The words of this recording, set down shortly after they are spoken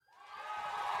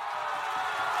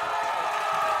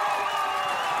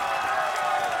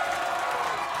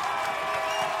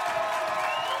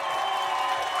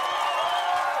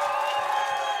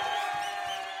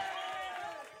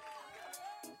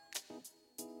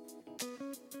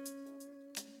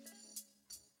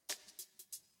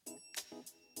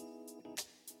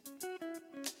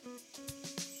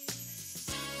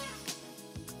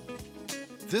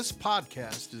This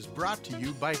podcast is brought to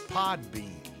you by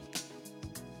Podbean.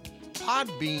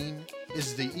 Podbean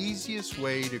is the easiest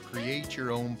way to create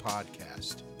your own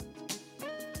podcast.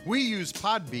 We use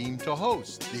Podbean to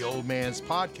host the Old Man's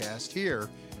Podcast here,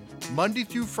 Monday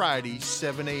through Friday,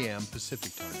 7 a.m.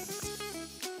 Pacific Time.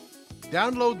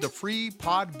 Download the free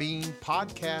Podbean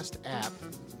podcast app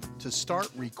to start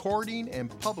recording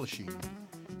and publishing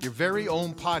your very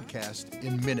own podcast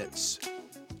in minutes.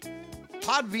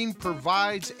 Podbean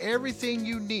provides everything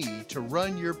you need to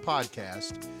run your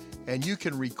podcast, and you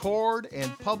can record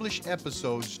and publish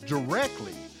episodes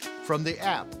directly from the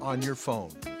app on your phone.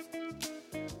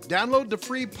 Download the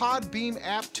free Podbean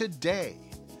app today.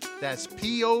 That's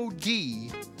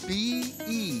Podbean.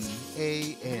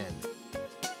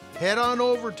 Head on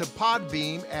over to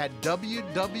Podbean at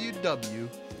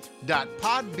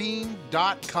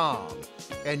www.podbean.com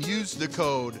and use the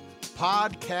code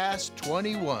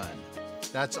PODCAST21.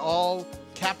 That's all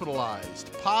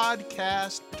capitalized,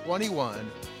 PODCAST21,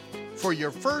 for your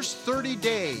first 30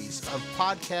 days of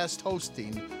podcast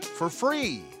hosting for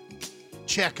free.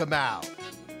 Check them out.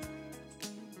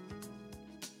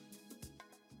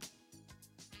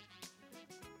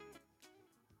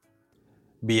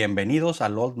 Bienvenidos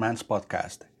al Old Man's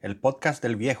Podcast, el podcast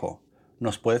del viejo.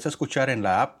 Nos puedes escuchar en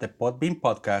la app de Podbean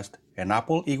Podcast, en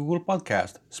Apple y Google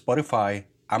Podcast, Spotify,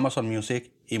 Amazon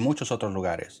Music y muchos otros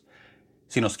lugares.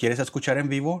 Si nos quieres escuchar en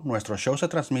vivo, nuestro show se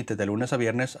transmite de lunes a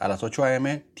viernes a las 8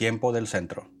 a.m. tiempo del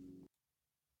centro.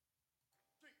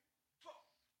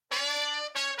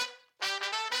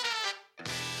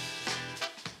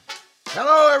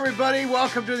 Hello, everybody.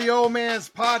 Welcome to the Old Man's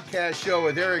Podcast Show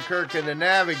with Eric Kirk and the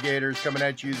Navigators coming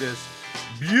at you this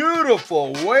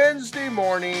beautiful Wednesday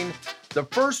morning, the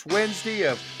first Wednesday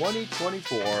of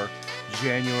 2024,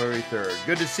 January 3rd.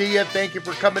 Good to see you. Thank you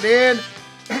for coming in.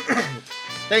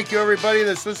 Thank you, everybody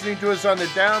that's listening to us on the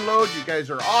download. You guys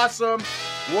are awesome.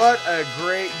 What a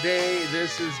great day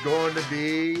this is going to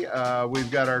be. We've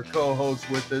got our co-host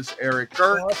with us, Eric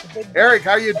Kirk. Eric,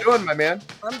 how you doing, my man?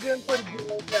 I'm doing pretty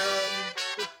good.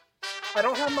 I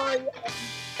don't have my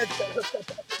headset hooked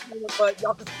up at this moment, but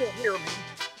y'all can still hear me.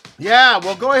 Yeah,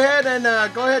 well, go ahead and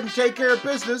take care of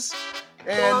business.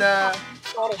 And well,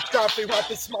 I'm not stopping right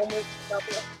this moment.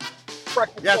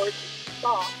 Yes.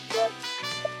 Stop.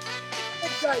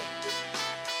 But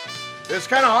it's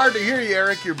kind of hard to hear you,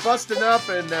 Eric. You're busting up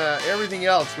and everything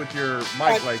else with your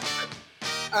mic.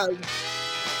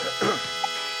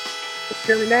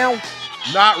 Hear me now?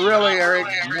 Not really, Eric.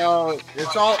 No,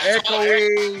 it's all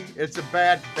echoey. It's a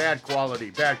bad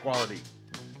quality.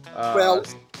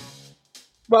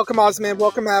 Welcome Ozman,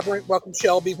 welcome Aberrant, welcome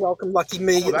Shelbie, welcome Lucky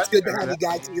Me. It's good to have you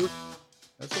guys here.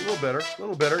 That's a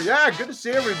little better. Yeah, good to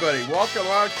see everybody. Welcome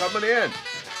on, coming in.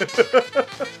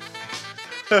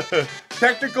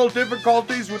 Technical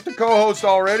difficulties with the co-host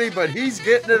already, but he's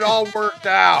getting it all worked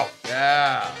out.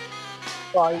 Yeah.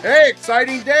 Right. Hey,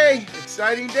 exciting day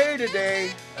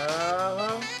today.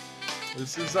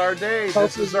 This is our day.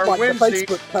 This is our Wednesday. The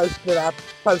Facebook post that I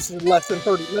posted less than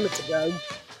 30 minutes ago.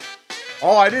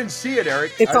 Oh, I didn't see it,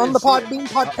 Eric. It's on the Podbean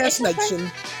Podcast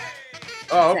Nation.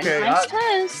 Oh, okay. Nice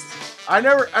post. I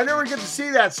never get to see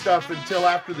that stuff until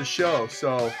after the show.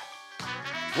 So,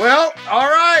 well, all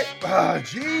right.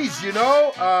 Geez,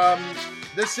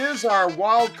 this is our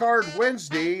Wild Card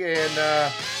Wednesday,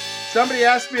 and somebody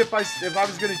asked me if I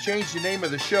was going to change the name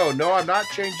of the show. No, I'm not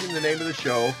changing the name of the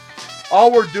show.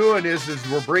 All we're doing is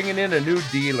we're bringing in a new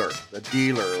dealer.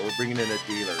 We're bringing in a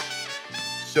dealer.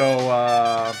 So,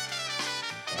 I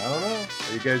don't know.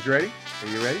 Are you guys ready? Are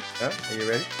you ready? Huh? Are you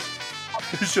ready?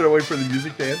 Should I wait for the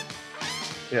music to end?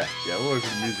 Yeah, we'll wait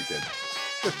for the music to end.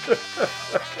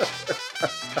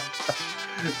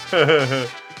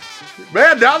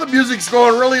 Man, now the music's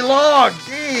going really long.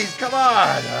 Jeez, come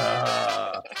on.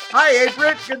 Hi,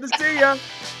 April. Good to see you.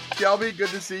 Shelbie,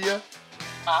 good to see you.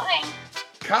 Hi.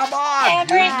 Come on.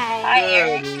 Hey, hi,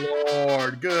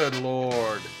 Eric. Good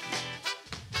Lord.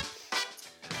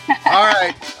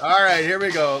 All right, here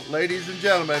we go. Ladies and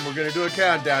gentlemen, we're going to do a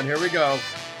countdown. Here we go.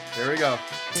 10,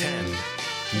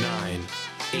 9,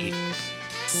 8,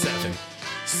 7,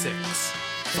 6,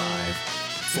 5,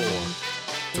 4,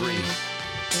 3,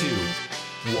 2,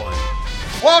 1.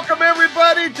 Welcome,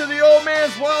 everybody, to the Old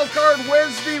Man's Wild Card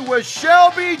Wednesday with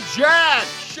Shelbie Jack.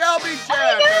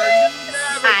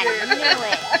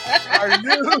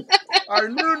 Our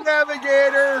new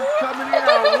navigator coming in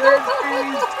on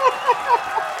Wednesdays.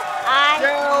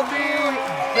 Shelbie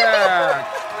Jack.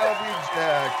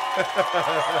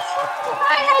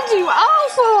 I had you all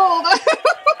sold.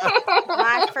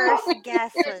 My first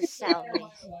guess was Shelbie.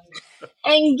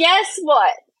 And guess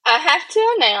what? I have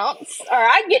to announce, or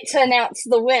I get to announce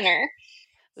the winner.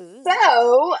 Ooh.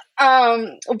 So,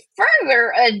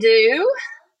 further ado,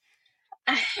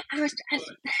 I, I,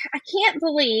 I can't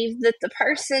believe that the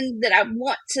person that I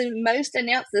want to most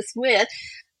announce this with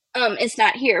is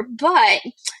not here. But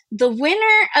the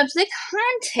winner of the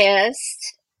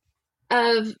contest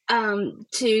of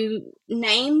to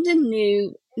name the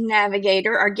new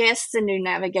navigator, or guess the new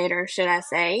navigator, should I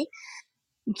say,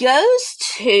 goes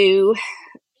to,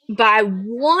 by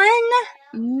 1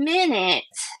 minute.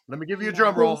 Let me give you a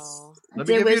drum roll. No. Let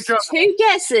me There give you a was drum roll. two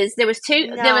guesses. There was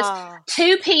No.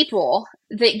 two people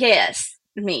that guessed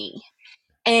me,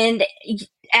 and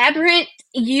Aberrant,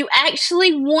 you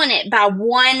actually won it by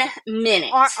 1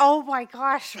 minute. Oh my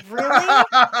gosh, really?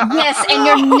 Yes, and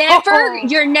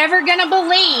you're never gonna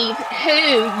believe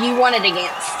who you won it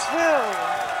against. Who?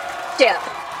 Shep.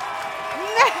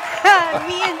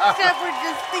 Me and Shep were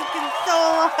just thinking so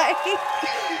alike.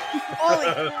 Holy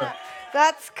crap.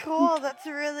 That's cool. That's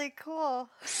really cool.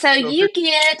 So you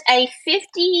get a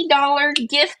 $50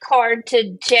 gift card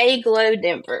to J Glow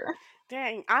Denver.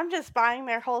 Dang, I'm just buying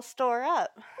their whole store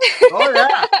up. Oh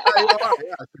yeah, you are.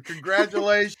 Yeah. So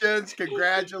congratulations.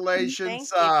 Thank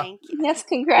you. Yes,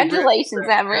 congratulations,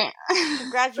 Aberrant.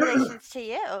 Congratulations to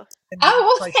you. Oh,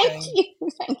 well, thank you.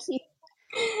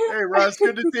 Hey Russ,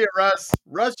 good to see you, Russ.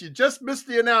 Russ, you just missed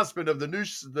the announcement of the new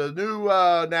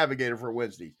navigator for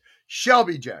Wednesday,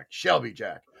 Shelbie Jack.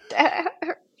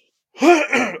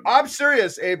 I'm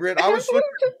serious, Abram. I was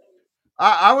looking.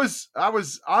 I was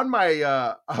on my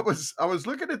I was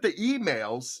looking at the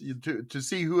emails to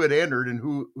see who had entered and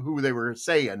who they were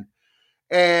saying,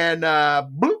 and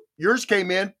boop, yours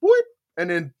came in, boop, and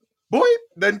then boop,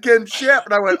 then came Shep,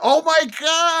 and I went, oh my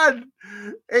god,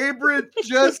 Abram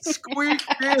just squeaked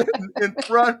in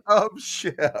front of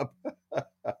Shep.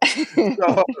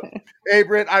 So,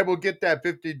 Abram, I will get that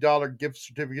 $50 gift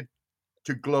certificate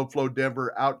to Glow Flow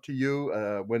Denver out to you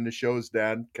when the show's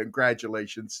done.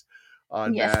 Congratulations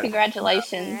on Yes, that.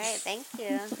 congratulations. All right, thank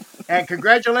you. And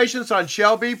congratulations on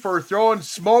Shelbie for throwing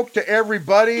smoke to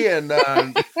everybody. And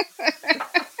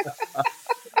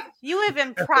You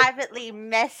even privately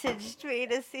messaged me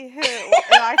to see who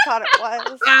I thought it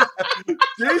was.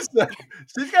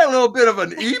 she's got a little bit of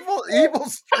an evil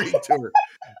streak to her.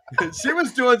 She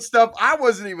was doing stuff I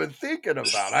wasn't even thinking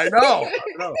about. I know.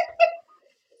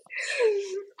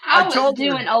 I was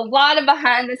doing a lot of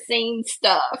behind the scenes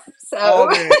stuff.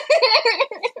 So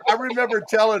I remember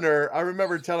telling her,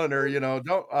 you know,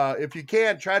 don't if you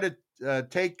can, try to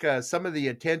take some of the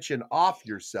attention off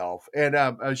yourself. And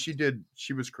she did.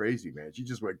 She was crazy, man. She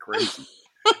just went crazy.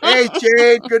 Hey,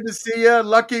 Jade, good to see you.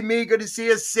 Lucky me, good to see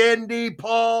you. Cindy,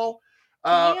 Paul,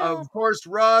 of course,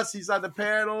 Russ, he's on the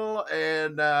panel,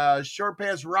 and Short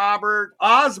Pants Robert,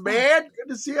 Ozman, good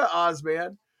to see you,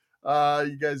 Ozman.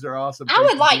 You guys are awesome. I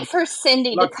would like for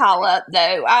Cindy to call up,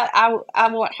 though. I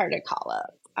want her to call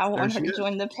up. I want her to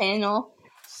join the panel.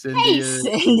 Cindy. Hey,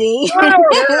 Cindy.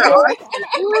 Oh,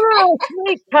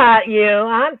 sweetheart, you.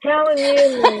 I'm telling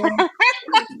you, man.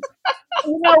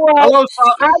 You know what?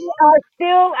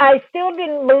 Hello, I still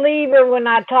didn't believe her when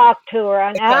I talked to her,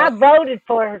 and I voted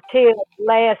for her too at the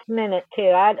last minute too.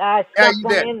 I stuck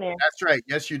one in there. That's right.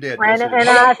 Yes, you did. And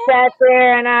I sat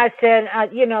there and I said,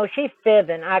 you know, she's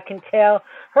fibbing. I can tell.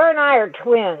 Her and I are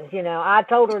twins. You know, I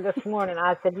told her this morning.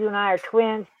 I said, you and I are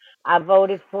twins. I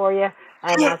voted for you,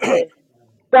 and I said,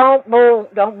 don't bull.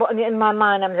 In my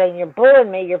mind, I'm saying, you're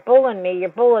bullying me,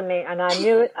 and I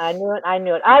knew it. I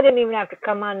didn't even have to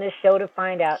come on this show to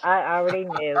find out. I already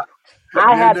knew.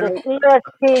 I have this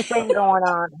ESP thing going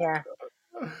on here.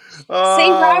 See,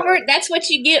 Robert, that's what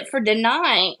you get for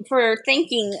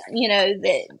thinking, you know,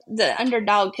 that the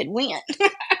underdog could win.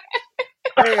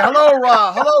 Hey,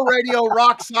 hello, Radio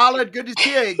Rock Solid. Good to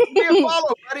see you. Give me a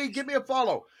follow, buddy. Give me a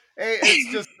follow. Hey, it's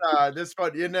just this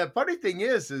fun. And the funny thing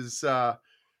is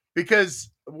because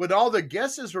when all the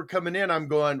guesses were coming in, I'm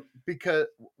going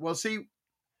see,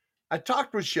 I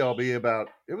talked with Shelbie about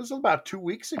 2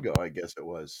 weeks ago. I guess it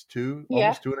was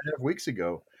almost 2.5 weeks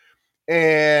ago.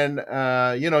 And,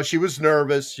 you know, she was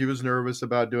nervous. She was nervous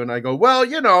about doing it. I go, well,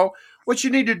 you know, what you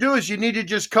need to do is you need to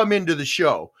just come into the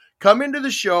show. Come into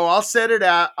the show. I'll set it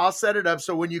up.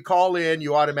 So when you call in,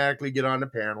 you automatically get on the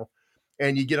panel.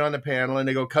 And you get on the panel and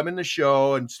they go, come in the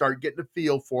show and start getting a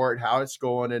feel for it, how it's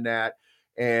going and that.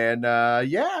 And,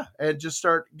 and just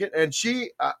start getting. And she,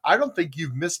 I don't think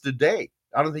you've missed a day.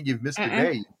 I don't think you've missed a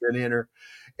day. You've been in her.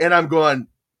 And I'm going,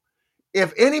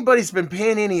 if anybody's been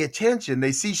paying any attention,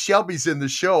 they see Shelbie's in the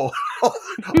show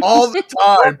all the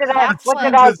time. What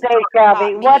did I say,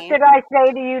 Shelbie? What did I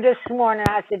say to you this morning?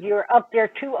 I said, you're up there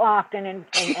too often. And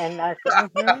I said,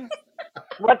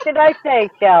 What did I say,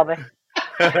 Shelby?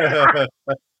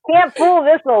 Can't fool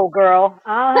this old girl.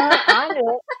 I knew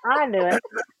it. I knew it.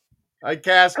 Hi,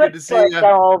 Cass. Good Good to see choice, you.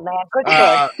 though, old man. Good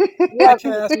choice. You Hi, have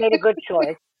Cass. made a good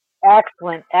choice.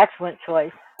 Excellent, excellent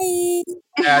choice.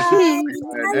 Cass, it's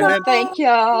good. And then, Thank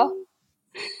y'all.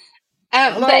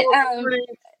 hello, But everybody.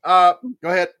 Go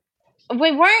ahead.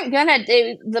 we weren't gonna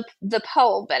do the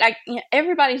poll, but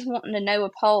everybody's wanting to know a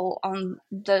poll on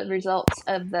the results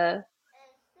of the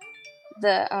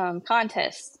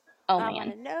contest. Oh I want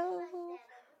man, to know.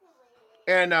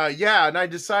 And and I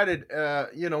decided,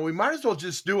 we might as well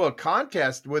just do a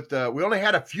contest with. We only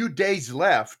had a few days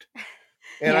left,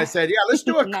 and I yeah, said, yeah, let's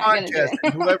do a not gonna do contest,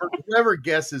 and it. whoever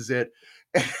guesses it,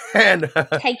 and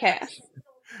Hey, Cass.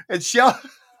 and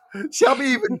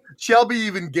Shelby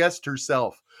even guessed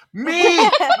herself. Me,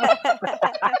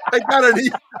 I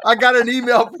got an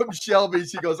email from Shelby.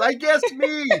 She goes, I guessed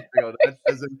me. I go,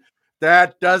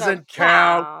 that doesn't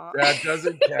count. count. That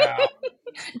doesn't count.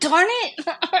 Darn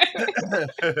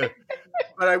it!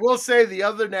 But I will say the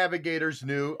other navigators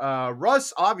knew.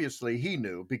 Russ, obviously, he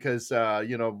knew because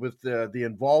with the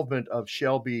involvement of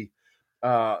Shelby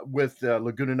with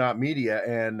Laguna Knot Media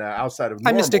and outside of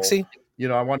Hi, Miss normal, Dixie.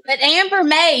 I want. But Amber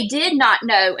May did not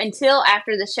know until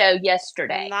after the show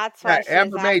yesterday. And that's Yeah, why she was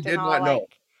Amber May acting did all not know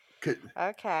like, because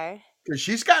okay.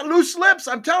 she's got loose lips.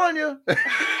 I'm telling you.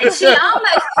 And she did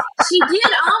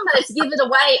almost give it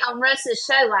away on Russ's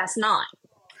show last night.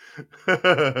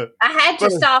 I had to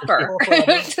But- stop her.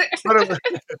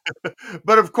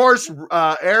 but of course,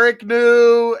 Eric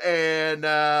knew, and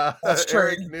That's true.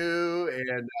 Eric knew,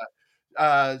 and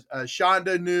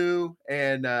Shonda knew,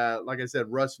 and like I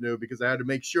said, Russ knew because I had to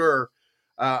make sure.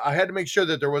 I had to make sure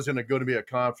that there wasn't going to be a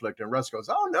conflict. And Russ goes,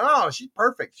 "Oh no, she's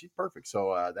perfect. She's perfect."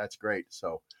 So that's great.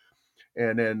 So,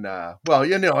 and then,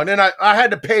 and then I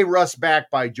had to pay Russ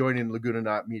back by joining Laguna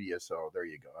Knot Media. So there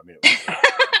you go. I mean,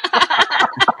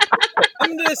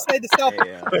 I'm going to say to self,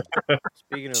 Hey,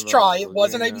 speaking let's of try. It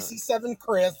wasn't Laguna, ABC7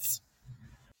 Chris.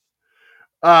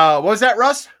 what was that,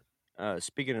 Russ?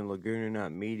 speaking of Laguna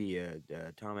Knot Media,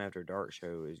 Tom After Dark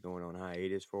show is going on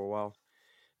hiatus for a while.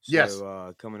 So, Yes.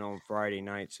 Coming on Friday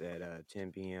nights at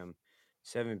 10 p.m.,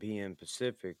 7 p.m.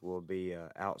 Pacific will be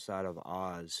Outside of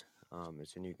Oz.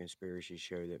 It's a new conspiracy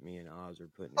show that me and Oz are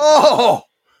putting together. Oh,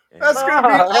 And, that's going to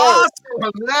be All right.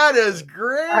 awesome. That is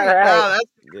great. All right. Wow, that's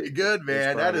th- pretty good, this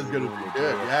man. That Friday is we're going to doing be the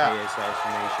good. JFK Yeah.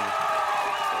 assassination.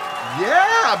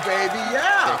 Yeah, baby.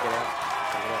 Yeah. Check it out.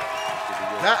 Check it out. It should be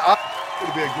good. That's going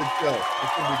to be a good show.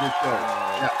 It's going to be a good show.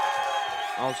 Yeah.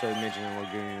 Also mentioning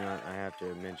Laguna Knot, I have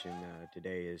to mention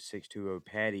today is 620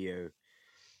 Patio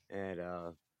at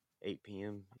 8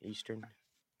 p.m. Eastern.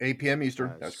 8 p.m.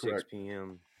 Eastern. That's 6 correct.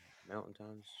 p.m. Mountain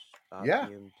Times, 5 Yeah.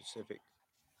 p.m. Pacific,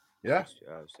 Yeah.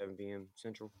 7 p.m.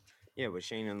 Central. Yeah, with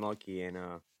Shane and Lucky, and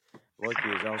Lucky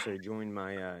has also joined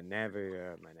my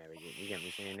navigator. You got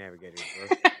me saying navigator,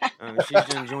 bro. She's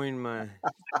gonna join my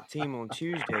team on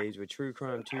Tuesdays with True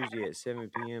Crime Tuesday at 7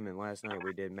 p.m. And last night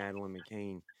we did Madeline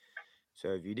McCain. So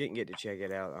if you didn't get to check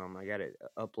it out, I got it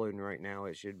uploading right now.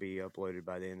 It should be uploaded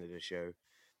by the end of the show.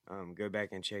 Go back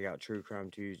and check out True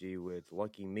Crime Tuesday with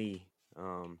Lucky Me.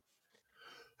 And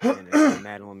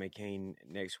Madeline McCain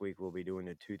next week will be doing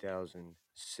the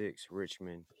 2006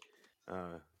 Richmond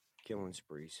killing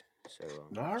sprees. So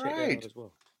All check that right. out as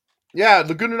well. Yeah,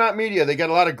 Laguna Knot Media. They got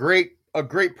a lot of great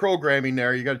programming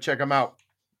there. You got to check them out.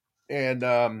 And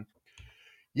and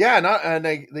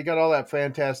they got all that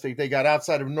fantastic. They got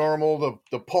Outside of Normal,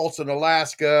 the Pulse in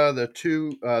Alaska, the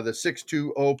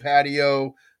 620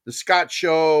 Patio, the Scott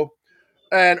Show,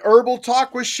 and Herbal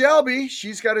Talk with Shelby.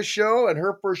 She's got a show, and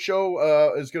her first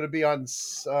show is going to be on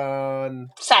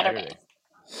Saturday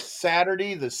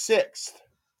the 6th.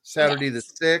 Saturday the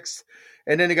 6th.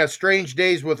 And then they got Strange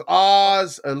Days with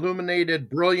Oz, Illuminated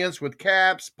Brilliance with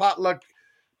Caps, Potluck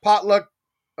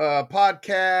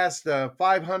podcast,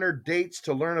 500 Dates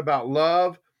to Learn About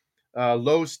Love,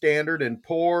 Low Standard and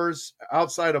Pores,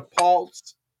 Outside of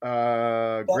Pulse,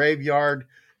 Graveyard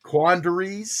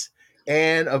Quandaries,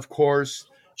 and of course,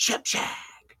 Shep Shack.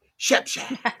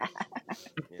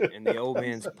 Yeah, and the Old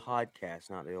Man's Podcast,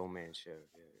 not the Old Man Show.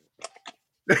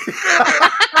 Yeah.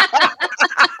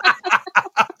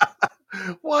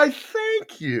 Why,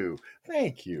 thank you,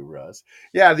 Russ.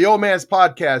 Yeah, the Old Man's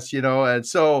Podcast, and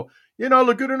so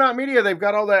Laguna Knot Media, they've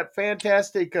got all that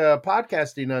fantastic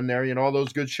podcasting on there, all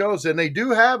those good shows, and they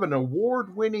do have an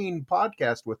award-winning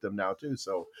podcast with them now too.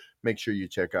 So make sure you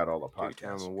check out all the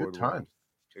podcasts. Good times.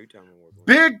 Two-time award winning.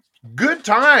 Big good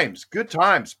times.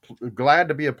 Glad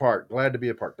to be a part. Glad to be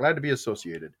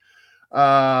associated.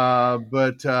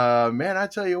 But man, I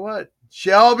tell you what,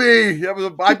 Shelby,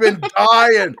 I've been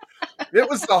dying. It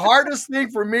was the hardest thing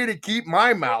for me to keep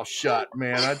my mouth shut,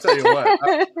 man. I tell you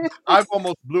what, I've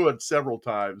almost blew it several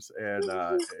times, and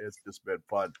it's just been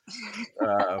fun.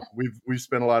 We've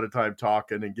spent a lot of time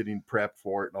talking and getting prepped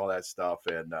for it and all that stuff,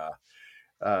 and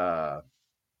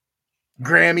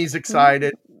Grammy's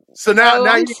excited. So now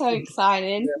I'm you so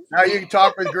excited. can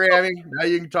talk with Grammy. Now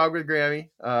you can talk with Grammy.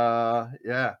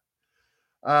 Yeah.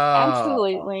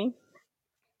 Absolutely.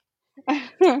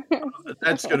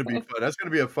 That's gonna be fun. That's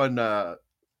gonna be a fun.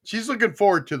 She's looking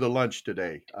forward to the lunch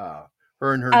today.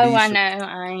 Her and her Oh, I niece. know.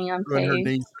 I am Her and her too.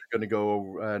 niece are gonna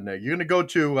go. And you're gonna go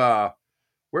to.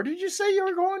 Where did you say you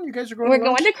were going? You guys are going We're to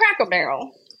lunch? going to Cracker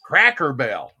Barrel. Cracker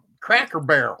Barrel.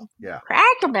 Yeah.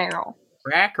 Cracker Barrel.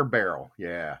 Cracker Barrel.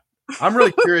 Yeah. I'm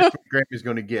really curious what Grammy's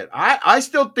going to get. I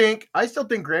still think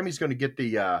Grammy's going to get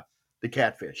the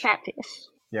catfish. Catfish.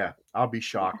 Yeah, I'll be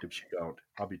shocked if she don't.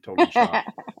 I'll be totally shocked.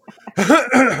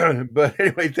 But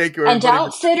anyway, thank you, everybody. And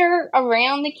don't sit her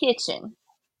around the kitchen.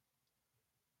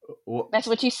 Well, That's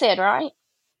what you said, right?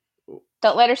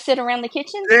 Don't let her sit around the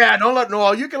kitchen? yeah, don't let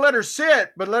no. You can let her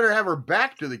sit, but let her have her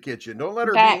back to the kitchen. Don't let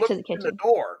her Back be to the looking in kitchen. the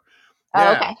door. Oh,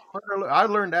 Yeah, okay. I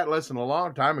learned that lesson a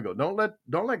long time ago. Don't let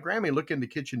Grammy look in the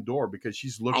kitchen door because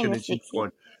she's looking and she's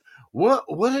going, What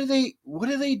are they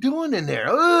doing in there?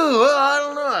 Oh, I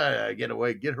don't know.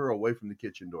 Get her away from the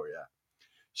kitchen door. Yeah.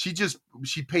 She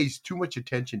pays too much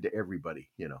attention to everybody,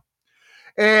 you know.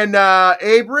 And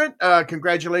Abrant,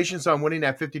 congratulations on winning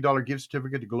that $50 gift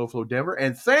certificate to Glowflow Denver.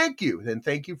 And thank you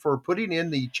for putting in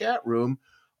the chat room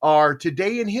our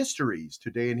Today in Histories.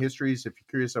 Today in Histories, if you're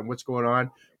curious on what's going on,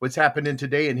 what's happening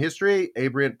today in history,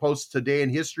 Abrant posts Today in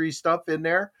History stuff in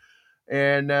there.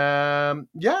 And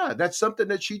yeah, that's something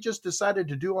that she just decided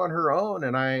to do on her own.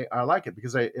 And I like it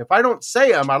because if I don't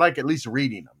say them, I like at least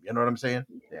reading them. You know what I'm saying?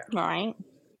 Yeah. Right.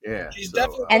 Yeah. She's So,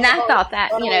 definitely And I thought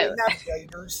that, you know.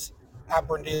 Navigators.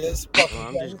 Aberrant is. Well,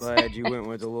 I'm just glad you went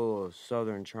with a little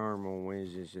Southern charm on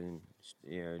Wednesdays and,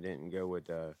 didn't go with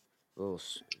a little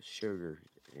sugar,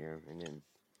 and then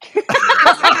pouring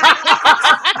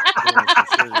some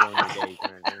sugar on your day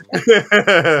kind of thing.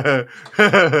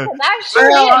 I sure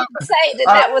did say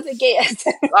that was a guess.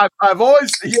 I've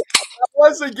always, that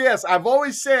was a guess. I've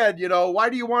always said, why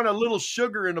do you want a little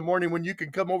sugar in the morning when you can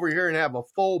come over here and have a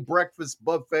full breakfast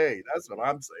buffet? That's what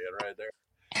I'm saying right there.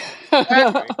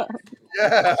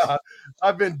 Yeah,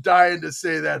 I've been dying to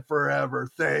say that forever.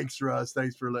 Thanks, Russ.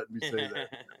 Thanks for letting me say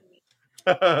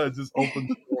that. Just open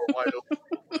the door wide open.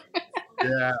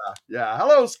 Yeah.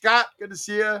 Hello, Scott. Good to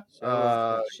see you.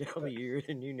 Shelby, you're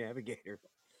the new navigator.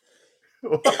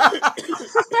 I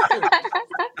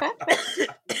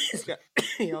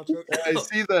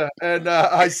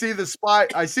see the spy.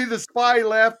 I see the spy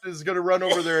left is going to run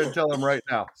over there and tell him right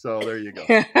now. So there you go.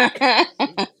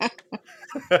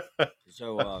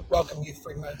 So welcome, you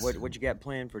Freemasons. What you got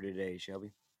planned for today,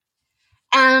 Shelby?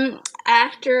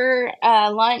 After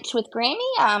lunch with Grammy,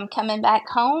 I'm coming back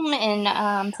home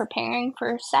and preparing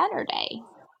for Saturday.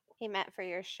 He meant for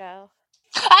your show.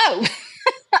 Oh.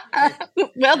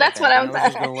 Well, that's what I'm saying. I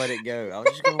was just gonna let it go.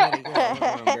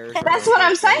 That's what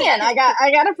I'm saying. I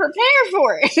got to prepare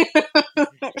for it.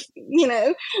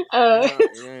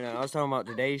 I was talking about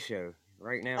today's show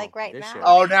right now. Like right now. Show.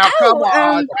 Oh, now come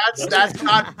on. That's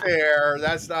not fair.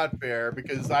 That's not fair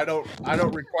because I don't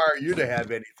require you to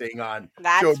have anything on.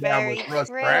 That's Showdown very with Russ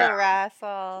true, Brown.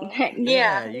 Russell.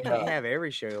 Yeah, you can't have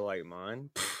every show like mine.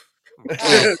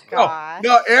 Oh, gosh.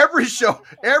 No, every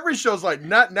show's like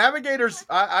navigators.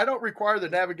 I don't require the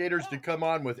navigators to come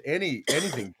on with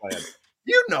anything planned.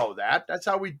 You know that. That's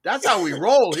how we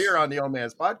roll here on the Old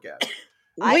Man's Podcast.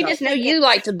 We just know you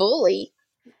like to bully.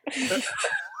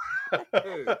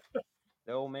 The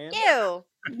old man? You.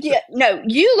 Yeah, no,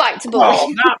 you like to bully.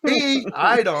 Oh, not me.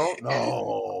 I don't.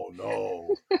 No.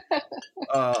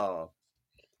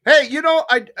 Hey,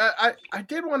 I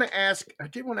did want to ask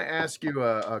you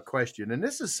a question, and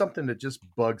this is something that just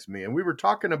bugs me. And we were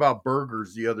talking about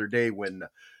burgers the other day when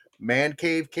Man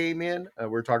Cave came in. We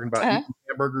were talking about eating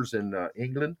hamburgers in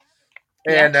England,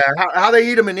 and how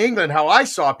they eat them in England. How I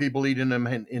saw people eating them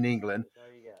in England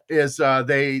is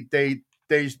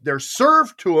they're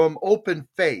served to them open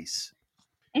face.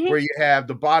 Mm-hmm. Where you have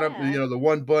the bottom, the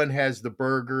one bun has the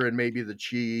burger and maybe the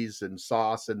cheese and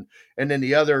sauce, and then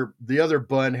the other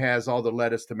bun has all the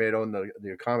lettuce, tomato, and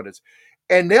the accompaniments.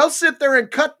 And they'll sit there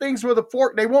and cut things with a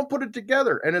fork. They won't put it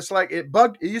together, and it's like it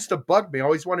used to bug me. I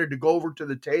always wanted to go over to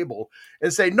the table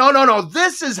and say, no,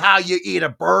 this is how you eat a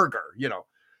burger,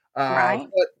 Right.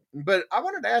 But I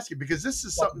wanted to ask you because this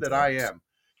is something that I am,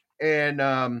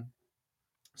 and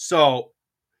so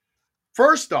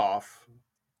first off.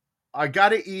 I got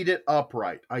to eat it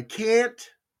upright. I can't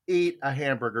eat a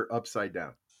hamburger upside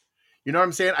down. You know what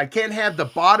I'm saying? I can't have the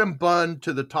bottom bun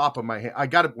to the top of my hand. I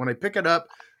got to, when I pick it up,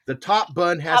 the top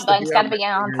bun has Top to be bun's got on to my be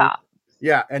on fingers. top.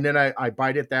 Yeah, and then I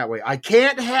bite it that way. I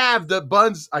can't have the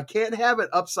buns. I can't have it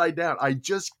upside down. I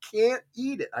just can't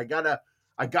eat it. I gotta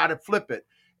flip it.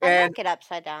 I And make it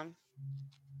upside down.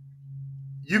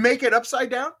 you make it upside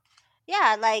down?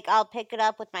 Yeah, like I'll pick it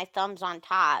up with my thumbs on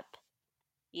top,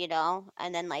 you know,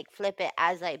 and then like flip it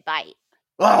as I bite.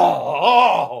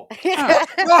 Oh, what's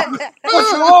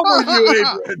wrong with you,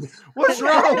 Adrian? What's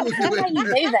wrong with you, How do you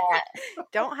Adrian? do that?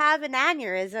 Don't have an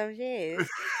aneurysm, jeez.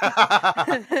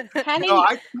 How do No, you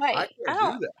I wait? can't I do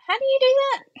don't. that. How do you do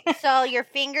that? So your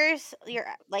fingers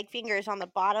on the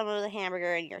bottom of the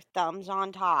hamburger and your thumbs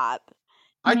on top.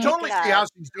 I Pick totally it see how up.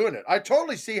 she's doing it. I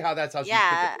totally see how that's how she's picking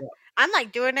Yeah, it I'm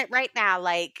like doing it right now.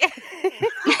 Like, How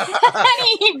do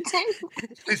you do? up.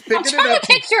 She's I'm picking it trying up. to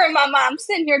picture it in my mind. I'm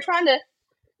sitting here trying to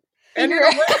And figure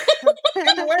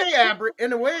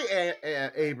in a way,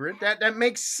 Abram, that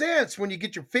makes sense when you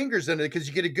get your fingers in it because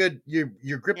you get a good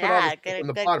you're gripping all the yeah, stuff get a on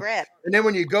the good bottom, grip. and then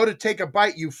when you go to take a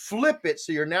bite, you flip it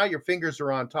so your fingers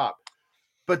are on top.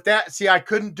 But I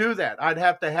couldn't do that. I'd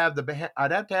have to have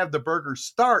the burger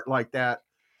start like that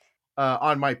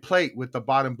on my plate with the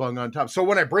bottom bun on top. So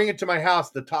when I bring it to my house,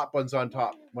 the top bun's on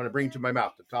top. When I bring it to my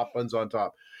mouth, the top bun's on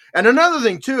top. And another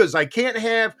thing too is I can't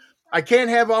have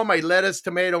all my lettuce,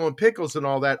 tomato, and pickles and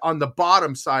all that on the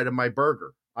bottom side of my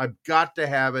burger. I've got to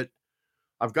have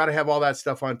all that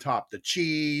stuff on top, the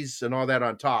cheese and all that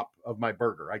on top of my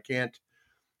burger. I can't,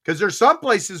 because there's some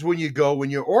places when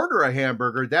you order a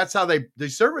hamburger, that's how they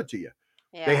serve it to you.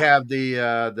 Yeah. They have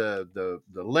the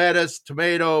lettuce,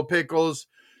 tomato, pickles,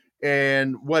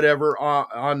 and whatever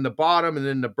on the bottom, and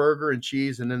then the burger and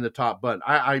cheese, and then the top bun.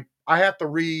 I have to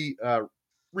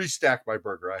restack my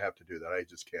burger. I have to do that. I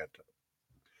just can't.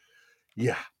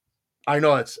 Yeah, I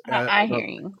know it's. I hear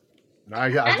you.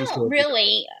 I just don't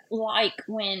really like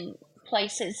when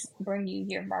places bring you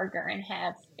your burger and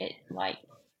have it like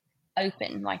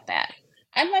open like that.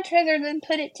 I'd much rather than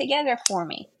put it together for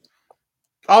me.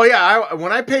 Oh yeah,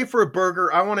 when I pay for a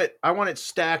burger, I want it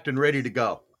stacked and ready to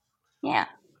go. Yeah.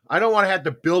 I don't want to have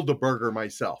to build the burger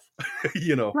myself.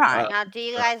 You know. Right. Now, do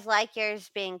you guys like yours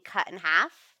being cut in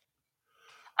half?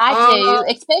 I do,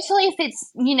 especially if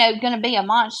it's going to be a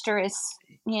monstrous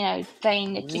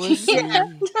thing that you.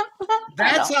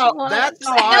 That's how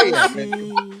I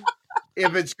am.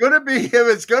 If it's gonna be,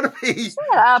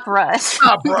 Shut up, Russ.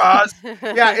 Stop, Russ.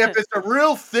 Yeah, if it's a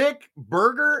real thick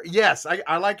burger, yes,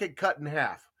 I like it cut in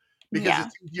half because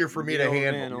it's easier for me to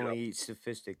handle. Man only eats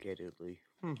sophisticatedly.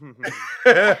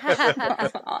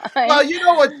 Well, you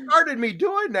know what started me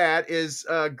doing that is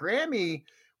Grammy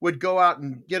would go out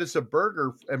and get us a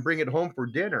burger and bring it home for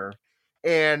dinner,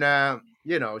 and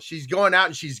she's going out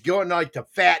and she's going like to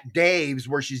Fat Dave's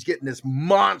where she's getting this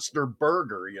monster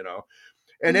burger,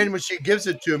 And then when she gives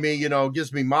it to me,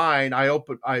 gives me mine, I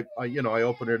open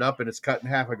it up and it's cut in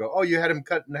half. I go, "Oh, you had him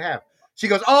cut in half." She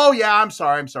goes, "Oh yeah, I'm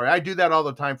sorry. I do that all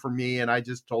the time for me." And I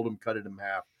just told him cut it in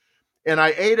half. And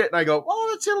I ate it and I go,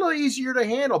 "Oh, it's a little easier to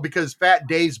handle because Fat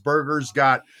Dave's Burgers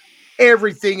got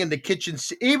everything in the kitchen,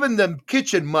 even the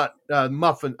kitchen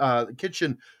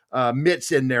kitchen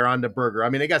mitts in there on the burger. I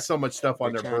mean, they got so much stuff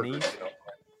on their burgers,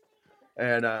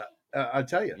 And I'll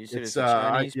tell you, it's a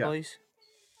Chinese place.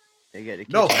 They got the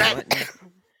kitchen mutton.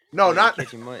 No, not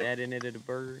kitchen mutton adding it to the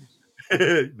burgers.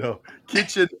 No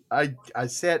kitchen. I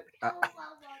said.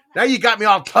 Now you got me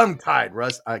all tongue tied,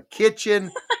 Russ. A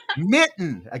kitchen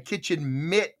mitten.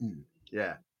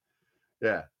 Yeah.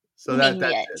 So that's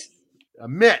it. A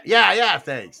mitt. Yeah.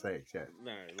 Thanks. Yeah.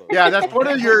 Yeah, that's one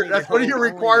of your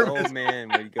requirements. Old man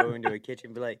would go into a kitchen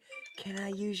and be like, "Can I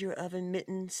use your oven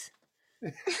mittens?"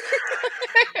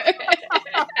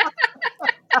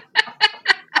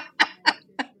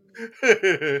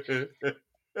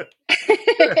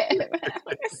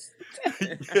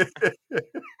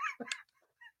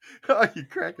 Oh, you're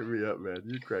cracking me up, man.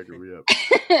 You're cracking me up.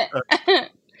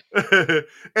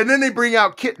 And then they bring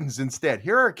out kittens instead.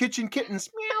 Here are kitchen kittens.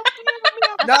 Meow, meow,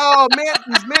 meow. No,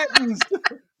 mittens.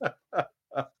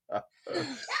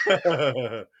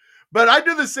 But I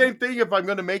do the same thing if I'm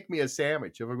going to make me a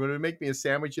sandwich. If I'm going to make me a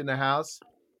sandwich in the house,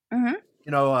 a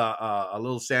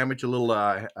little sandwich, a little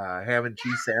ham and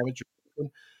cheese sandwich.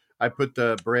 I put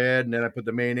the bread, and then I put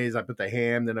the mayonnaise. I put the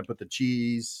ham, then I put the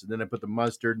cheese, and then I put the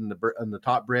mustard and the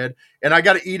top bread. And I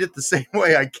got to eat it the same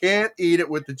way. I can't eat it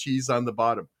with the cheese on the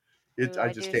bottom. I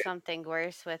just can't. Something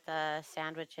worse with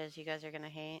sandwiches. You guys are gonna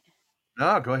hate.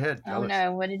 No, go ahead. Oh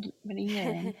no! What are you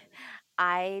doing?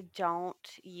 I don't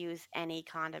use any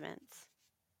condiments.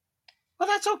 Well,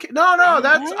 that's okay. No,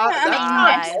 that's I mean,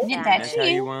 not. that's fine. That's how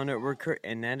you you. wound up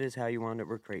and that is how you wound up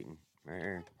recruiting. Right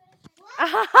here.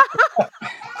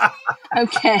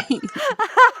 Okay.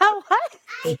 What?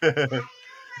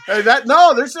 Hey,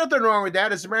 no, there's nothing wrong with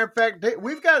that. As a matter of fact,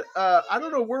 we've got I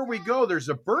don't know where we go. There's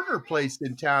a burger place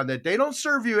in town that they don't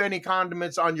serve you any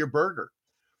condiments on your burger.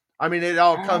 I mean, it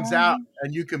all comes out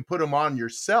and you can put them on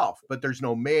yourself, but there's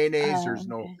no mayonnaise,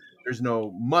 Okay. there's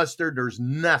no mustard, there's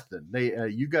nothing.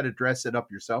 You got to dress it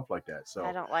up yourself like that. I So,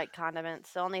 don't like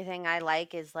condiments. The only thing I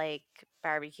like is like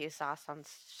barbecue sauce on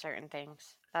certain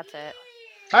things. That's it.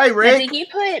 hi Now, Rick. do you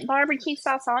put barbecue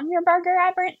sauce on your burger,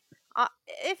 Brent?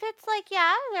 If it's like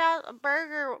yeah, a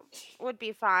burger would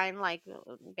be fine. Like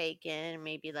bacon,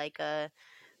 maybe like a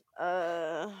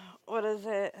what is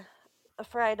it? A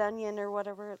fried onion or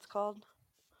whatever it's called.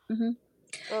 Mm-hmm.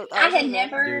 That I would had be good.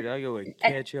 never. Dude, I go with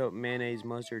ketchup, mayonnaise,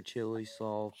 mustard, chili,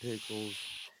 salt, pickles,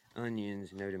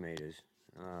 onions, no tomatoes.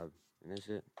 And that's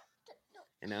it.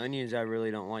 And the onions I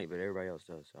really don't like, but everybody else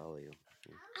does, so I'll eat them.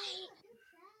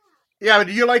 Yeah, but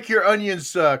do you like your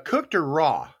onions cooked or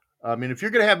raw? I mean, if you're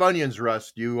gonna have onions,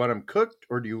 Russ, do you want them cooked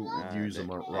or do you use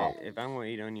them raw? If I'm going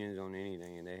to eat onions on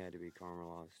anything, they had to be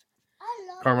caramelized.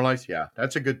 Caramelized, yeah,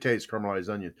 that's a good taste. Caramelized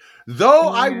onion, though.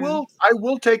 I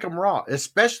will take them raw,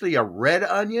 especially a red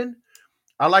onion.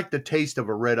 I like the taste of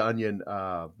a red onion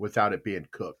without it being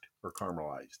cooked or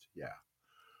caramelized.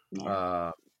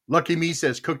 Yeah. Lucky Me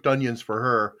says cooked onions for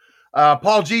her.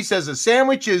 Paul G says a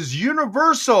sandwich is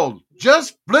universal.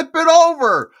 Just flip it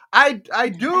over. I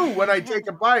do when I take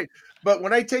a bite. But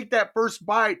when I take that first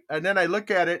bite and then I look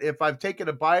at it, if I've taken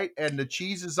a bite and the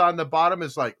cheese is on the bottom,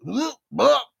 it's like,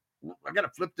 I got to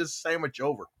flip this sandwich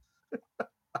over.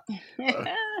 Do you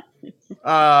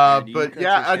But cut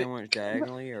yeah, your sandwich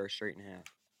diagonally or straight in half?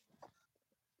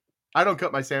 I don't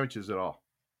cut my sandwiches at all.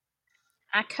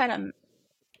 I cut them.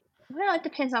 Well, it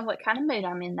depends on what kind of mood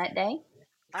I'm in that day.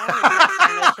 I only cut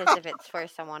sandwiches if it's for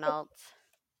someone else.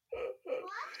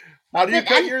 How do you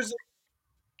cut yours,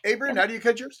 Abram? How do you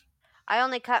cut yours? I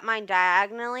only cut mine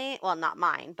diagonally. Well, not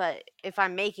mine, but if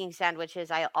I'm making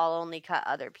sandwiches, I'll only cut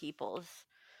other people's.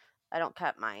 I don't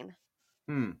cut mine.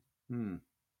 I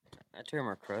tear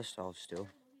my crust off still.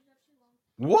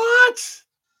 What?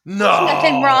 No. There's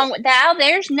nothing wrong with that.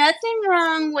 There's nothing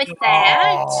wrong with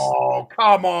that. Oh,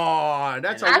 come on.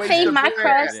 That's a waste of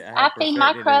bread. I feed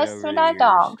my crust to my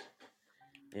dog.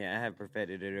 Yeah, I have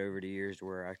perfected it over the years to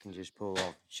where I can just pull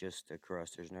off just the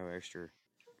crust. There's no extra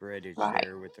breadage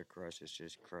there with the crust. It's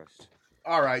just crust.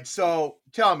 All right. So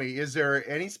tell me, is there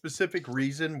any specific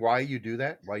reason why you do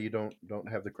that? Why you don't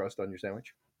have the crust on your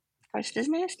sandwich? Crust is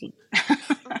nasty.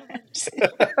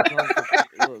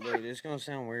 Look, it's gonna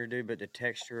sound weird, dude, but the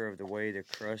texture of the way the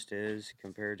crust is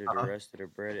compared to the rest of the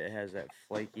bread, it has that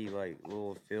flaky, like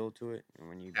little feel to it. And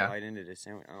when you bite into the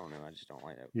sandwich, I don't know, I just don't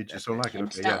like that. You just don't like it. I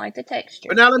just don't like the texture.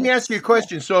 But now let me ask you a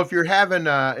question. So if you're having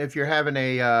a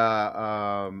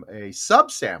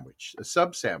sub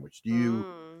sandwich, do you?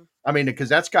 I mean, because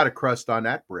that's got a crust on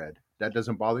that bread. That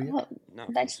doesn't bother you? Well,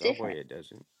 that's different. It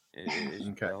doesn't.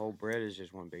 The whole bread is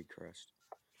just one big crust.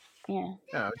 Yeah.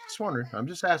 Yeah, I'm just wondering. I'm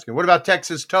just asking. What about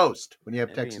Texas toast? When you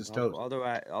have Texas toast?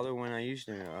 Although when I used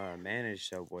to manage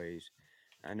Subways,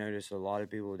 I noticed a lot of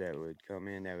people that would come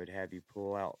in that would have you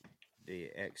pull out the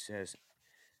excess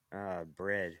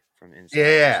bread from inside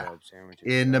the sub sandwiches.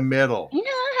 In the middle. You know,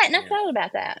 I hadn't thought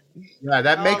about that. Yeah,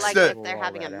 that makes like if they're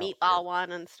having a meatball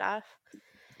one and stuff.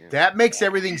 That makes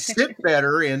everything sit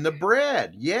better in the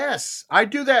bread. Yes, I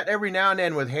do that every now and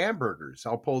then with hamburgers.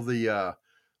 I'll pull the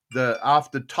off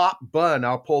the top bun.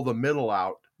 I'll pull the middle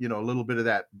out. You know, a little bit of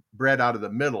that bread out of the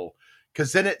middle,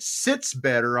 because then it sits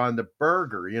better on the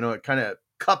burger. You know, it kind of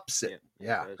cups it.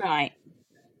 Yeah. Right.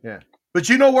 Yeah. But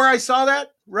you know where I saw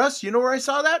that, Russ? You know where I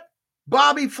saw that?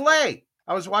 Bobby Flay.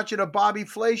 I was watching a Bobby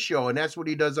Flay show, and that's what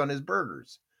he does on his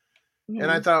burgers.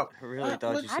 And I thought, I really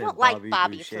thought you said don't like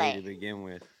Bobby Boucher Flay to begin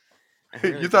with.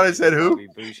 You thought I said who? Bobby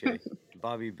Boucher.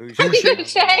 Bobby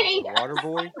Boucher. Water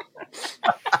boy.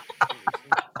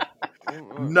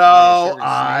 No,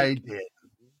 I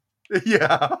did.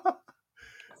 Yeah.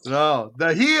 No,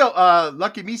 the heel.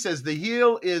 Lucky Me says the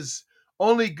heel is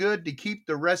only good to keep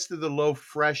the rest of the loaf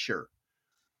fresher.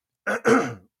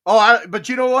 But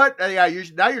you know what? Yeah,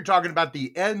 now you're talking about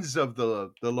the ends of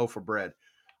the loaf of bread.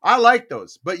 I like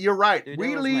those, but you're right. Dude, we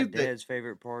that was leave my dad's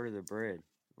favorite part of the bread.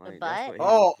 Like, the butt? That's what he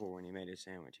looked for when he made his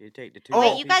sandwich. He'd take the two.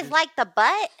 Wait, you guys like the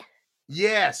butt?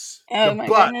 Yes. Oh, the my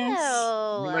butts. goodness.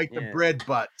 We like the bread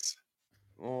butts.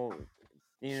 Well,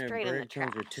 you know, Straight in bread the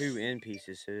comes with two end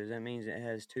pieces, so does that mean it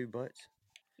has two butts?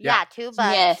 Yeah, two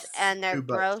butts, Yes. and they're Two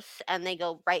butts. gross, and they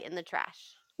go right in the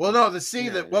trash. Well, no,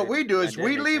 what we do my is dad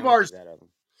we makes leave ours. sandwiches out of them.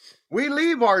 We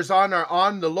leave ours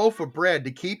on the loaf of bread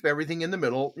to keep everything in the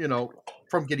middle,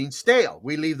 from getting stale.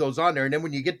 We leave those on there, and then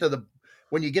when you get to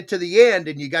the end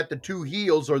and you got the two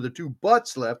heels or the two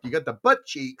butts left, you got the butt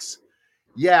cheeks.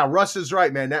 Yeah, Russ is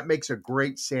right, man. That makes a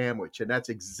great sandwich, and that's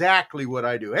exactly what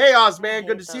I do. Hey, Oz, I man,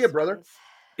 good hate to see you, those brother. ones.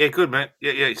 Yeah, good, man.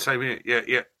 Yeah, same here.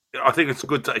 Yeah. I think it's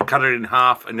good to cut it in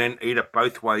half and then eat it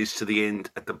both ways to the end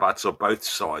at the butts or both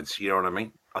sides. You know what I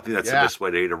mean? I think that's the Yeah. best way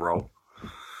to eat a roll.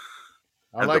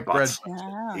 I At like the bread. butts,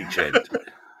 Oh. each end. That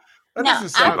Now, doesn't Two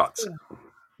sound. butts.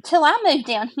 till I moved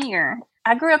down here,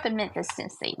 I grew up in Memphis,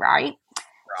 Tennessee, right?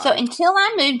 So Right. until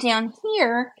I moved down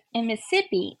here in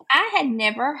Mississippi, I had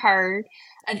never heard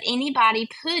of anybody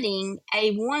putting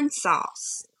A1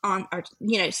 sauce on, or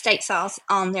steak sauce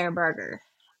on their burger.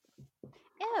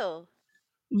 Ew.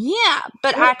 Yeah,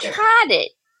 but I tried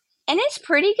it, and it's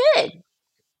pretty good.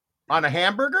 On a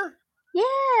hamburger?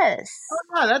 Yes.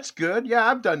 Oh, that's good. Yeah,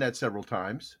 I've done that several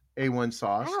times. A1 I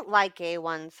sauce. don't like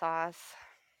A1 sauce.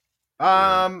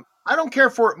 I don't care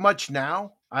for it much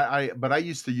now. But I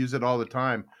used to use it all the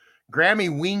time. Grammy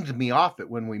weaned me off it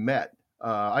when we met.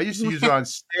 I used to use it on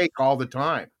steak all the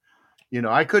time.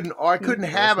 I couldn't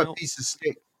have a milk? piece of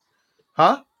steak.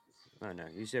 Huh? Oh, no,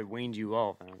 you said weaned you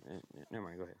off. Never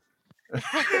mind, go ahead.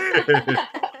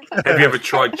 Have you ever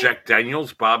tried Jack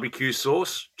Daniel's barbecue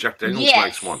sauce? Jack Daniel's Yes.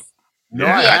 makes one. No,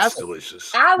 Yeah, I Yes. that's haven't.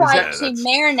 delicious. I like Yeah, to that's-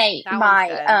 marinate That one's my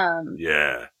good.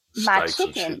 Yeah, my steaks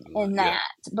and chicken shit and in that.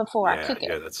 that before I Yeah, cook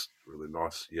yeah, it. that's really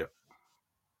nice. Yeah.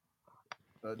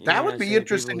 You That know would what I be say to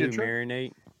interesting people to who try.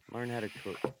 marinate, learn how to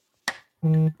cook.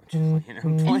 I'm playing,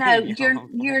 No, y'all.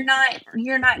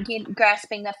 you're not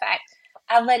grasping the fact.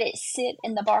 I let it sit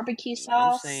in the barbecue I'm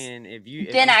sauce. saying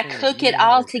Then I cook it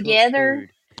all together.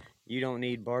 You don't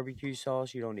need barbecue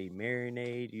sauce. You don't need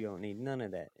marinade. You don't need none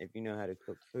of that if you know how to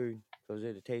cook food, because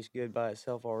it'll taste good by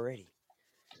itself already.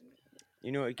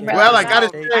 You know what? Well, I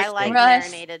gotta No, say- I like Russ.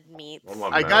 marinated meats. I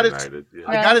love I gotta- marinated. Yeah.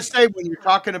 I gotta say, when you're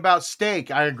talking about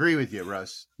steak, I agree with you,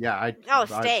 Russ. Yeah,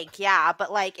 Steak, yeah,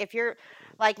 but like if you're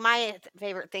like my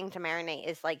favorite thing to marinate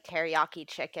is like teriyaki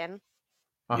chicken.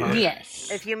 Uh-huh. Yes.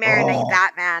 If you marinate Oh.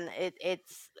 that, man,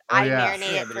 it's Oh, I yeah.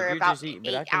 marinate Yeah, it but for if you're about just eating,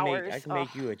 8 I can hours.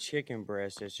 make you a chicken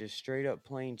breast that's just straight up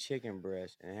plain chicken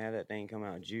breast and have that thing come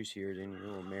out juicier than your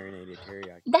little marinated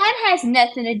teriyaki. That has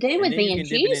nothing to do And with then you being can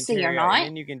dip it in juicy or teriyaki, not. and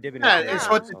then you can dip it in Yeah, teriyaki it's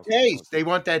No. what the sauce. taste. They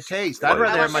want that taste. I'd Flavor.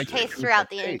 rather I have want my the chicken taste with throughout that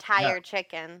the taste. entire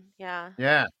chicken. Yeah.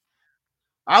 Yeah.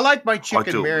 I like my I chicken do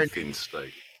it with marinated. thin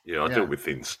steak. Yeah, I do Yeah. it with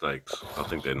thin steaks. I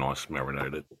think they're nice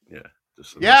marinated. Yeah.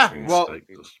 Just a Yeah, nice thin well, steak.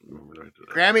 Just marinated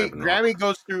Grammy overnight.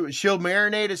 goes through. She'll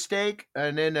marinate a steak,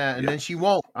 and then she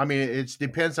won't. I mean, it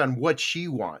depends on what she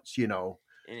wants, And And,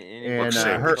 if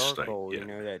her- you steak, charcoal, yeah.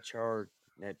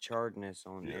 that charredness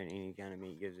on Yeah. any kind of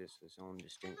meat gives it its own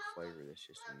distinct flavor. That's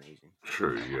just amazing.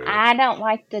 True, yeah. I don't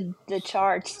like the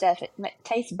charred stuff. It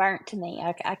tastes burnt to me.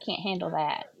 I can't handle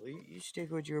that. Well, you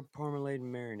stick with your parmalat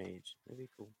and marinades. That'd be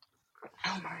cool.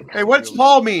 Oh my god. Hey, what's Real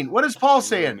Paul meat. mean? What is Paul Real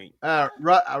saying? meat.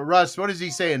 Russ, what is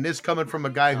he saying? This coming from a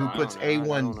guy who I puts don't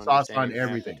know. I A1 don't sauce understand on him half the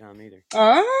everything. time either.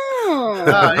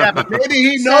 Oh. Yeah, but maybe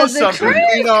he So knows the something.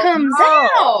 truth comes No.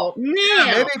 out Yeah,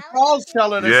 now. maybe Paul's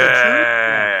telling us the truth.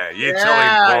 Yeah, you tell him,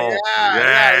 Yeah, Paul.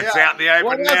 yeah, It's yeah. out in the open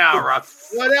What else now, you-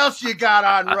 Russ. What else you got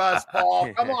on Russ,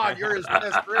 Paul? Come on, you're his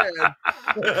best friend.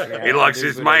 Yeah, He I likes do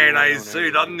his put A1 mayonnaise on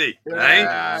too, doesn't he? Yeah,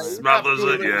 Eh? you're Smothers not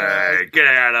it. fooling Yeah, us. get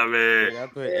out of here. Dude, I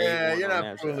put Yeah, A1 you're on not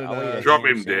that. fooling I'll eat a us. Drop ham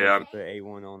him sandwich down. and put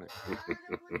A1 on it.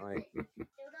 Like,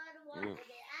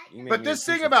 you make But me this a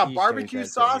thing piece of about cheese barbecue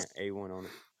toast, I'd put sauce, A1 on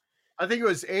it. I think it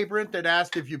was Abrant that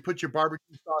asked if you put your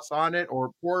barbecue sauce on it or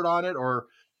pour it on it, or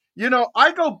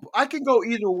I can go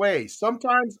either way.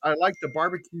 Sometimes I like the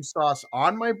barbecue sauce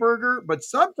on my burger, but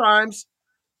sometimes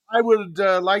I would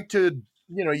like to,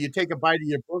 you take a bite of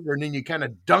your burger and then you kind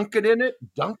of dunk it in it.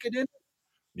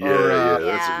 Yeah, Or,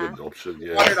 that's a Yeah. good option. put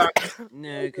Yeah. it on. No,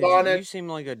 on because you it. seem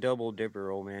like a double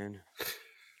dipper, old man.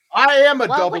 I am a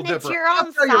Well, double when it's dipper. your I'll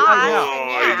own tell you right sauce, now, then Oh,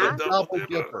 I'm he's yeah. a double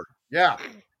dipper. Yeah.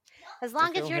 As I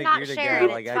long feel as you're like not you're the guy, sharing,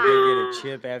 like it's I go get a fine.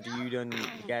 chip after you done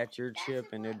got your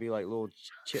chip, and there'd be like little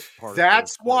chip particles.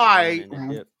 That's like lying why. in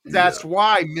the dip. That's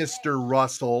why, Mr.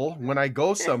 Russell, when I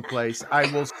go someplace,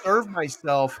 I will serve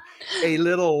myself a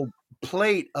little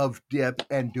plate of dip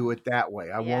and do it that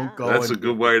way. I won't Yeah. go. That's a and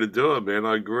good way to do it, man.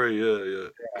 I agree. Yeah.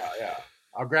 Yeah.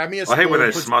 I'll grab me a I spoon. hate when they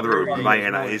put some smother dip it on with You it.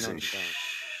 guys know mayonnaise it and most of the time.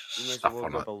 You must have stuff woke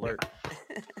on up it. alert.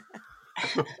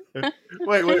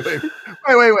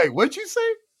 Wait. What'd you say?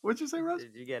 What'd you say, Russ?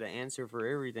 You got an answer for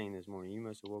everything this morning. You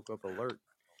must have woke up alert.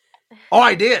 Oh,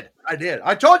 I did.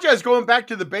 I told you I was going back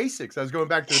to the basics. I was going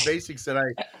back to the basics that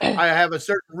I have a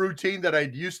certain routine that I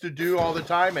used to do all the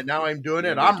time, and now I'm doing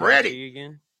You it. gonna do I'm Tai ready. Chi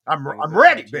again? I'm You gonna put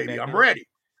ready, Tai Chi baby. back I'm in it? ready.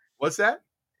 What's that?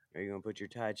 Are you gonna put your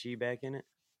Tai Chi back in it?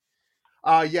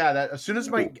 Yeah. That as soon as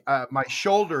my my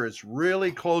shoulder is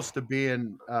really close to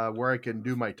being where I can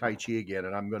do my Tai Chi again,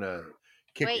 and I'm gonna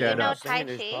kick Wait, Yeah, you that but I'm know up. Tai saying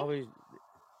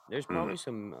there's Chi? probably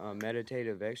some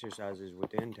meditative exercises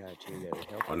within Tai Chi that would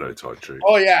help I you. know Tai Chi.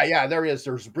 Oh yeah, there is.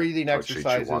 There's breathing Tai Chi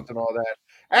exercises Chuan. and all that.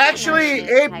 I can Actually,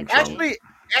 understand Abe, Tai Chong. Chi.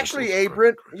 actually, That's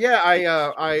Abrant, correct. yeah,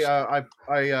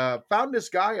 I found this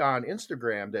guy on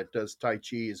Instagram that does Tai Chi.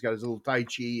 He's got his little Tai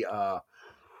Chi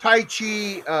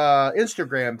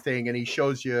Instagram thing, and he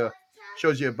shows you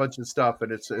a bunch of stuff,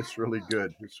 and it's really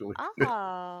good. It's really good.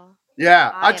 Oh,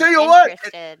 Yeah, I I am tell you what,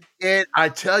 interested. I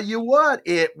tell you what,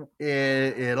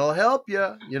 it'll help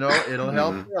you. You know, it'll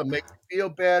help Mhm. you. It'll make you feel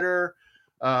better.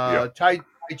 Yeah. Tai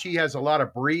Chi has a lot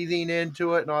of breathing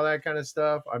into it and all that kind of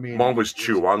stuff. I mean, Mine was it's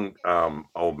Chuang,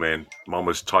 old man. Mine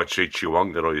was Tai Chi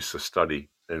Chuang that I used to study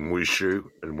in Wushu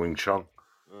and Wing Chun.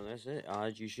 Well, that's it.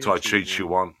 You should Tai Chi choose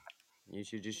one. Chuang. You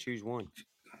should just choose one.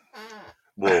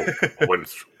 Well, I went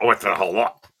through a whole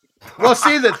lot. well.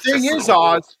 See, the thing Just is, little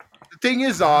Oz. bit. The thing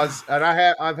is, Oz, and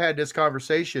I've had this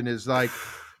conversation. Is like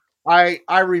I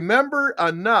remember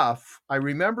enough. I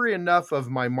remember enough of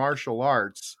my martial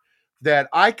arts that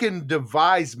I can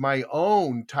devise my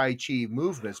own Tai Chi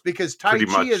movements because Pretty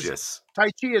much, yes. Tai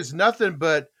Chi is nothing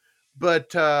but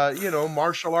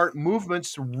martial art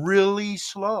movements really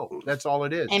slow. That's all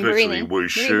it is. And Especially breathing.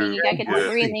 Breathing. Wushu, You gotta And get the yeah,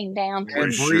 breathing. breathing down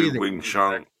And too. Wushu, breathing. Wing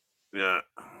Chun, yeah.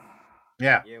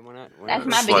 Yeah. Yeah, That's I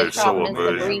my first biggest met my slower problem is the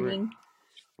brother version. Naverick. breathing.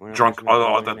 When I Drunk. first met my I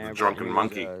brother like the Naverick, drunken he was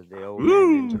monkey. the old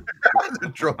man ninja. The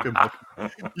drunken monkey.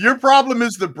 Your problem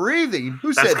is the breathing.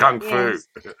 Who That's said kung that?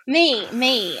 fu. Yes.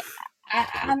 Me.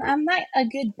 I'm not a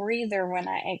good breather when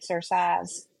I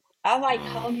exercise. I like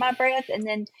hold my breath, and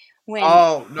then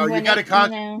Oh no, you when got it, to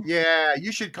you yeah,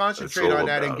 you should It's concentrate all on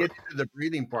that and about get it. into the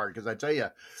breathing part because I tell you,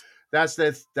 that's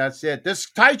it. This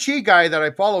Tai Chi guy that I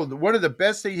follow, one of the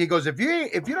best things he goes, if you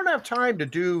don't have time to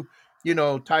do,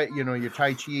 your Tai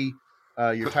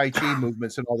Chi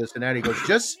movements and all this and that, he goes,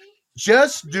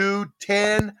 just do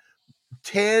 10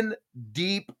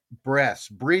 deep breaths.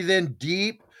 Breathe in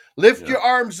deep, lift Yeah. your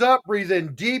arms up, breathe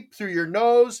in deep through your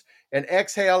nose, and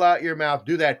exhale out your mouth.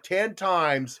 Do that 10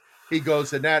 times. He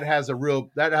goes, and that has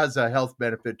a health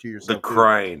benefit to The yourself too.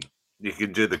 crane. You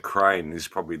can do the crane is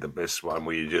probably the best one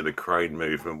where you do the crane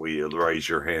movement where you raise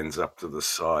your hands up to the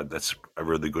side. That's a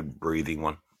really good breathing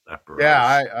one. Yeah,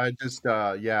 Apparatus. I just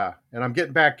yeah, and I'm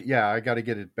getting back. Yeah, I got to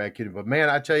get it back in. But man,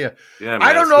 I tell you, Yeah, I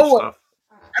man, don't that's know good what stuff.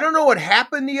 I don't know what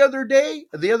happened the other day.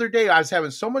 The other day, I was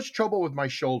having so much trouble with my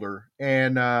shoulder,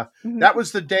 and that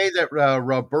was the day that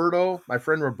Roberto, my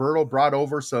friend Roberto, brought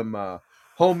over some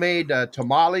homemade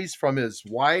tamales from his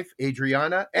wife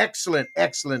Adriana. Excellent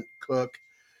cook,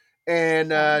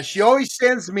 and she always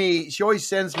sends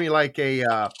me like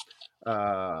a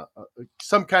uh,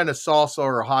 some kind of salsa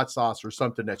or a hot sauce or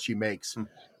something that she makes. Hmm.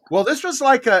 Well, this was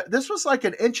like an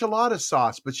enchilada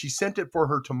sauce, but she sent it for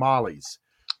her tamales.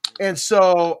 And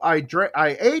so I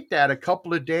ate that a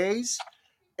couple of days,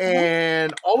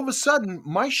 and all of a sudden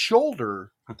my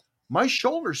shoulder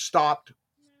stopped.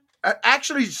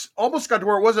 Actually, almost got to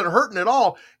where it wasn't hurting at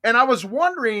all. And I was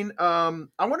wondering, I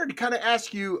wanted to kind of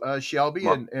ask you, Shelby,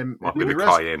 Might, and might be maybe the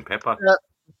rest. cayenne pepper.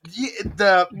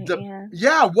 The yeah.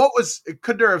 yeah, what was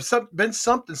could there have been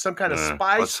something, some kind of Yeah, I'd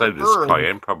spice say this herb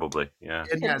cayenne probably. Yeah. in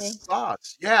Could that be.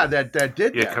 sauce? Yeah, that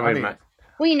did Yeah, that. come I in, mean, mate.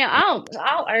 Well,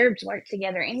 all herbs work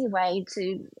together anyway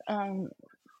to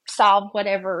solve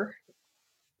whatever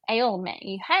ailment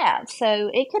you have. So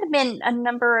it could have been a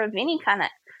number of any kind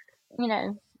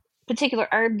of, particular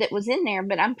herb that was in there.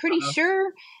 But I'm pretty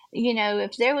sure,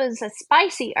 if there was a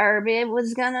spicy herb, it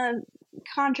was gonna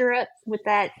conjure up with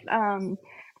that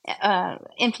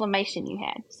inflammation you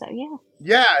had. So yeah,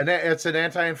 yeah, and it's an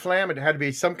anti-inflammatory. It had to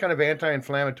be some kind of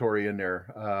anti-inflammatory in there.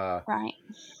 right.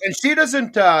 And she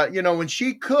doesn't, when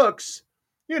she cooks,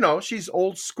 she's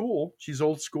old school. She's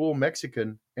old school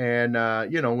Mexican, and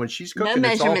when she's No cooking,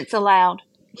 it's all measurements allowed.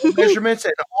 measurements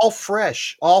and all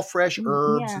fresh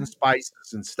herbs Yeah, and spices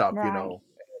and stuff. right.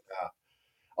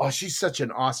 Oh, she's such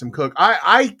an awesome cook.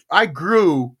 I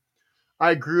grew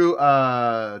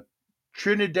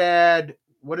Trinidad.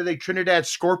 What are they? Trinidad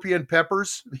scorpion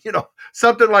peppers.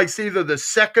 Something like either the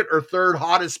second or third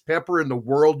hottest pepper in the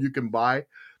world you can buy.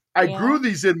 I Yeah. grew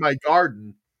these in my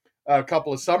garden a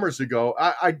couple of summers ago.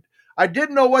 I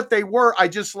didn't know what they were. I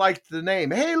just liked the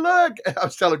name. Hey, look! I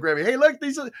was telling Grammy, hey, look,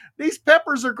 these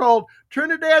peppers are called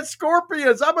Trinidad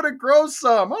scorpions. I'm gonna grow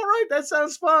some. All right, that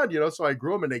sounds fun. So I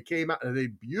grew them, and they came out, and they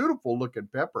beautiful looking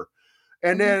pepper.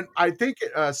 And then I think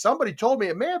somebody told me,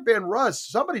 it may have been Russ.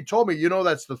 Somebody told me,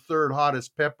 that's the third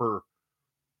hottest pepper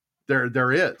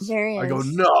there is. There is. I go,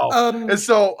 no. And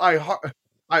so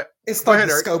it's go like ahead,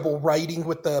 the Eric. Scoville rating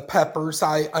with the peppers.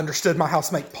 I understood my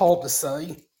housemate Paul to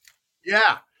say.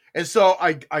 Yeah. And so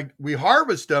we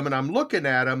harvest them, and I'm looking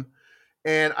at them,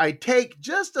 and I take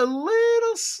just a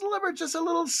little sliver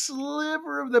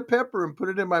of the pepper and put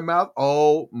it in my mouth.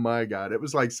 Oh my God. It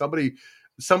was like somebody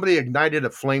ignited a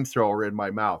flamethrower in my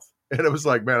mouth. And it was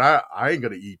like, man, I ain't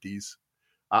going to eat these.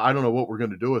 I don't know what we're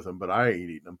going to do with them, but I ain't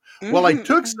eating them. Well, I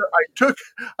took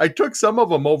some of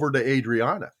them over to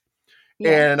Adriana,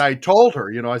 and I told her,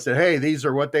 I said, hey, these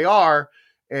are what they are.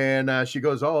 And she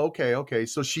goes, oh, okay.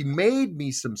 So she made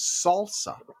me some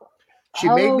salsa. She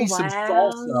made me some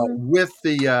salsa with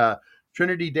the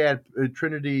Trinity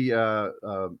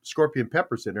scorpion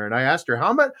peppers in there. And I asked her,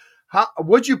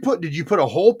 what'd you put? Did you put a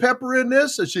whole pepper in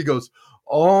this? And she goes,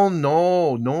 oh,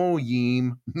 no,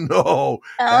 Yeem. No,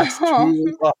 that's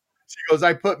too much. She goes,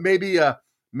 I put maybe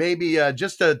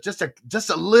just a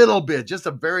little bit, just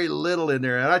a very little in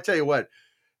there. And I tell you what,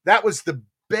 that was the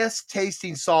best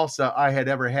tasting salsa I had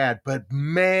ever had. But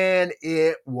man,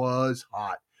 it was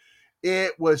hot.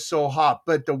 It was so hot.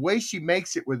 But the way she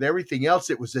makes it with everything else,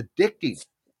 it was addicting.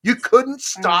 You couldn't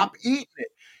stop eating it.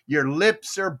 Your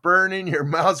lips are burning, your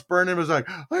mouth's burning. It was like,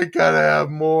 I gotta have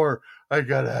more. But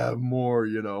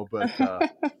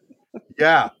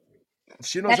yeah,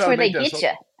 she knows That's how to where they make that.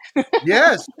 get you.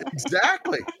 Yes,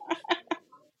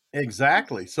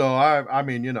 exactly. So I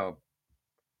mean,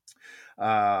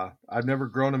 I've never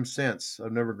grown them since.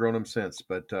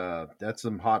 But that's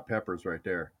some hot peppers right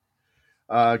there.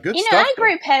 Good stuff.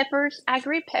 I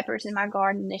grew peppers in my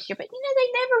garden this year, but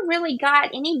they never really got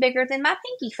any bigger than my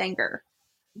pinky finger.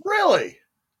 Really?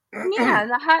 Yeah,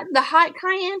 the hot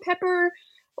cayenne pepper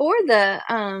or the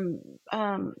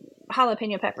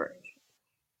jalapeno pepper.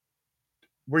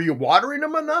 Were you watering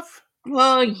them enough?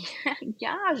 Well,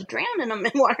 yeah, I was drowning them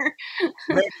in water.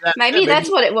 Maybe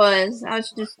that's what it was. I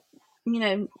was just,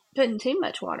 putting too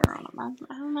much water on them.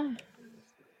 I don't know.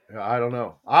 I don't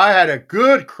know. I had a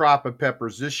good crop of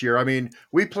peppers this year. I mean,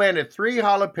 we planted 3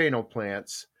 jalapeno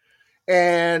plants,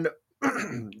 and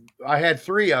I had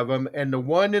 3 of them, and the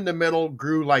one in the middle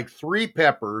grew like 3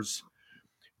 peppers.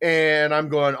 And I'm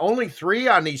going, only 3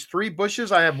 on these 3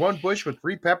 bushes. I have 1 bush with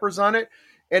 3 peppers on it.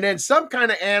 And then some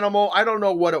kind of animal, I don't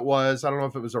know what it was. I don't know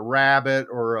if it was a rabbit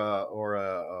or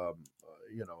a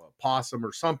possum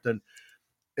or something.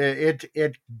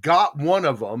 It got one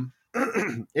of them.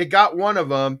 It got one of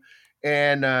them,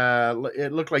 and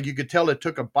it looked like you could tell it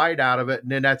took a bite out of it,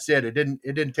 and then that's it. It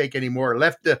didn't take any more.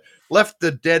 Left the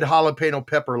dead jalapeno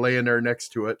pepper laying there next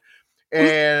to it,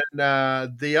 and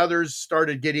the others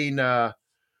started getting.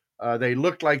 They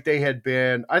looked like they had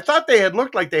been. I thought they had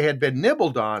looked like they had been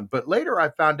nibbled on, but later I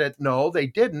found that no, they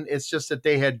didn't. It's just that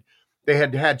they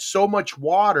had so much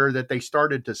water that they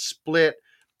started to split.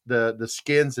 The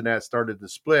skins and that started to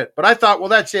split. But I thought, well,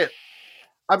 that's it.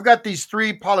 I've got these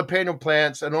 3 jalapeno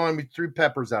plants and only 3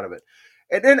 peppers out of it.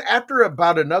 And then after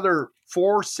about another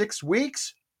 4-6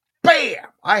 weeks, bam!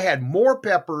 I had more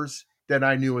peppers than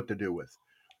I knew what to do with.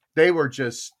 They were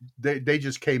just they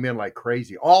just came in like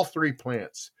crazy. All 3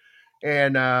 plants.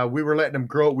 And we were letting them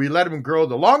grow. We let them grow.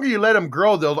 The longer you let them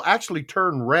grow, they'll actually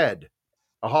turn red.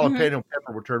 A jalapeno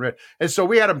pepper will turn red. And so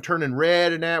we had them turning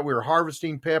red and that. We were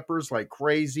harvesting peppers like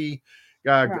crazy.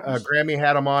 Grammy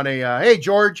had them on a, hey,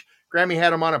 George. Grammy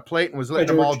had them on a plate and was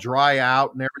letting them all dry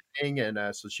out and everything.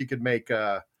 And so she could make,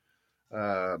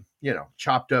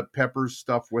 chopped up peppers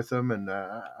stuff with them. And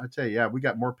I tell you, yeah, we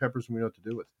got more peppers than we know what to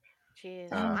do with.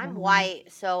 Jeez, I'm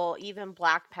white, so even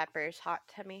black pepper is hot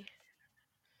to me.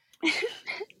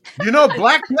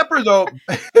 Black pepper, though,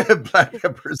 black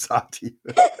pepper is hot to you.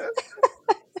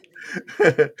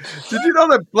 Did you know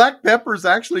that black pepper is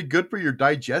actually good for your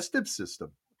digestive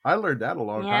system? I learned that a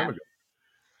long time ago.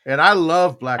 And I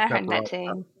love black pepper. I heard that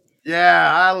too.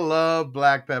 Yeah, I love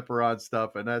black pepper on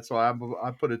stuff, and that's why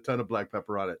I put a ton of black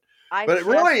pepper on it. I just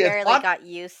barely got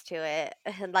used to it.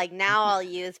 Like now I'll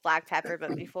use black pepper,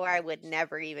 but before I would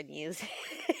never even use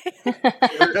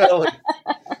it. Really?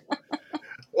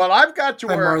 Well, I've got to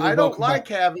where I don't like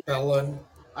having it.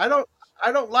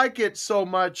 I don't like it so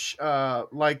much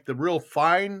like the real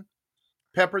fine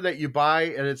pepper that you buy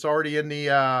and it's already in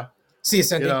the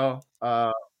it's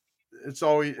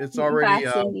already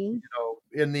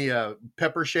in the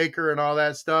pepper shaker and all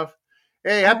that stuff.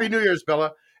 Hey, Happy New Year's,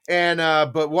 Bella. And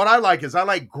but what I like is I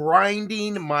like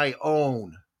grinding my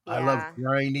own. I love Yeah.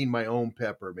 grinding my own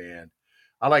pepper, man.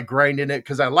 I like grinding it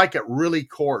because I like it really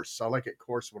coarse. I like it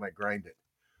coarse when I grind it.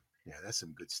 Yeah, that's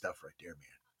some good stuff right there,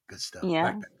 man. Good stuff. Black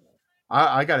Yeah. pepper.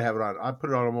 I gotta have it on. I put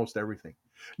it on almost everything.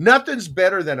 Nothing's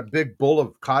better than a big bowl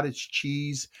of cottage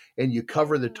cheese, and you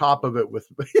cover the top of it with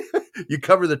you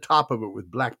cover the top of it with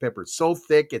black pepper so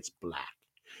thick it's black,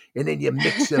 and then you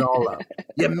mix it all up.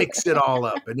 You mix it all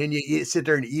up, and then you sit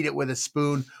there and eat it with a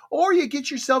spoon, or you get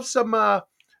yourself some,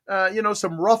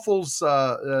 some Ruffles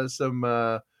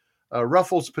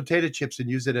potato chips and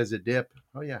use it as a dip.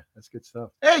 Oh yeah, that's good stuff.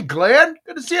 Hey, Glenn,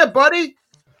 good to see you, buddy.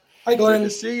 Hi, Good to Glenn.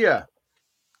 see you.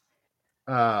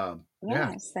 Yeah,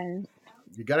 Yeah. So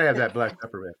you got to have that black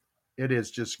pepper, man. It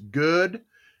is just good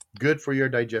for your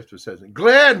digestive system.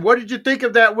 Glenn, what did you think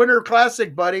of that Winter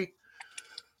Classic, buddy?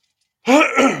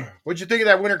 What'd you think of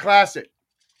that Winter Classic?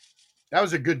 That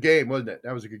was a good game, wasn't it?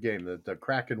 That was a good game. The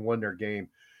Kraken won their game.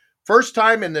 First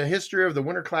time in the history of the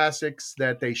Winter Classics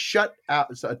that they shut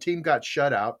out. So a team got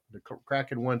shut out. The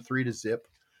Kraken won 3-0,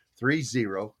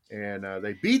 3-0, and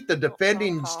they beat the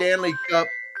defending Stanley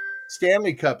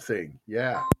Cup thing.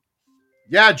 Yeah.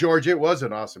 Yeah, George, it was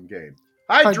an awesome game.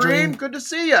 Hi, Hi, Dream. Dream. Good to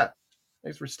see you.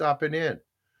 Thanks for stopping in.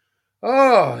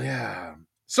 Oh, yeah.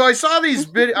 So I saw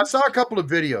I saw a couple of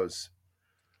videos.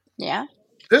 yeah.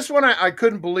 This one I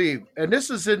couldn't believe. And this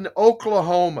is in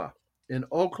Oklahoma. In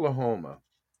Oklahoma.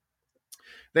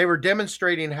 They were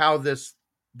demonstrating how this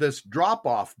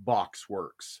drop-off box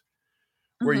works.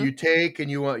 Where Mhm. you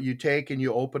take and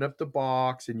you open up the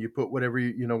box and you put whatever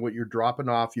what you're dropping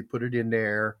off, you put it in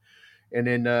there, and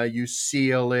then you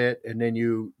seal it, and then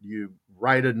you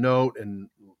write a note, and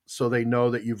so they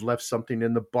know that you've left something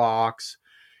in the box,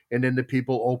 and then the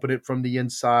people open it from the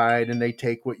inside and they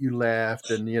take what you left,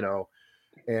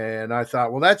 and I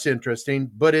thought, well, that's interesting,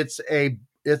 but it's a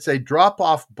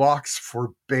drop-off box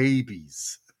for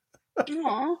babies.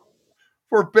 Aw.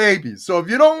 For babies. So if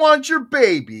you don't want your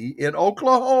baby in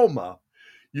Oklahoma,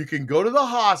 you can go to the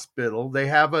hospital. They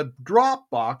have a drop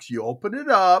box. You open it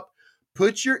up,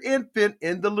 put your infant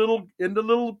in the little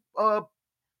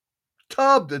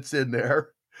tub that's in there,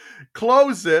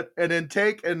 close it, and then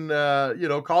take and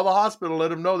call the hospital, let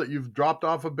them know that you've dropped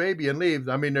off a baby and leave.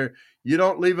 I mean, you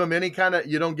don't leave them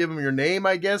you don't give them your name,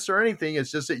 I guess, or anything.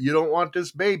 It's just that you don't want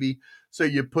this baby, so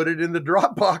you put it in the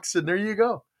drop box, and there you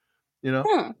go.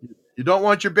 Hmm. You don't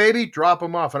want your baby, drop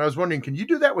them off. And I was wondering, can you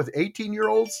do that with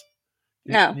 18-year-olds?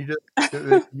 No. Can you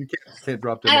you can't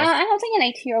drop them off. I don't think an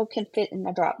 18-year-old can fit in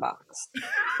a drop box.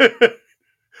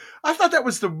 I thought that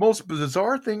was the most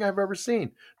bizarre thing I've ever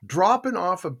seen. Dropping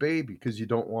off a baby because you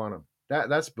don't want them.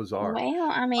 That's bizarre. Well,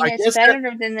 I mean, I it's guess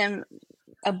better than them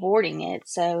aborting it.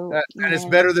 So, and it's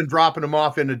better than dropping them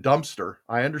off in a dumpster.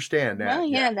 I understand that. Well,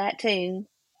 yeah, that too.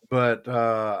 But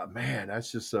man,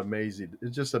 that's just amazing.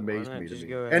 It just Why amazed not me to just me.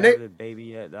 go And have the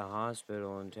baby at the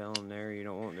hospital and tell them there you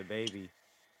don't want the baby,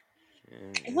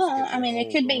 and Well, skip I the mean, it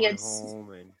whole could be going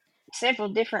home and several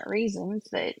different reasons,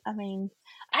 but I mean,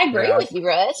 I agree yeah, with you,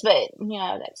 Russ. But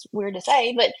that's weird to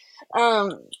say. But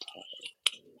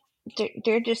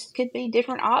there just could be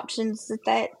different options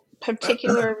that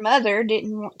particular mother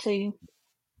didn't want to.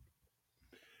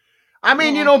 I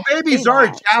mean, Do babies are a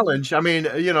that. challenge. I mean,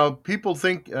 people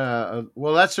think,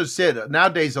 well, that's just it.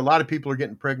 Nowadays, a lot of people are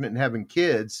getting pregnant and having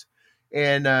kids,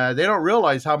 and they don't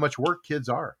realize how much work kids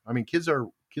are. I mean, kids are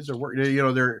work.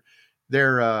 They're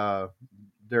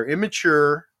they're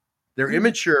immature. They're Mhm.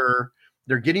 immature.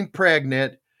 They're getting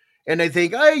pregnant, and they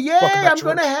think, "Oh, Welcome yay, back, I'm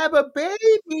going to George. have a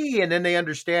baby," and then they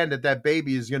understand that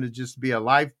baby is going to just be a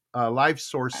life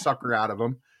source sucker out of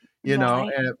them.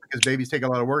 Right. And because babies take a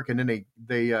lot of work, and then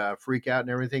they freak out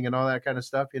and everything and all that kind of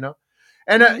stuff. And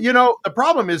Mhm. the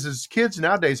problem is kids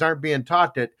nowadays aren't being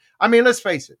taught that. I mean, let's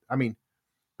face it. I mean,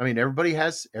 everybody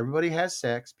has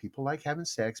sex. People like having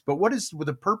sex, but what is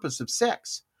the purpose of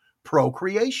sex?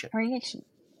 Procreation.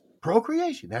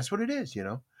 Procreation. That's what it is.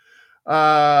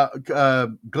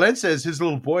 Glenn says his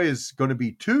little boy is going to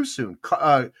be 2 soon.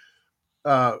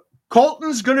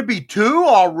 Colton's going to be 2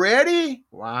 already.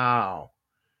 Wow.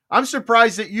 I'm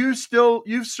surprised that you've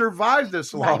survived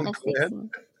this long,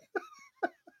 Glenn.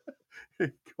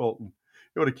 Colton,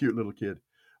 what a cute little kid.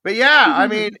 But yeah, I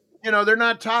mean, they're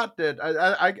not taught that.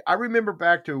 I remember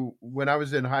back to when I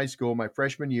was in high school, my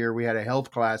freshman year, we had a health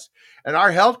class, and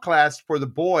our health class for the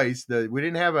boys, we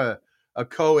didn't have a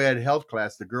co-ed health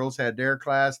class. The girls had their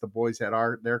class, the boys had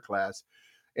their class,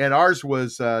 and ours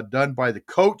was done by the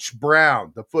Coach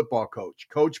Brown, the football coach.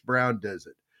 Coach Brown does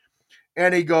it,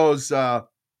 and he goes.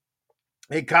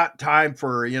 it got time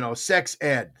for, sex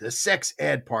ed, the sex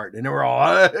ed part. And we're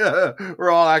all, we're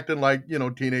all acting like,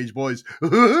 teenage boys.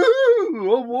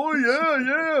 Oh boy,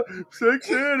 yeah,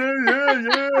 sex ed,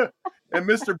 yeah. And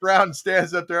Mr. Brown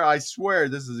stands up there. I swear,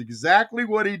 this is exactly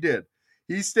what he did.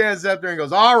 He stands up there and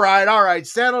goes, all right,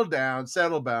 settle down.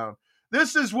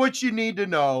 This is what you need to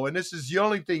know. And this is the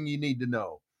only thing you need to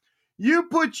know. You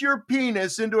put your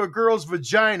penis into a girl's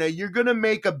vagina, you're going to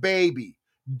make a baby.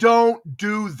 Don't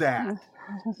do that. And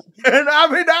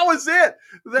I mean, that was it.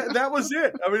 That was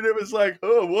it. I mean, it was like,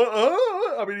 oh,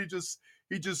 what? I mean,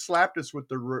 he just slapped us with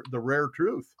the rare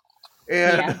truth.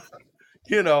 And,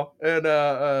 he just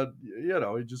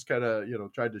kind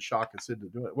of, tried to shock us into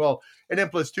doing it. Well, and then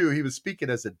plus two, he was speaking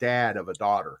as a dad of a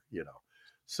daughter,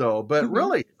 So, but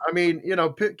really, I mean,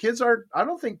 kids aren't, I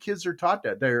don't think kids are taught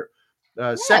that. They're,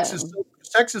 sex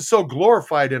is so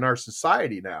glorified in our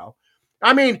society now.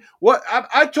 I mean, what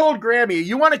I told Grammy,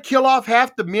 you want to kill off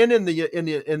half the men in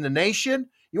the nation?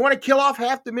 You want to kill off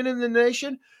half the men in the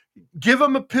nation? Give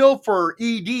them a pill for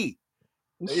ED.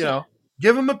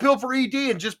 Give them a pill for ED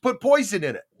and just put poison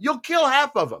in it. You'll kill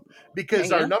half of them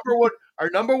because our number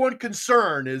one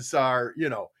concern is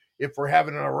if we're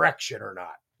having an erection or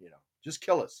not. Just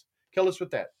kill us with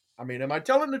that. I mean, am I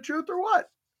telling the truth or what?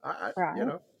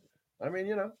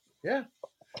 Yeah.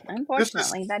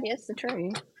 Unfortunately, that is the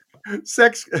truth.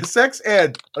 Sex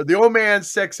ed, the old man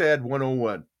sex ed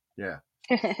 101. Yeah.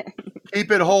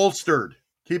 Keep it holstered,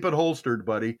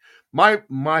 buddy. My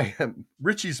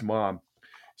Richie's mom,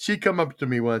 she come up to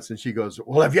me once and she goes,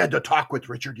 well, have you had to talk with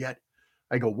Richard yet?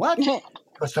 I go, what?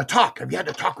 Because to talk, have you had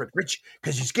to talk with Rich?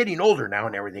 Because he's getting older now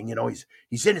and everything,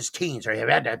 he's in his teens. Have you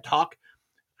had that talk?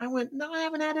 I went, no, I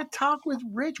haven't had a talk with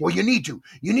Rich. Well, you need to.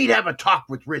 You need to have a talk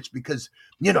with Rich because,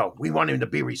 we want him to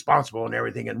be responsible and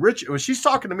everything. And Rich, when she's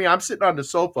talking to me, I'm sitting on the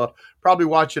sofa, probably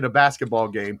watching a basketball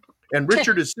game. And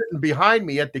Richard is sitting behind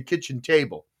me at the kitchen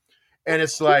table. And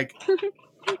it's like,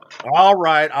 all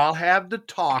right, I'll have the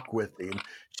talk with him.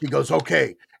 She goes,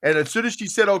 okay. And as soon as she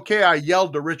said, okay, I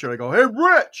yelled to Richard. I go, hey,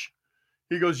 Rich.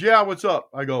 He goes, yeah, what's up?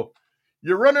 I go,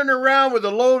 you're running around with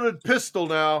a loaded pistol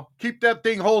now. Keep that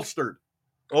thing holstered.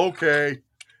 Okay.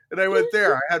 And I went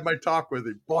there. I had my talk with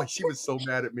him. Boy, she was so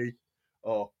mad at me.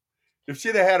 Oh, if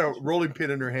she'd have had a rolling pin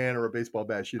in her hand or a baseball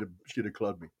bat, she'd have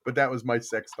clubbed me. But that was my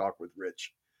sex talk with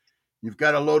Rich. You've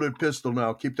got a loaded pistol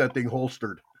now. Keep that thing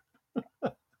holstered.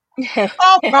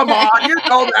 Oh, come on. You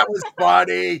know that was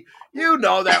funny.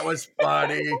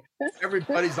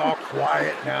 Everybody's all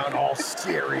quiet now and all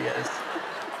serious.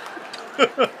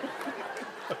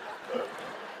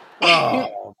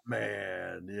 Oh,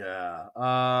 man.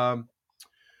 Yeah.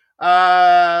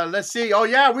 Let's see. Oh,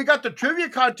 yeah. We got the trivia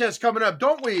contest coming up,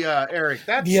 don't we, Eric?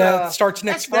 It starts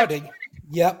next Friday.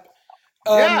 Yep.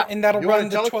 And that'll run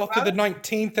the 12th to the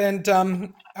 19th. And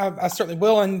I certainly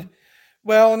will. And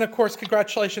of course,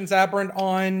 congratulations, Aberrant,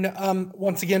 on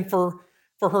once again for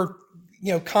her,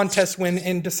 contest win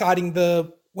in deciding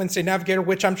the Wednesday Navigator,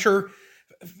 which I'm sure,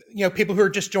 people who are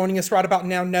just joining us right about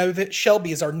now know that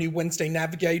Shelbie is our new Wednesday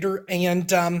Navigator. And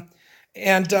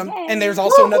there's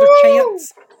also another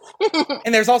chance.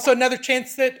 And there's also another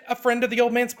chance that a friend of the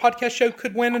Old Man's Podcast Show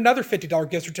could win another $50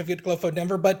 gift certificate to Glowfo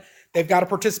Denver, but they've got to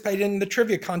participate in the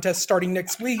trivia contest starting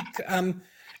next week. And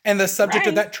the subject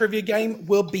of that trivia game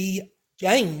will be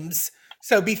games.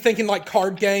 So be thinking like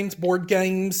card games, board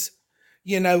games,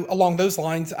 along those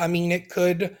lines. I mean, it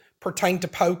could pertain to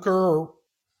poker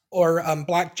or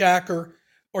blackjack or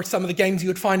some of the games you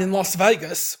would find in Las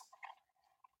Vegas.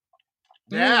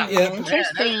 Yeah,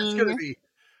 that's going to be.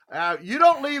 You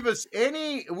don't leave us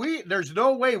there's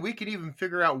no way we could even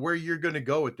figure out where you're going to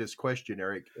go with this question,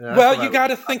 Eric. Well, you got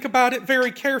to think about it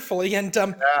very carefully. And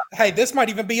hey, this might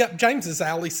even be up James's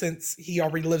alley since he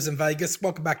already lives in Vegas.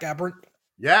 Welcome back, Aberrant.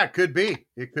 Yeah, it could be.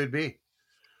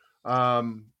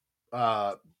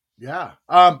 Yeah.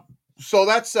 So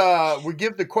that's we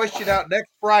give the question out next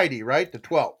Friday, right? The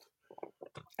 12th.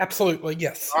 Absolutely,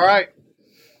 yes. All right.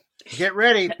 Get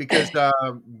ready because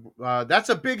that's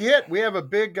a big hit. We have a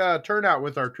big turnout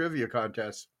with our trivia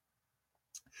contest.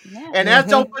 Yeah. And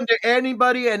that's open to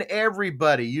anybody and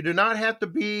everybody. You do not have to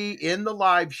be in the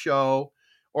live show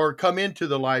or come into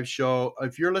the live show.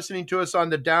 If you're listening to us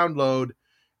on the download,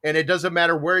 and it doesn't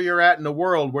matter where you're at in the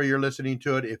world where you're listening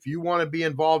to it, if you want to be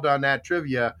involved on that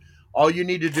trivia, all you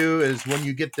need to do is when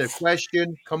you get the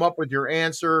question, come up with your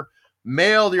answer,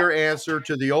 mail your answer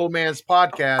to the Old Man's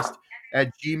Podcast at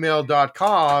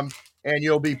gmail.com. And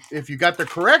you'll be, if you got the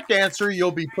correct answer,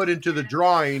 you'll be put into the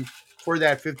drawing for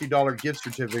that $50 gift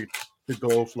certificate to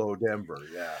Glowflo Denver.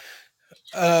 Yeah.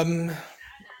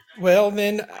 Well,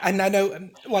 then, and I know,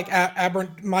 like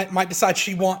Aberrant might decide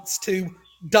she wants to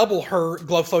double her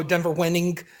Glowflow Denver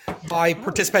winning by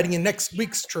participating in next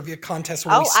week's trivia contest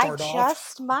when we start off. I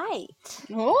just might.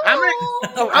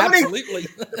 Absolutely.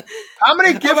 How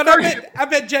many gift cards? I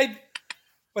bet Jay.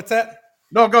 What's that?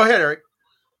 No, go ahead, Eric.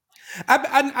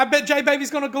 I bet Jay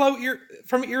Baby's going to glow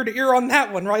from ear to ear on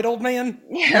that one, right, old man?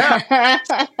 Yeah.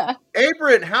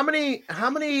 Abram, how many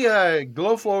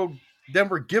Glowflow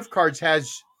Denver gift cards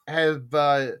has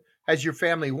your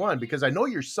family won? Because I know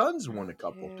your son's won a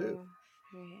couple too.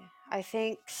 I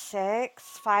think 5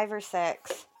 or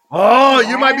 6. Oh,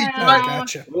 you might be tied.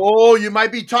 Gotcha. Oh, you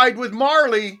might be tied with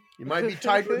Marley. You might be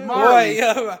tied with Marley.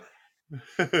 Boy,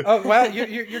 oh well,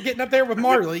 you're getting up there with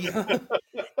Marley.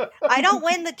 I don't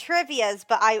win the trivias,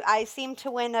 but I seem to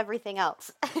win everything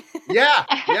else. Yeah.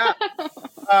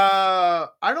 I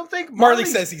don't think Marley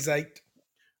says he's 8.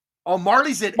 Oh,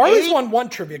 Marley's at 8? Marley's won one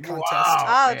trivia contest.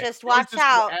 Wow, man. Just watch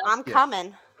out. I'm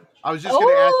coming. I was just going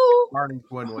to ask you if Marley's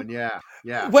won one. Yeah.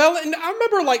 Well, and I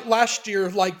remember like last year,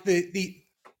 like the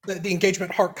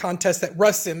Engagement Heart contest that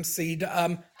Russ emceed.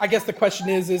 I guess the question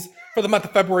is for the month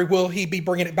of February, will he be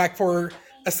bringing it back for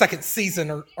a second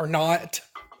season or not?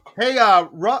 Hey,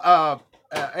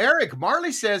 Eric,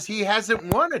 Marley says he hasn't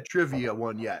won a trivia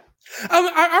one yet.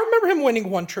 I remember him winning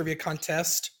one trivia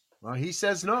contest. Well, he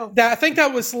says no. I think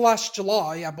that was last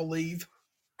July, I believe.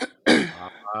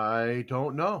 I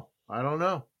don't know.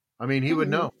 I mean, he would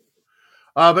know.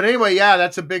 But anyway, yeah,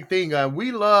 that's a big thing.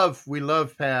 We love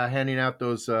handing out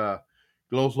those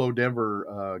Glowflow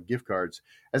Denver gift cards.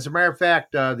 As a matter of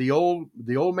fact, the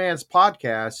old man's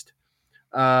podcast,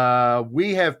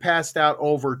 we have passed out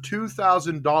over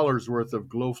 $2,000 worth of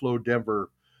Glowflow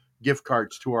Denver gift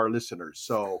cards to our listeners.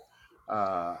 So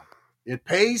it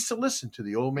pays to listen to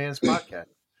the old man's podcast.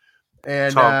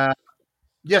 And Tom,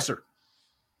 yes, sir.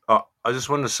 I just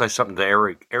wanted to say something to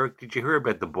Eric. Eric, did you hear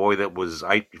about the boy that was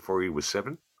 8 before he was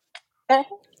 7?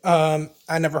 I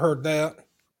never heard that.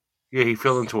 Yeah, he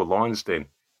fell into a lion's den.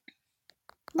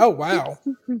 Oh, wow.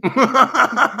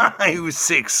 He was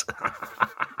 6.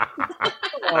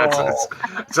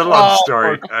 It's a long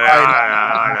story. Sorry.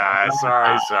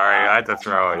 I had to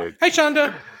throw it in. Hey,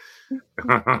 Shonda.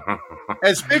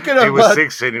 And speaking of, he was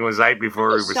 6 and he was 8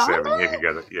 before he was 7. Yeah, you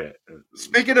got it. Yeah.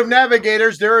 Speaking of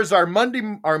navigators, there is our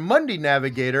Monday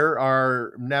navigator.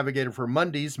 Our navigator for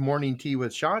Monday's morning tea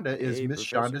with Shonda is Miss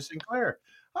Shonda Sinclair.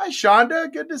 Hi,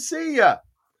 Shonda. Good to see you.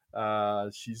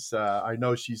 She's. I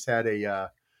know she's had I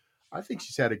think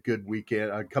she's had a good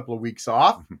weekend. A couple of weeks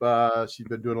off. She's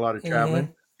been doing a lot of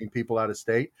traveling, seeing people out of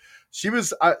state. She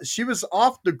was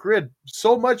off the grid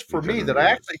so much for me that I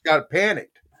actually got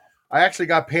panicked. I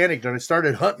and I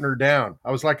started hunting her down.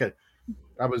 I was just like.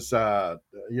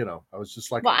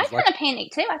 Well, I kind of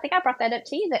panicked too. I think I brought that up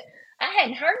to you that I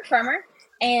hadn't heard from her,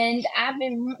 and I've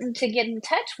been wanting to get in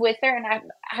touch with her, and I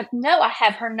know I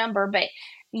have her number, but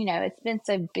it's been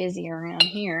so busy around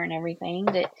here and everything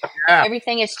that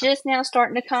everything is just now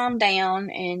starting to calm down,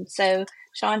 and so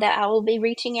Shonda, I will be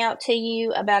reaching out to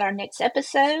you about our next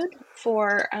episode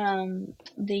for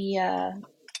the.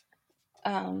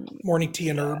 Morning tea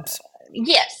and herbs.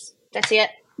 Yes, that's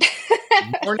it.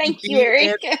 Thank you,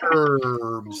 Eric.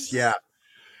 Herbs, yeah,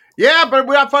 but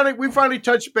we finally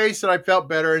touched base, and I felt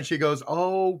better. And she goes,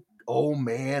 "Oh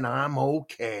man, I'm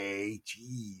okay.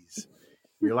 Jeez,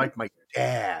 you're like my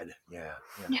dad." Yeah.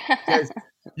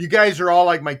 You guys are all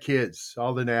like my kids.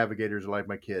 All the navigators are like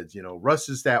my kids. Russ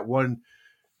is that one.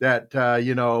 That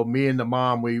me and the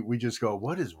mom, we just go,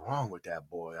 what is wrong with that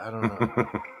boy? I don't know.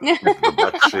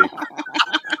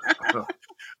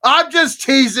 I'm just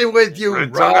teasing with you,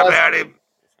 Russ. Talk about him.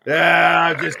 Yeah,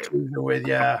 I'm just teasing with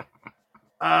you.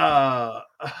 The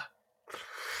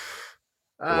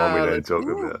one we don't talk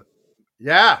about.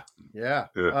 Yeah.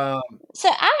 So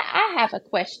I have a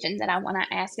question that I want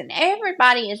to ask, and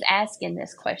everybody is asking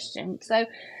this question. So,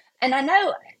 and I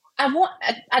know. I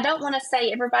don't want to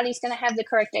say everybody's going to have the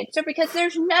correct answer because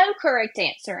there's no correct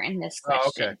answer in this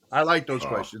question. Oh, okay. I like those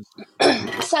questions.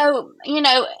 So,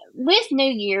 with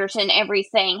New Year's and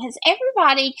everything, has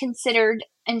everybody considered,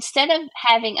 instead of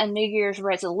having a New Year's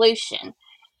resolution,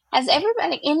 has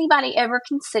anybody ever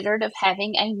considered of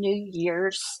having a New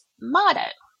Year's motto?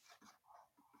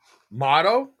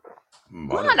 Motto?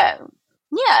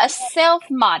 Yeah, a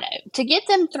self-motto to get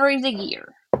them through the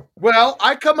year. Well,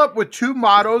 I come up with 2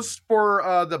 mottos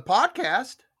for the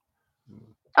podcast.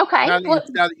 Okay. Now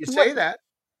that you say that.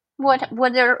 What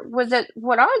are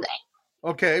they?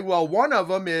 Okay, well, one of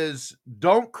them is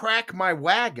don't crack my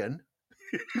wagon.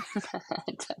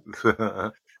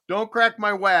 Don't crack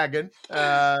my wagon.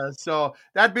 So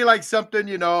that'd be like something,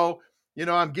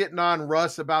 I'm getting on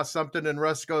Russ about something, and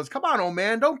Russ goes, "Come on, old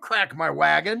man, don't crack my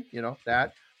wagon."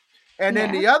 That. And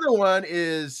then the other one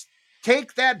is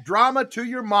take that drama to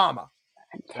your mama.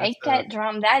 Take that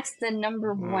drama. That's the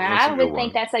number one. I would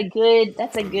think that's a good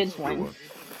one.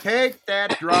 Take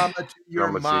that drama to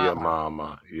your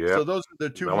mama. Yeah. So those are the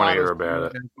two mottos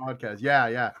about the podcast.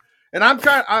 Yeah. And I'm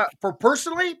trying for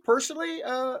personally,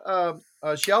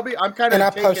 Shelby, I'm kind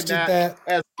of taking that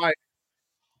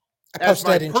as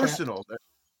my personal.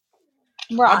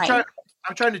 Right.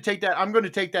 I'm trying to take that. I'm going to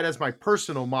take that as my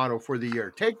personal motto for the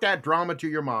year. Take that drama to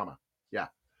your mama. Yeah.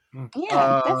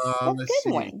 Yeah, that's a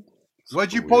good one.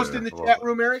 What'd you post in the chat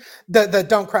room, Eric? The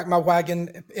 "Don't Crack My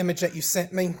Wagon" image that you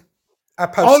sent me. I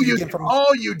posted it again from.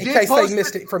 You did. In case they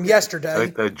missed it from yesterday.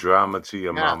 Take that drama to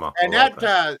your mama. And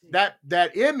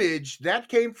that image that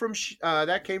came from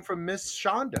Miss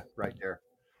Shonda right there.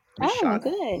 Shonda.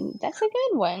 Good. That's a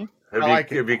good one.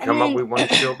 Have you come up with one,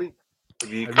 Shelby? I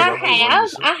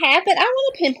have, but I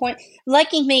want to pinpoint.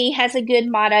 Lucky Me has a good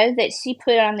motto that she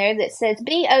put on there that says,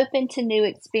 "Be open to new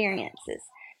experiences."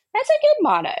 That's a good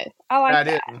motto. I like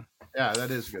that. Yeah,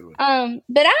 that is a good one.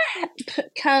 But I have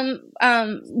come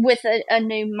with a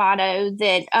new motto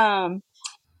that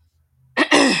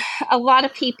a lot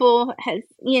of people have,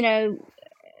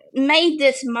 made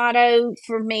this motto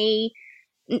for me.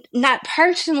 Not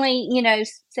personally,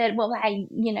 said, "Well, hey,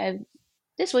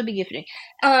 this would be good for me."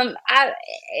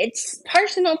 It's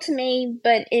personal to me,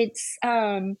 but it's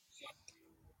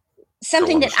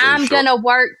something that I'm gonna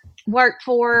work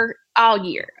for all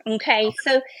year. Okay,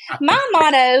 so my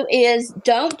motto is,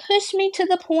 "Don't push me to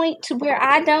the point to where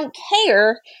I don't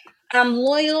care. I'm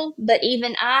loyal, but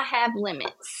even I have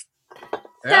limits."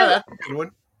 Yeah, that's a good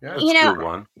one. Yeah, that's a good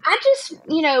one. I just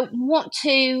want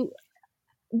to.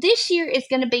 This year is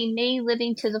going to be me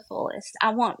living to the fullest. I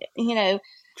want it. Do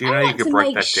you know you could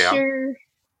break that down?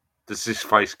 Does this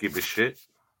face give a shit?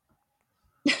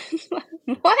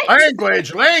 What?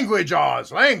 Language,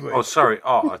 Oz, language. Oh, sorry.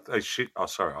 Shit. Oh,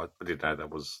 sorry. I didn't know that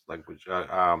was language.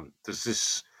 Does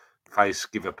this face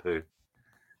give a poo?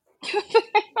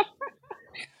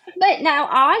 But now,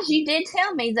 Oz, you did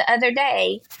tell me the other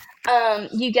day.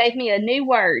 You gave me a new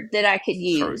word that I could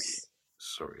use.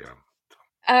 Sorry.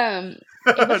 It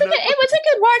was a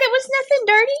good word. It was nothing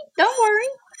dirty. Don't worry.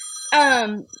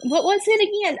 What was it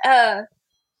again?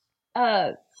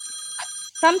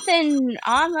 Something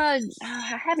on I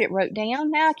have it wrote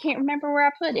down now. I can't remember where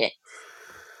I put it.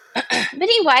 But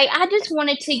anyway, I just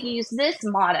wanted to use this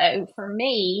motto for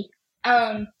me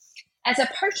as a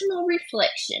personal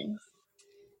reflection.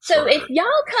 So if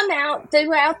y'all come out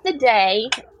throughout the day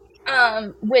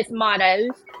with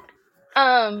mottos,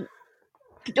 well,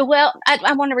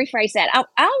 I want to rephrase that. I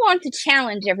want to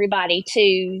challenge everybody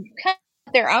to come up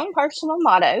with their own personal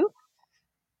motto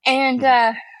and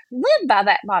live by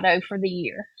that motto for the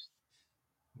year.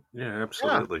 Yeah,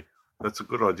 absolutely. Yeah. That's a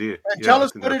good idea. And tell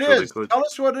us what it is. Really tell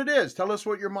us what it is. Tell us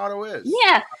what your motto is.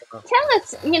 Yeah. Tell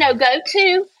us, go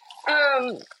to,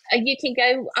 you can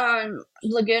go on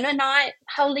Laguna Night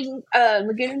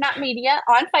Media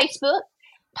on Facebook,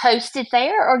 post it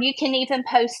there, or you can even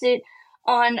post it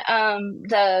on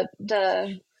the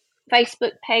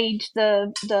Facebook page,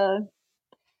 the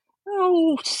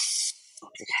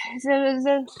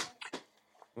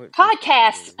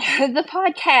podcast, the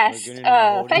podcast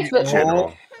Facebook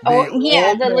channel.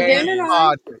 The Laguna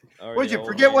Night. Would you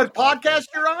forget what podcast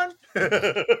you're on?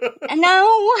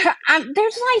 No, there's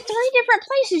like 3 different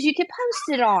places you could post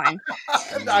it on.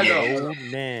 The Old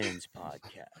Man's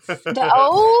Podcast. The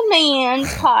Old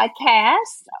Man's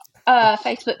Podcast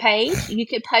Facebook page. You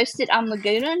could post it on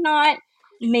Laguna Night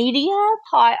Media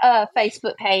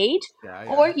Facebook page,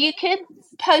 or you could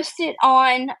post it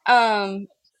on the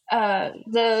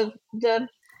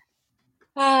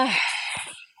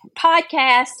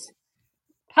podcast.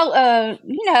 The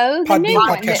new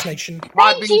one. Podcast Nation.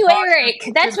 Thank you,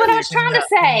 Eric. That's what I was trying to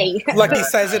say. Lucky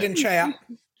says it in chat.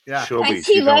 Yeah. Shelby,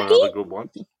 do you know another good one?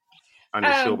 And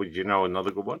Shelby, do you know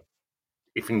another good one?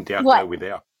 If in doubt, go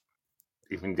without.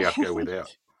 If in doubt, go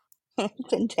without.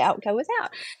 If in doubt, go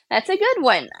without. That's a good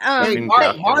one.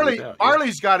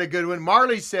 Marley's got a good one.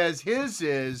 Marley says his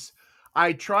is,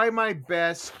 "I try my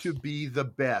best to be the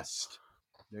best."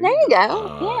 There you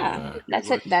go. Yeah, that's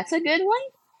a good one.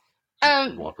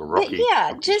 Like a Rocky, but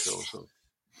yeah, just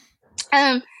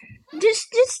think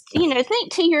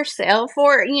to yourself,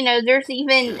 or there's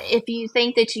even, if you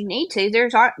think that you need to,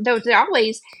 there's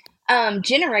always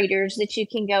generators that you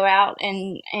can go out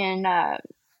and I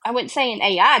wouldn't say an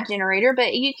AI generator,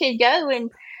 but you could go and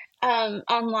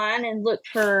online and look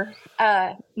for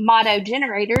motto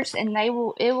generators, and it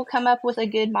will come up with a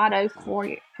good motto for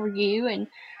you and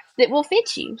that will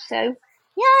fit you. So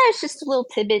yeah, it's just a little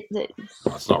tidbit that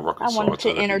it's not rocket I wanted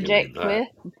to interject with.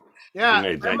 Yeah,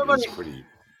 that is pretty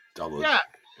dull. Yeah,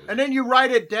 and then you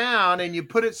write it down and you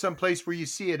put it someplace where you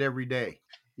see it every day.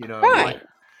 You know, Right.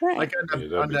 like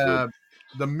Yeah, on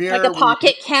the mirror, Like a where you,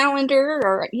 pocket calendar,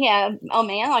 or oh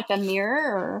man, like a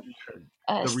mirror, or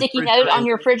a the sticky note on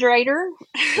your refrigerator.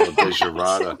 Or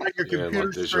Desirada. like your Yeah, computer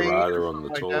like screen Desirada or on the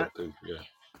something like toilet that. thing. Yeah.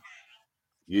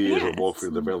 You ever walk Yes.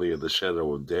 through the belly of the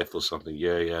shadow of death or something.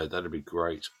 Yeah, that'd be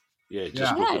great. Yeah, just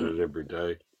Yeah. look at Right. it every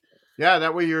day. Yeah,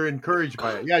 that way you're encouraged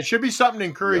by it. Yeah, it should be something that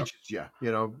encourages you.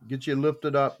 You know, get you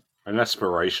lifted up. An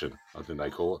aspiration, I think they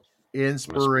call it.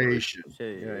 Inspiration. So Yeah.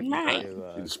 you can Right. do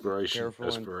Inspiration, careful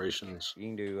aspirations. you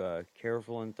can do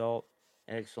careful in thought,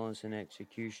 excellence in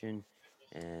execution,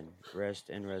 and rest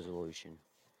and resolution.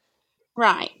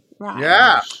 Right. Right.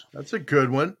 Yeah, Nice. that's a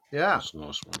good one. Yeah, That's a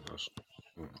nice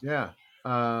one. yeah.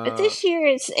 But this year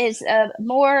is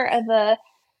more of a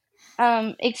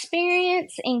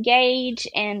experience, engage,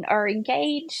 or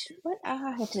engage. What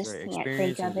I just Right. can't think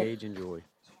Experience, of it. engage, enjoy.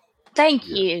 Thank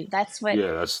Yeah. you. That's what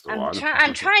Yeah, that's the one.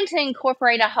 I'm trying to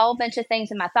incorporate a whole bunch of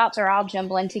things, and my thoughts are all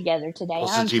jumbling together today. I'm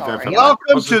Positive sorry. affirmation. Welcome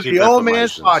to Positive the Old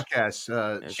Man's affirmations.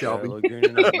 Podcast, That's Shelby. Laguna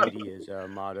Night Media's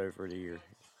motto for the year.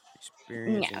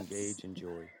 Experience, Yes. engage,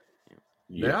 enjoy.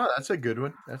 Yeah, that's a good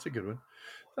one. That's a good one.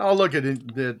 Oh, look at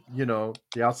it. The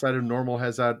outside of normal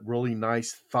has that really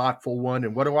nice, thoughtful one.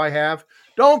 And what do I have?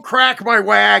 Don't crack my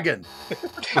wagon.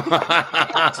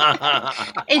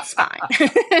 It's fine.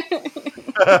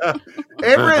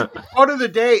 Abraham, quote of the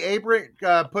day.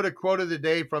 Abraham put a quote of the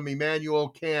day from Immanuel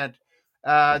Kant.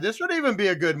 This would even be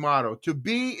a good motto. To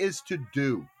be is to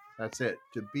do. That's it.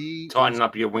 To be. Tighten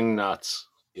up your wing nuts.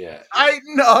 Yeah.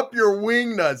 Tighten up your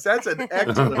wing nuts. That's an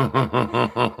excellent.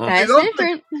 That's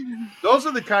different. Those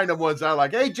are the kind of ones I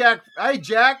like. Hey, Jack.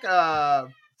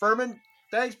 Furman.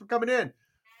 Thanks for coming in.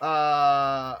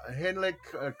 Henlik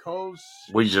Coase.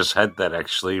 We just had that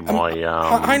actually. My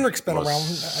Heinrich's been my around.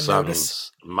 I noticed.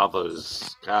 son's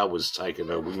mother's car was taking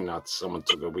her wing nuts. Someone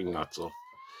took her wing nuts off.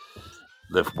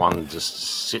 Left one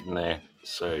just sitting there,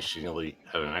 so she nearly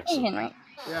had an Hey, accident. Henry.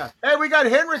 Yeah. Hey, we got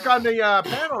Henrik on the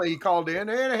panel. He called in.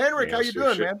 Hey, Henrik, how you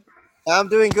doing, man? I'm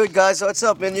doing good, guys. What's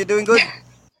up, man? You doing good?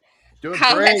 Doing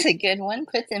Oh, great. that's a good one.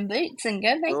 Put them boots and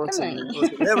go make the Awesome, money.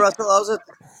 awesome. Hey, Russell, how's it?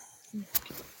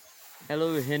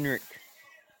 Hello, Henrik.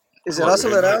 Is it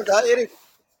Russell around? Hi, Eric.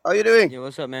 How you doing? Yeah,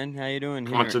 what's up, man? How you doing,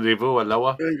 Come on Henrik? to the Vu,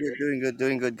 lower.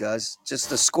 Doing good, guys.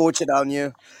 Just a scorcher down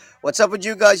here. What's up with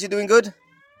you guys? You doing good?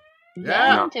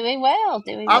 Yeah. Doing well.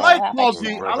 I like How Paul about G.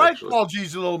 yourself? I like Paul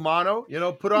G's little motto. You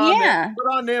know, put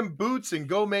on them boots and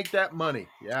go make that money.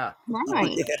 Yeah.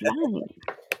 Right.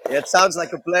 Yeah, it sounds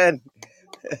like a plan.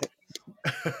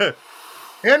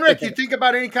 Henrik, you think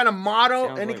about any kind of motto,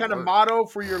 Sounds any like kind of work. motto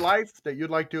for your life that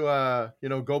you'd like to,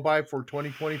 go by for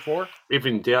 2024? If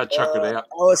in doubt, chuck it out.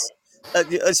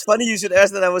 It's funny you should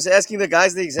ask that. I was asking the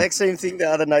guys the exact same thing the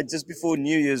other night, just before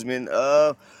New Year's, man.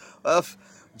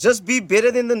 Just be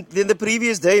better than the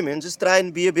previous day, man. Just try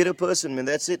and be a better person, man.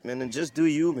 That's it, man. And just do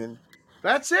you, man.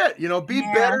 That's it. You know, be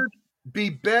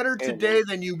better today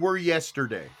than you were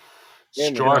yesterday.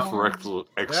 Strive for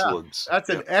excellence. Yeah,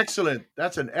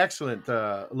 that's an excellent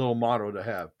little motto to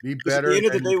have. Be better. At the end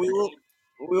of the day,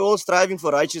 we're all striving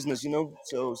for righteousness, you know.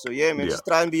 So yeah, man. Yeah. Just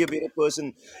try and be a better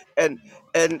person. And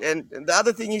the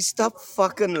other thing is, stop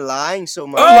fucking lying so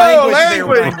much.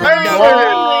 language.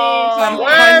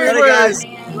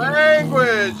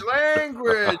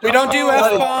 We don't do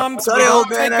F-bombs. Sorry, we old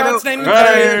don't man. take God's name in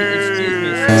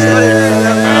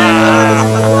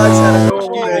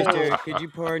Mister, could you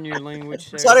pardon your language,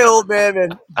 sir? Sorry, old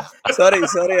man. Sorry.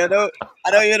 I know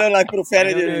you don't like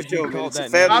profanity I don't in know the if you show, man. called It's a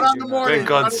that family. name. Not on the morning. Thank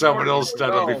God someone else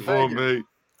done it before me.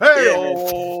 Hey, Yeah,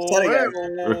 man. Sorry, guys.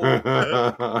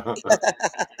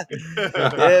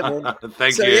 Yeah, man.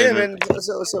 Thank So you. yeah, man.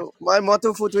 So my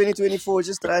motto for 2024 is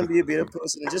just try and be a better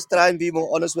person and just try and be more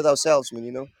honest with ourselves, man.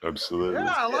 You know. Absolutely.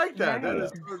 Yeah, I like that. That Yeah.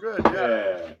 is so good.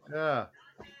 Yeah.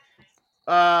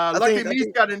 Lucky Me's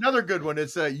got another good one.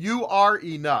 It's you are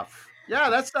enough. Yeah,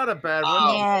 that's not a bad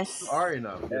one. Yes. You are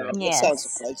enough. You know? That sounds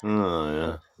surprising. Oh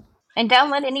yeah. And don't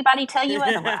let anybody tell you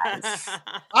otherwise.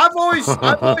 I've always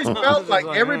felt like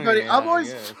everybody. I've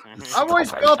always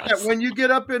felt that when you get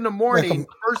up in the morning,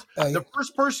 the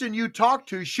first person you talk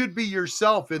to should be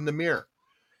yourself in the mirror.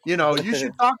 You know, you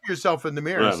should talk to yourself in the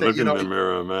mirror and say, look in the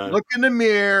mirror, man. Look in the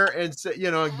mirror and say,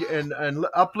 and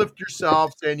uplift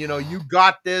yourself, saying, you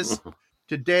got this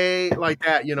today, like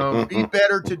that. Be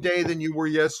better today than you were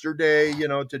yesterday.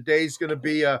 Today's going to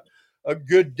be a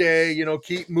good day.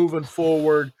 Keep moving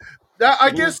forward.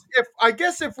 I guess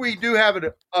if we do have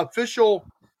an official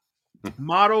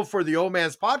motto for the Old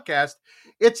Man's Podcast,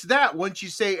 it's that once you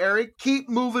say, Eric, keep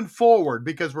moving forward,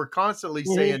 because we're constantly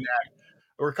saying that.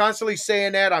 We're constantly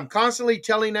saying that. I'm constantly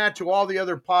telling that to all the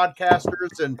other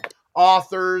podcasters and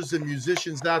authors and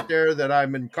musicians out there that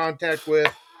I'm in contact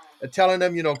with, telling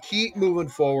them, keep moving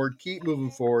forward,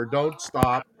 don't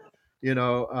stop.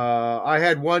 I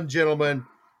had one gentleman,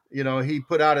 he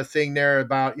put out a thing there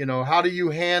about, how do you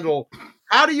handle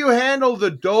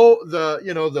the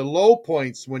low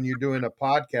points when you're doing a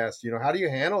podcast? How do you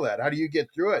handle that? How do you get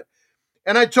through it?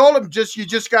 And I told him, you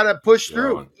just got to push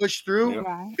through,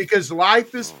 Right. because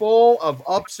life is full of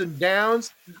ups and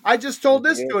downs. I just told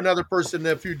this to another person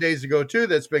a few days ago too,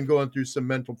 that's been going through some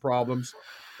mental problems.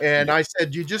 And I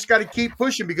said, you just got to keep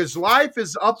pushing, because life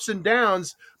is ups and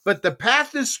downs, but the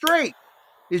path is straight.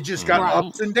 It's just got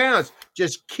ups and downs.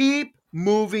 Just keep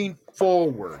moving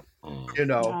forward,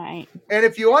 Right. And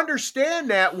if you understand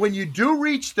that, when you do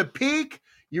reach the peak,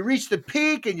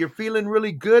 and you're feeling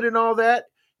really good and all that,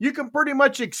 you can pretty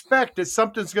much expect that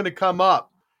something's going to come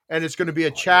up, and it's going to be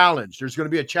a challenge. There's going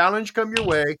to be a challenge come your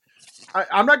way.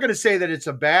 I'm not going to say that it's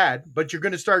a bad, but you're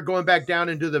going to start going back down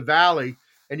into the valley,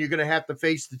 and you're going to have to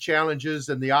face the challenges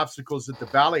and the obstacles that the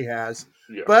valley has.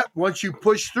 Yeah. But once you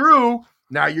push through,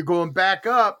 now you're going back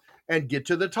up and get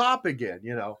to the top again,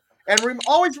 And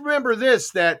always remember this,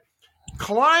 that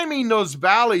climbing those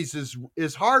valleys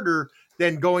is harder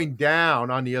than going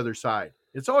down on the other side.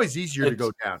 It's always easier to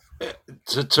go down.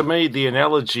 To me, the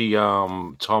analogy,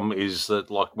 Tom, is that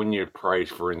like when you pray,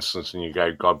 for instance, and you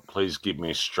go, God, please give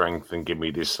me strength and give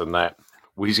me this and that.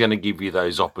 Well, he's going to give you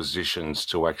those oppositions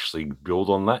to actually build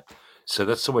on that. So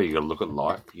that's the way you got to look at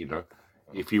life,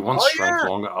 If you want strength,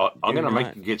 I'm going to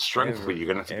make you get strength, but you're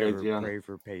going to have to go down. Pray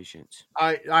for patience.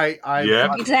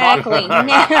 Exactly.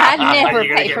 I never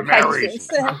pray for patience.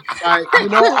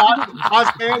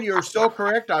 Osman, you're so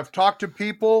correct. I've talked to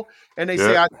people, and they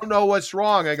say, I don't know what's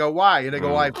wrong. I go, why? And they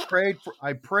go, I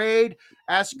prayed,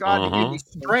 asked God to give me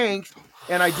strength.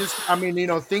 And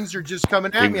things are just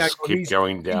coming at me. I go, keep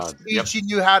going down. He's teaching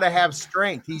you how to have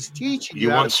strength. He's teaching you.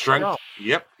 You want strength?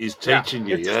 Yep, he's teaching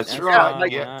you. That's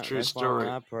right. True story. When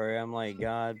I pray, I'm like,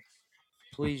 God,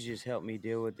 please just help me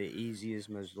deal with the easiest,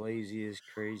 most laziest,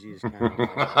 craziest kind of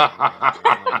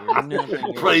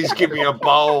life. Please give me a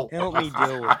bowl. Help me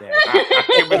deal with that.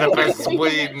 Give me the best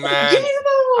weed, man.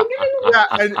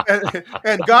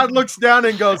 And God looks down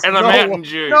and goes, and a Mountain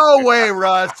Dew. No way,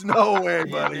 Russ. No way,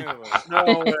 buddy.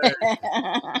 No way.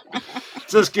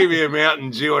 Just give me a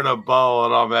Mountain Dew and a bowl,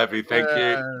 and I'm happy. Thank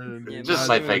you. Yeah, just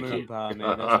say thank you.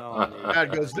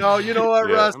 God goes, no, you know what,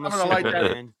 Russ? I'm gonna like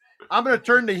that. Man. I'm gonna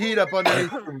turn the heat up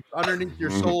underneath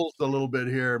your soles a little bit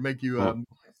here, make you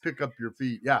pick up your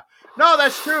feet. Yeah, no,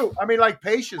 that's true. I mean, like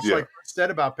patience, like I said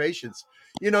about patience.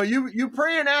 You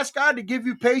pray and ask God to give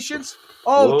you patience.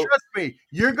 Oh, trust me,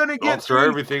 you're gonna get through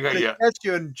everything. Test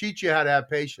you and teach you how to have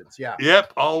patience. Yeah.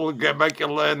 Yep, I'll make you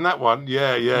learn that one.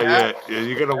 Yeah.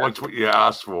 You're gonna watch what you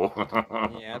asked for.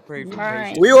 I pray for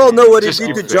patience. We all know what it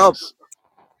did to job.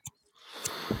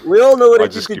 We all know what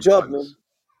it did to job, man.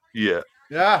 Yeah.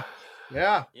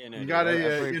 Yeah. You gotta,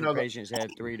 I pray for patience.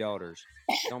 Had 3 daughters.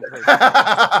 Don't pray.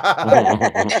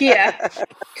 Yeah,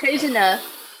 crazy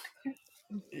enough.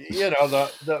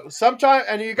 The sometimes,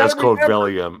 and you got. That's called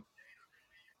Valium.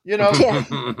 If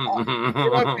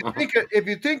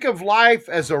you think of life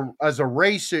as a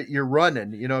race that you're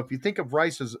running, if you think of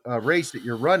life as a race that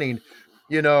you're running,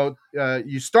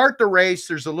 you start the race.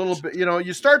 There's a little bit,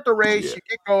 you start the race, you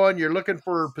get going, you're looking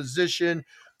for a position,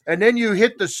 and then you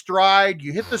hit the stride.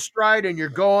 You hit the stride, and you're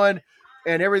going,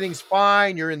 and everything's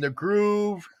fine. You're in the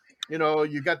groove.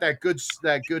 You got that good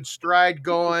stride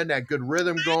going, that good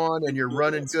rhythm going, and you're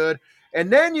running good. And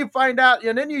then you find out,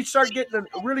 and then you start getting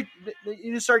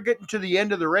to the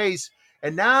end of the race,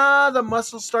 and now the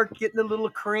muscles start getting a little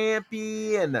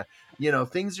crampy, and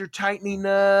things are tightening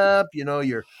up.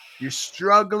 You're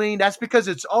struggling. That's because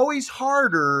it's always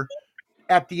harder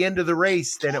at the end of the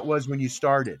race than it was when you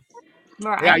started.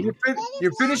 Right. Yeah, you're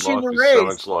finishing the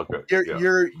race.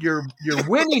 You're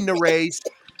winning the race,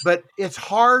 but it's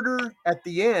harder at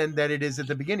the end than it is at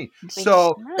the beginning.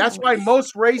 So that's why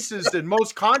most races and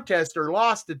most contests are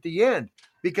lost at the end,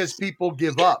 because people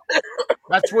give up.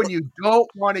 That's when you don't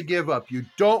want to give up. You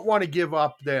don't want to give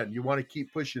up then. You want to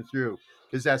keep pushing through,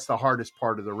 because that's the hardest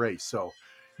part of the race. So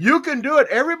you can do it.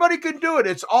 Everybody can do it.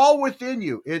 It's all within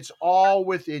you. It's all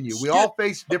within you. We all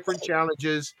face different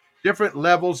challenges, different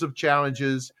levels of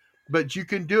challenges, but you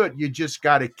can do it. You just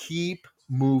got to keep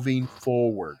moving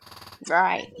forward.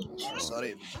 Right.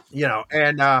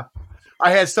 And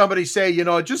I had somebody say,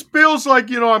 it just feels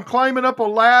like, I'm climbing up a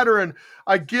ladder and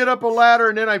I get up a ladder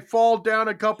and then I fall down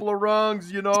a couple of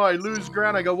rungs, I lose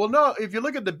ground. I go, well, no, if you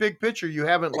look at the big picture, you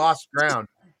haven't lost ground.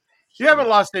 You haven't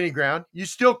lost any ground. You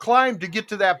still climbed to get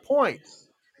to that point,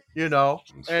 and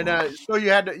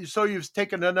so you've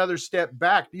taken another step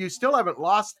back. You still haven't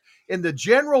lost in the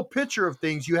general picture of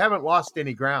things. You haven't lost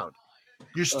any ground.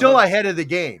 You're still ahead of the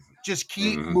game. Just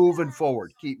keep moving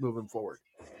forward. Keep moving forward.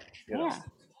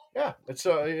 Yeah, it's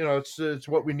it's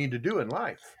what we need to do in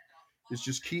life. Is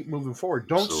just keep moving forward.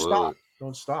 Don't stop.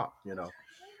 Don't stop. And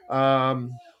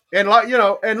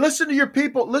and listen to your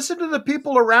people. Listen to the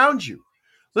people around you.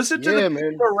 Listen to the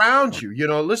people around you.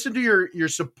 Listen to your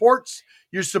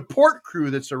support crew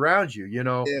that's around you. Yeah,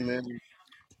 man.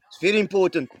 It's very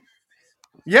important.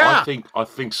 Yeah. I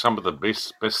think some of the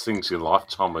best things in life,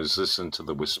 Tom, is listen to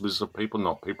the whispers of people,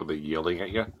 not people that are yelling at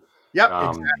you. Yep,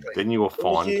 exactly. Then you will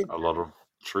find a lot of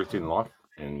truth in life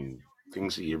and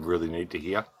things that you really need to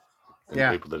hear.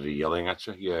 And people that are yelling at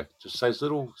you, just those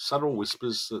little subtle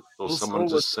whispers or someone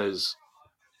just says,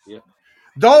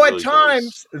 Though at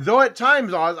times,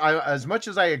 as much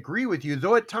as I agree with you,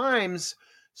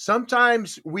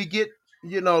 sometimes we get,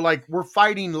 like we're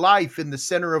fighting life in the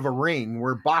center of a ring.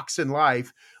 We're boxing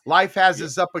life. Life has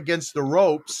us up against the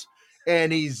ropes,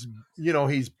 and he's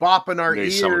bopping our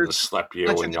ears. Someone to slap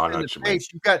you when you're on your face.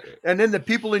 And then the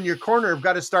people in your corner have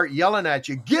got to start yelling at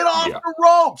you. Get off the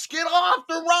ropes! Get off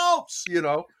the ropes!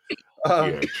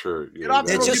 True.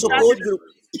 That's your support group.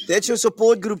 That's your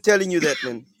support group telling you that,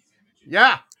 man.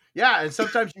 Yeah, and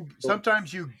sometimes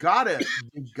you gotta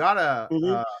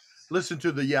listen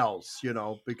to the yells,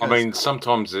 because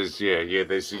sometimes there's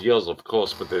there's the yells, of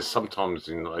course, but there's sometimes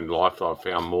in life that I've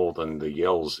found more than the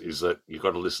yells is that you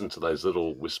got to listen to those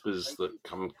little whispers that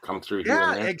come through here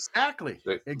and there. Exactly.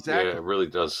 Yeah, it really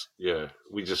does. Yeah,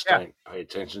 we just don't pay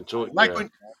attention to it.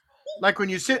 Like when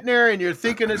you're sitting there and you're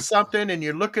thinking of something and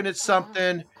you're looking at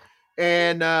something.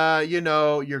 And,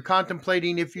 you're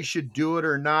contemplating if you should do it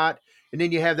or not. And then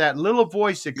you have that little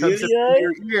voice that comes up in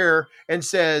your ear and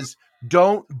says,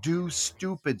 don't do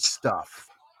stupid stuff.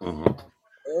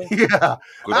 Yeah.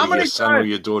 How many times? Son or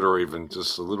your daughter, even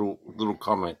just a little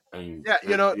comment. And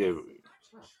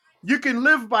you can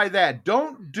live by that.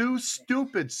 Don't do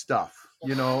stupid stuff,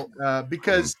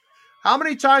 because how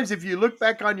many times, if you look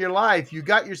back on your life, you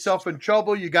got yourself in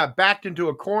trouble, you got backed into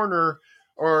a corner,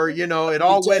 or it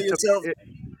all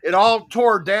it all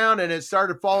tore down and it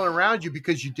started falling around you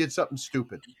because you did something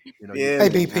stupid. Hey,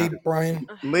 BP, Brian.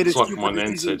 It's like my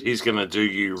nan said, he's going to do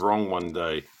you wrong one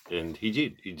day, and he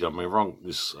did. He did me wrong.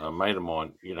 This mate of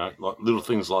mine, like little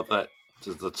things like that.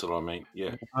 That's what I mean.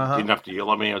 Yeah, didn't have to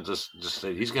yell at me. I just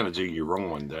said he's going to do you wrong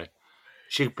one day.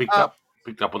 She picked up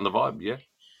on the vibe. Yeah.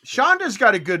 Shonda's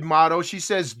got a good motto. She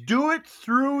says, "Do it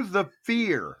through the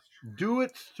fear. Do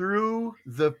it through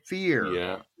the fear."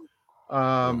 Yeah.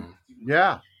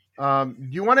 Yeah. Do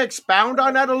you want to expound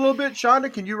on that a little bit,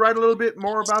 Shonda? Can you write a little bit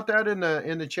more about that in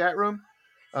the chat room?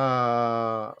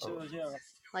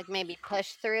 Like maybe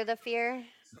push through the fear.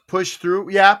 Push through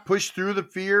the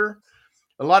fear.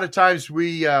 A lot of times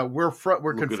we're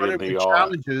confronted with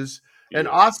challenges and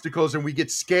obstacles, and we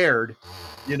get scared,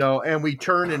 and we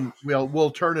turn and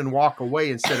we'll turn and walk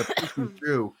away instead of pushing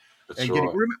through. That's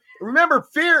right. Remember,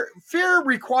 fear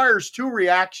requires two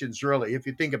reactions, really, if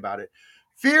you think about it.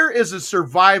 Fear is a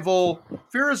survival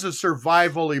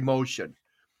emotion.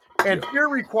 And fear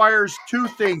requires two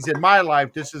things in my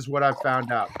life. This is what I've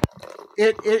found out.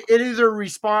 It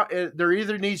either there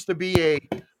either needs to be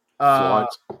a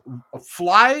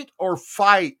flight or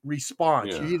fight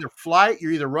response. You either flight,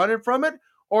 you're either running from it,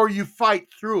 or you fight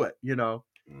through it,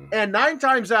 And 9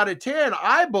 times out of 10,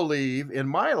 I believe in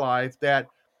my life that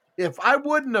if I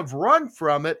wouldn't have run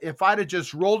from it, if I'd have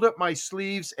just rolled up my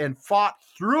sleeves and fought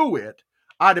through it,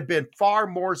 I'd have been far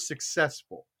more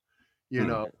successful,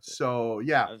 So,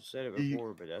 yeah. I've said it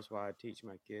before, but that's why I teach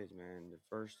my kids, man. The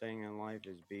first thing in life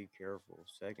is be careful.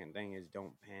 Second thing is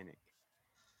don't panic.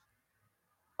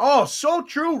 Oh, so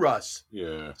true, Russ.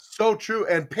 Yeah. So true.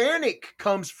 And panic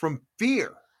comes from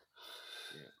fear.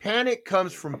 Panic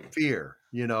comes from fear,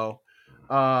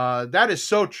 That is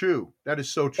so true. That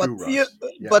is so true, Russ.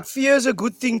 But fear is a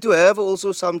good thing to have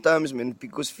also sometimes, man,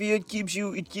 because fear keeps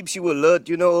you alert,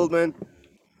 old man.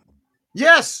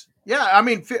 Yes. Yeah. I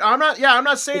mean, I'm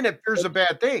not saying that fear is a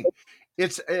bad thing.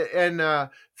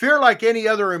 Fear, like any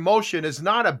other emotion, is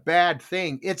not a bad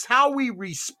thing. It's how we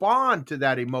respond to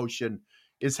that emotion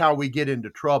is how we get into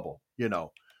trouble,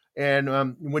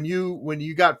 And when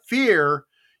you got fear,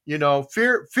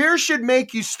 fear should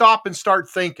make you stop and start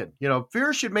thinking.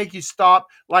 Fear should make you stop,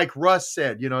 like Russ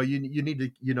said. You need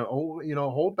to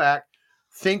hold back,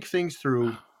 think things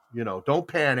through. Don't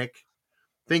panic.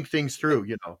 Think things through.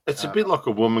 It's a bit like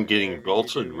a woman getting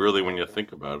belted, really, when you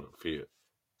think about it. Fear.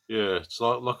 Yeah, it's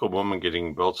like a woman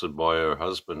getting belted by her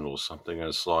husband or something.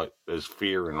 It's like there's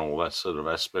fear and all that sort of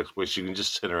aspects where she can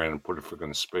just turn around and put a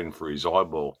freaking spoon for his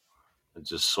eyeball and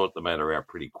just sort the matter out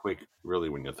pretty quick, really,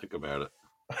 when you think about it.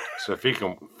 So fear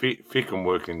can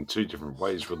work in two different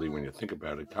ways, really, when you think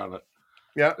about it, can't it?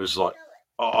 Yeah. It's like,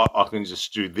 I can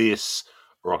just do this,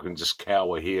 or I can just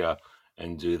cower here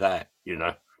and do that,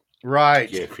 Right.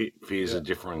 Yeah, fear's a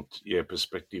different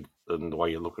perspective than the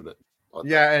way you look at it. Like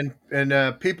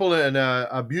and people in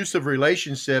abusive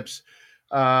relationships,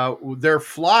 their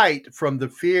flight from the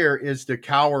fear is to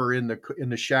cower in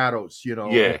the shadows.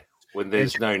 Yeah, when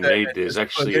there's no need, there's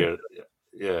actually a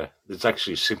there's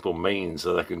actually simple means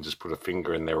that they can just put a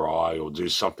finger in their eye or do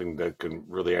something that can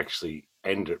really actually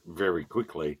end it very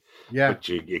quickly. Yeah. But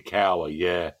you cower,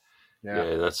 yeah.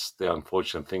 That's the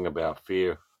unfortunate thing about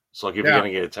fear. It's like if you're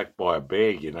going to get attacked by a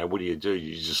bear, what do?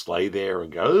 You just lay there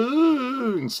and go,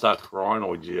 ooh, and start crying,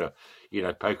 or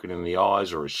poke it in the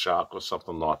eyes, or a shark or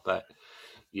something like that.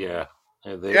 Yeah.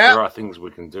 There are things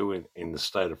we can do in the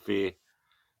state of fear.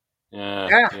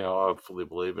 Yeah, I fully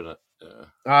believe in it.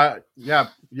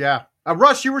 Yeah.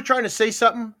 Russ, you were trying to say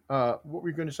something. What were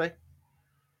you going to say?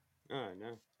 No,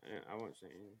 I won't say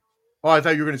anything. Oh, I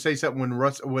thought you were going to say something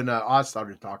when Oz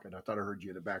started talking. I thought I heard you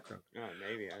in the background. Oh,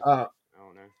 maybe. I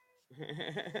don't know.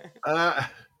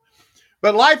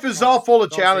 But life is all full of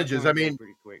challenges. I mean,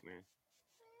 pretty quick, man.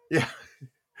 Yeah,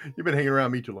 you've been hanging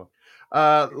around me too long.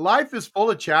 Life is full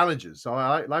of challenges. So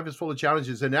life is full of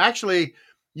challenges, and actually,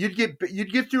 you'd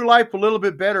get through life a little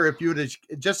bit better if you would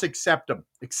just accept them,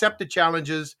 accept the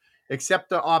challenges, accept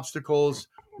the obstacles,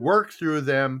 work through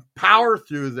them, power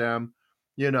through them.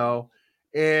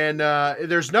 And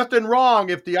there's nothing wrong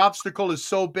if the obstacle is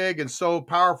so big and so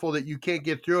powerful that you can't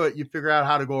get through it. You figure out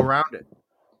how to go around it.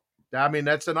 I mean,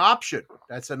 that's an option.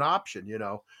 But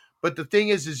the thing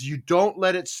is you don't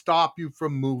let it stop you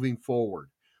from moving forward.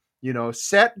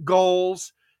 Set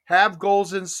goals, have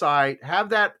goals in sight, have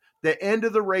the end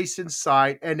of the race in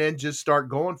sight, and then just start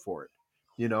going for it,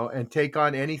 and take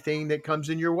on anything that comes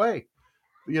in your way.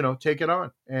 Take it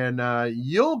on, and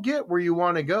you'll get where you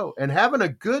want to go. And having a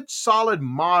good, solid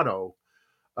motto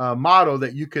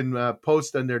that you can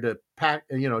post in there to pack,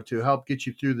 to help get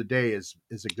you through the day is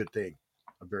a good thing,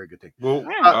 a very good thing. Well,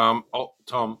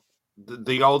 Tom,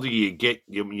 the older you get,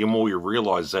 the more you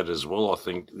realize that as well. I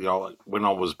think when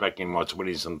I was back in my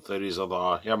 20s and 30s, I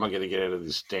thought, how am I going to get out of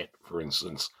this debt, for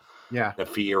instance? Yeah, the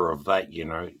fear of that,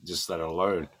 just that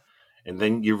alone. And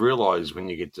then you realize when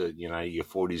you get to, your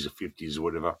 40s or 50s or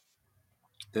whatever,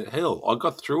 that hell, I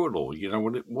got through it all.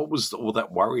 What was all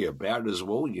that worry about as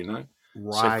well, Right.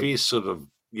 So fear sort of,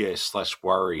 /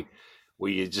 worry,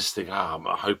 where you just think,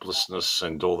 hopelessness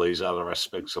and all these other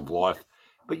aspects of life.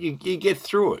 But you get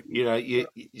through it. You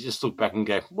just look back and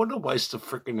go, what a waste of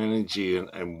freaking energy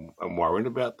and worrying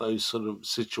about those sort of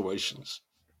situations.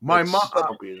 My mom,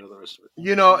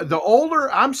 the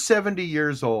older I'm 70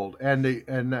 years old, and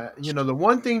the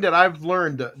one thing that I've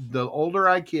learned, the older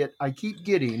I keep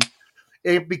getting,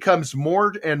 it becomes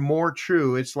more and more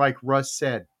true. It's like Russ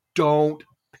said, don't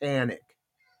panic.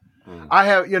 I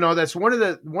have, that's one of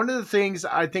the things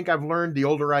I think I've learned the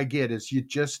older I get is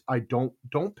don't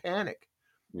panic.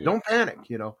 Yeah. Don't panic,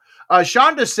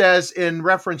 Shonda says in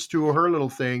reference to her little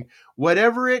thing,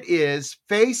 whatever it is,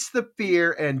 face the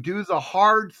fear and do the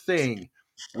hard thing.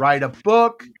 Write a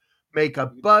book, make a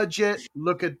budget,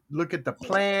 look at the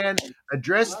plan,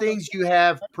 address things you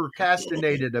have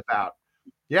procrastinated about.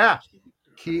 Yeah.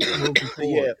 Keep moving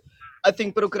forward. Yeah. I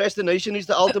think procrastination is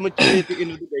the ultimate key at the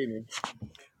end of the day, man.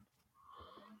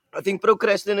 I think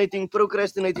procrastinating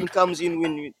comes in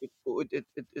when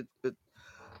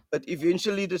it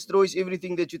eventually destroys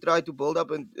everything that you try to build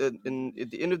up, and at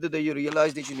the end of the day you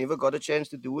realize that you never got a chance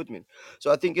to do it, man. So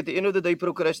I think at the end of the day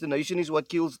procrastination is what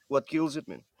kills it,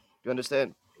 man. You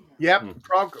understand? Yep.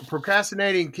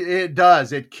 Procrastinating,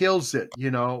 it kills it,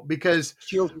 because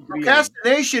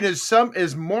procrastination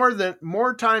is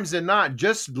more times than not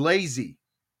just lazy.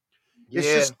 It's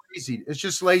just lazy. It's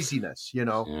just laziness,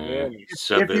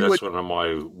 Sadly, that's one of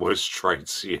my worst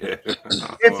traits. Yeah.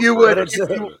 If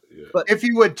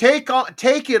you would take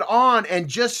it on and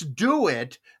just do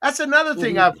it, that's another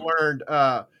thing I've learned,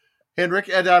 Henrik,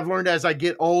 and I've learned as I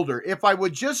get older. If I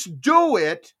would just do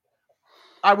it,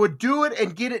 I would do it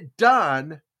and get it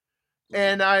done.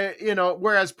 And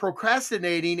whereas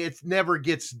procrastinating, it never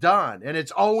gets done, and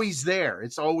it's always there.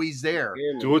 It's always there.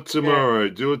 Do it tomorrow.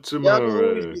 Do it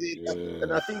tomorrow.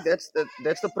 And I think that's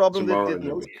the problem tomorrow that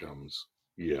never comes.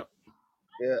 Yeah.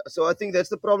 Yeah, so I think that's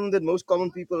the problem that most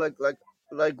common people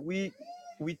like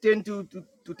we tend to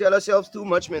tell ourselves too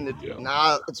much, man. That, Yeah.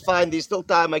 nah, it's fine. There's still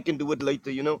time. I can do it later,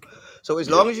 you know. So as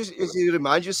Yeah. long as you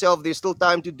remind yourself there's still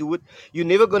time to do it, you're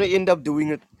never gonna end up doing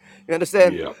it. You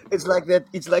understand? Yeah. It's like that.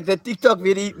 It's like that TikTok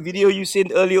video you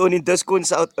sent earlier on in Discord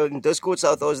South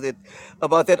was that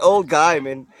about that old guy,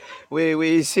 man, where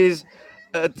he says,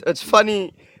 it's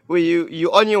funny where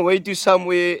you on your way to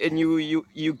somewhere and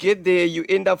you get there, you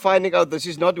end up finding out this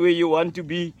is not where you want to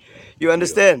be. You Yeah.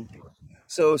 understand?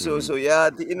 So Mhm. yeah,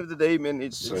 at the end of the day, man,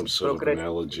 it's Same sort of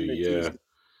analogy. procrastination. Yeah. Yeah.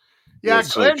 Yeah,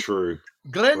 It's so true.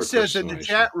 Glenn says in the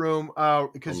Procrastination. chat room,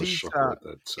 because I'm a shocker at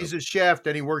that. So. he's a chef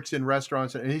and he works in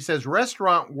restaurants, and he says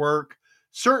restaurant work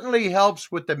certainly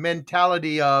helps with the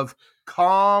mentality of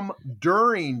calm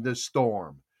during the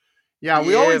storm. Yeah,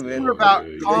 we Yeah, always man. hear Oh about yeah,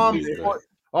 you Like, calm need that. before.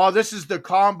 Oh, this is the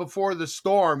calm before the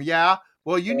storm. Yeah.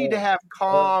 Well, you need to have uh,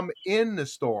 calm in the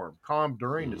storm, calm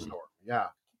during the Mm. storm. Yeah.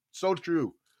 So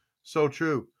true. So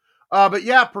true. But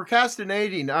yeah,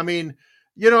 procrastinating. I mean,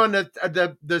 and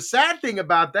the sad thing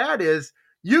about that is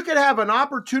you could have an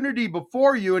opportunity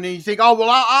before you, and then you think, oh well,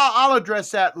 I'll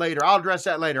address that later. I'll address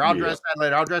that later. I'll Yeah. address that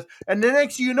later. I'll address, and the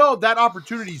next you know, that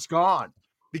opportunity's gone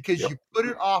because Yep. you put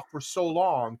it off for so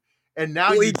long, and now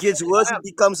or you it gets worse, it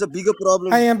becomes a bigger Hi,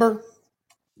 problem. Amber.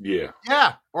 Yeah.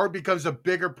 yeah, or it becomes a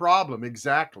bigger problem.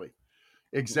 Exactly.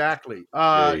 Exactly.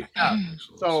 Hey. Yeah. Makes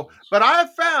a lot of So, sense. but I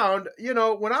have found,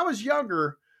 when I was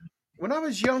younger,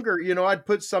 I'd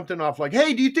put something off like,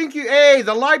 hey, do you think hey,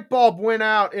 the light bulb went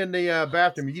out in the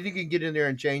bathroom. Do you think you can get in there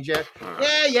and change that?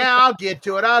 Yeah, I'll get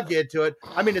to it.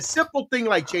 I mean, a simple thing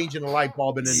like changing a light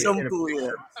bulb in a Simple, yeah.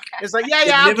 fixture. It's like,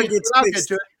 It I'll never get to it. gets I'll get fixed.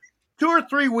 to it. 2 or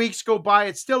 3 weeks go by,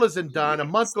 it still isn't done. A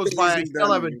month goes Still by, I isn't still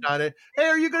done, haven't man. done it. Hey,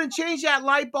 are you going to change that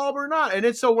light bulb or not? And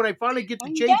then so when I finally get to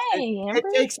change it, Yay, it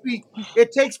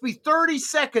Amber. takes me 30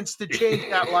 seconds to change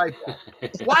that light bulb.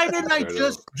 Why didn't I I know.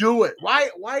 just do it?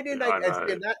 Why didn't I? I know.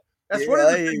 And that's one Yeah,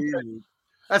 of I the hear things. you.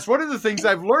 That's one of the things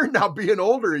I've learned now being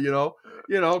older.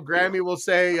 Grammy will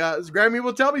say, Grammy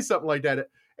will tell me something like that.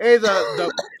 Hey,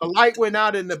 the light went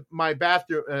out in my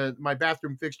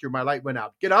bathroom fixture. My light went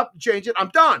out. Get up, change it. I'm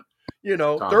done.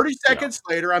 Done. 30 Yeah. seconds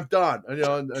later, I'm done. And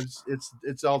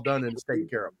it's all done and it's taken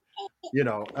care of.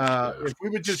 If we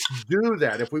would just do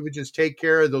that, if we would just take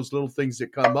care of those little things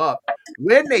that come up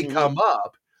when they Mhm. come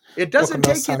up, it Welcome, doesn't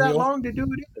take you that Samuel. long to do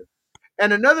it either.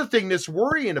 And another thing that's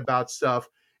worrying about stuff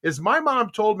is my mom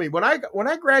told me when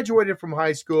I graduated from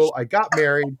high school, I got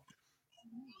married.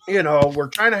 We're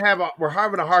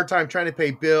having a hard time trying to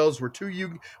pay bills. We're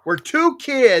two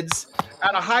kids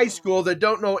out of high school that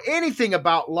don't know anything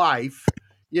about life,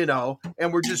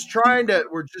 and we're just trying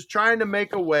to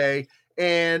make a way.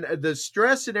 And the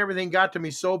stress and everything got to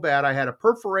me so bad. I had a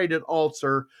perforated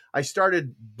ulcer. I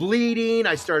started bleeding.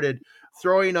 I started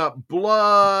throwing up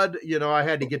blood. I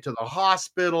had to get to the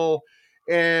hospital,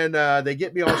 and they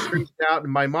get me all straightened out.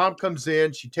 And my mom comes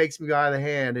in. She takes me by the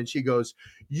hand and she goes,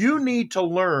 you need to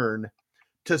learn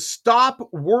to stop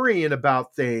worrying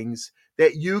about things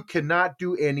that you cannot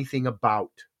do anything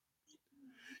about.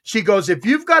 She goes, if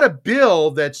you've got a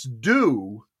bill that's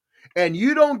due and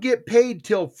you don't get paid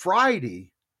till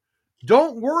Friday,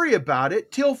 don't worry about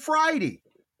it till Friday.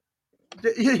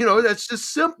 That's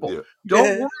just simple. Yeah.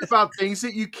 Don't worry about things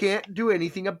that you can't do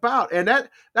anything about. And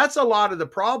that's a lot of the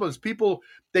problems. People,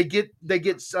 they get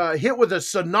hit with a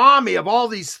tsunami of all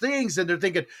these things, and they're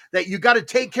thinking that you got to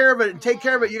take care of it and take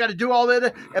care of it. You got to do all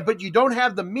that, but you don't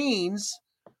have the means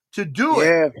to do it.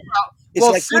 Yeah. It's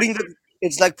Well,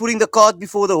 like putting the cart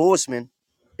before the horse, man.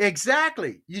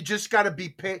 exactly. You just got to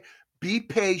be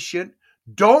patient.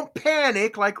 Don't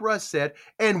panic, like Russ said,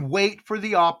 and wait for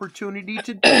the opportunity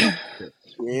to deal with it.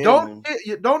 Yeah, Don't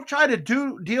man. don't try to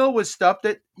deal with stuff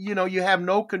that you have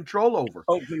no control over.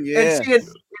 Open, And yeah. see,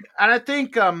 and I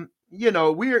think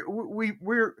we're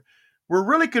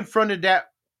really confronted that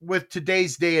with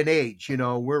today's day and age.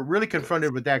 We're really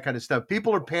confronted with that kind of stuff.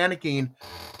 People are panicking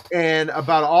and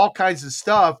about all kinds of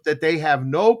stuff that they have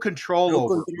no control No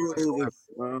over control over.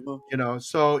 whatsoever.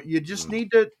 So you just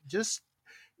need to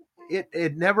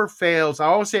it never fails. I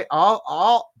always say I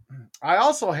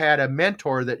also had a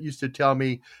mentor that used to tell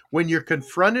me when you're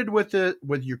confronted with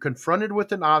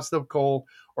an obstacle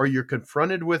or you're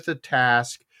confronted with a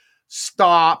task,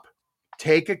 stop,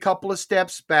 take a couple of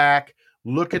steps back,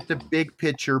 look at the big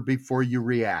picture before you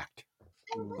react.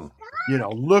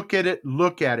 Look at it.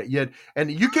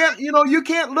 And you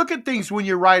can't look at things when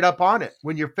you're right up on it.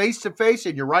 When you're face to face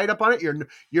and you're right up on it,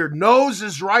 your nose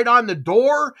is right on the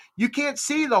door. You can't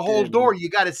see the whole Yeah, door. You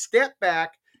got to step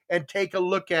back and take a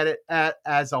look at it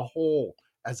as a whole.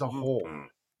 Mhm.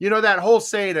 You know that whole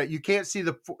saying that you can't see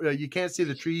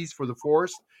the trees for the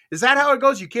forest. Is that how it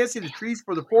goes? You can't see the trees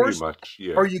for the Pretty forest, much,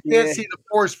 yeah. or you can't see the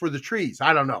forest for the trees.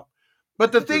 I don't know.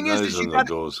 But the thing is nose you and the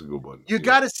door's a good one. you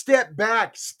got to step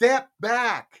back,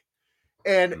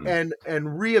 and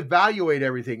reevaluate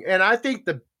everything. And I think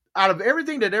out of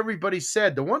everything that everybody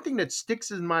said, the one thing that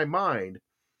sticks in my mind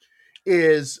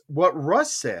is what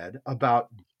Russ said about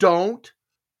don't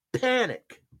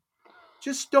panic.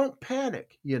 Just don't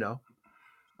panic, you know.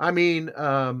 I mean,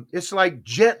 it's like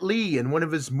Jet Li in one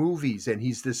of his movies, and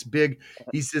he's this big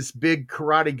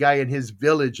karate guy in his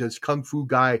village, this kung fu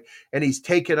guy, and he's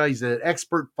an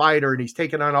expert fighter, and he's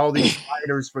taking on all these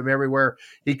fighters from everywhere.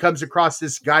 He comes across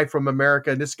this guy from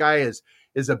America, and this guy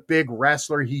is a big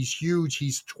wrestler. He's huge.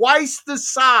 He's twice the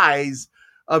size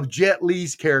of Jet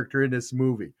Li's character in this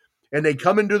movie. And they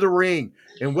come into the ring,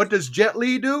 and what does Jet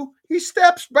Li do? He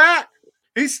steps back.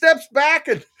 He steps back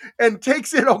and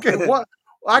takes it. Okay, what?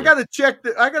 I got to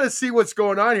I got to see what's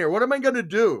going on here. What am I going to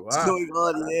do? What's going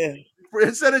on? Yeah.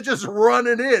 Instead of just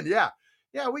running in. Yeah.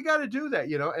 Yeah, we got to do that,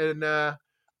 you know. And,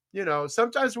 you know,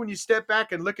 sometimes when you step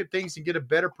back and look at things and get a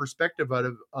better perspective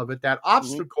of it, that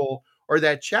obstacle or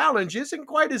that challenge isn't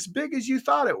quite as big as you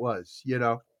thought it was, you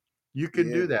know. You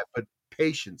can do that, but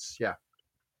patience. Yeah.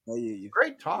 I hear you.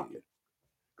 Great talk.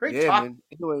 Great yeah, talk. man.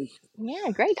 Anyways, Yeah,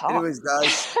 great talk. Anyways,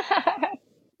 guys,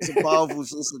 it's a powerful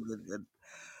system.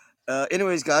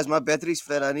 Anyways, guys, my battery's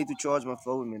flat. I need to charge my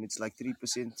phone, man. It's like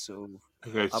 3%. So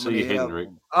okay, I'm see you, Henrik.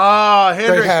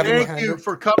 Hendrik, having thank you, you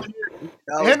for coming here.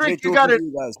 Hendrik,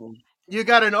 you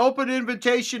got an open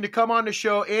invitation to come on the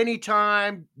show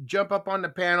anytime. Jump up on the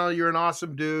panel. You're an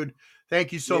awesome dude.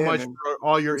 Thank you so much for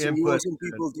all your input. Awesome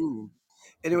people too.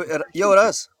 Anyway, yo,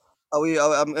 Russ,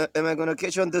 am I gonna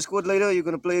catch you on Discord later? Are you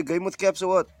gonna play a game with Caps or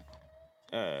what?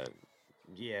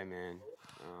 Yeah, man.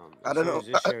 I don't know. As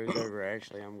this show's over,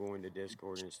 actually, I'm going to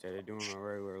Discord instead of doing my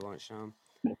regular lunchtime.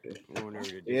 I'm going over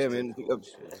to Discord. Yeah, man.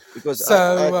 Because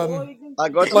I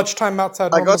got lunchtime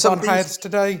outside Norman's on hiatus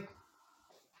today.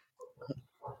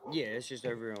 Yeah, it's just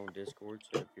over on Discord.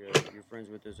 So if you're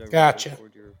friends with us over Gotcha. on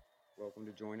Discord, you're welcome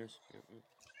to join us.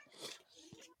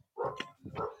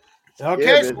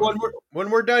 Okay, so when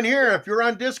we're done here, if you're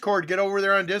on Discord, get over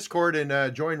there on Discord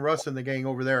and join Russ and the gang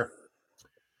over there.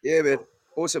 Yeah, man.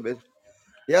 Awesome, man.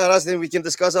 Yeah, Russ, then we can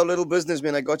discuss our little business,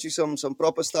 man. I got you some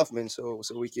proper stuff, man. So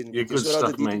we can. Yeah, good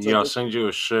stuff, man. Yeah, I'll send you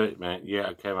a shirt, man. Yeah,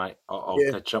 okay, mate. I'll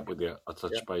catch up with you. I'll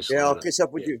touch base. Yeah, later. I'll catch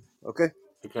up with you. Okay.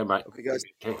 Okay, mate. Okay, guys.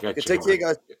 Okay, take care,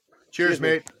 guys. Cheers,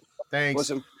 mate. Thanks.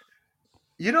 Awesome.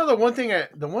 You know, the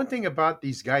one thing about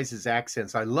these guys'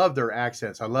 accents, I love their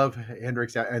accents. I love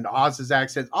Hendrik's and Oz's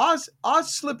accent. Oz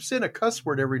slips in a cuss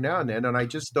word every now and then, and I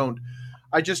just don't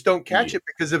catch it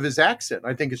because of his accent.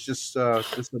 I think it's just a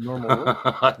normal word.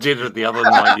 I did it the other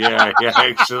night. Yeah,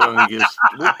 excellent.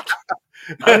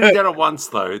 I didn't get it once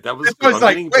though. That was good. I'm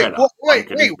getting better. Wait,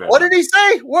 what did he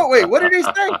say? What did he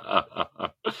say?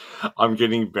 I'm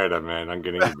getting better, man. I'm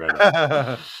getting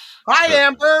better. Hi,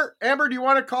 Amber. Amber, do you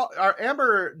want to call?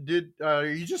 Amber, are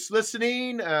you just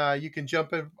listening? You can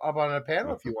jump up on a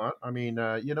panel if you want. I mean,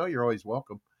 you know, you're always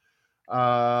welcome. Come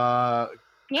up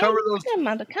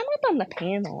on the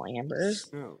panel, Amber.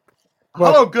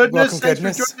 Hello, goodness. Thanks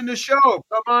for joining the show.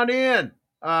 Come on in.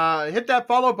 Hit that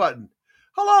follow button.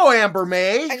 Hello, Amber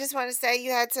May. I just want to say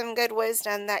you had some good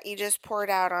wisdom that you just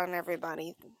poured out on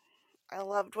everybody. I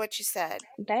loved what you said.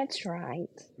 That's right.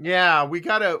 Yeah, we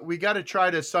gotta try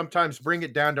to sometimes bring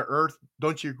it down to earth.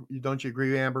 Don't you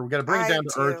agree, Amber? We gotta bring it down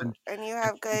to earth. And you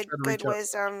have good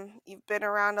wisdom. You've been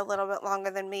around a little bit longer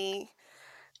than me.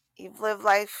 You've lived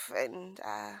life, and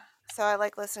so I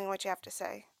like listening to what you have to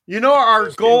say. You know, our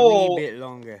goal. A wee bit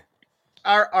longer.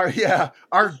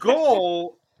 Our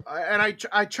goal. And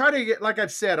I try to get, like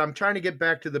I've said, I'm trying to get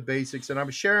back to the basics, and I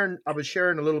was sharing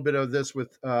a little bit of this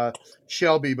with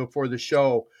Shelbie before the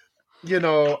show. You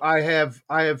know, I have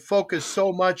focused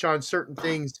so much on certain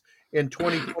things in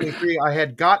 2023. I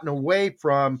had gotten away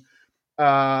from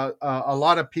a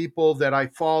lot of people that I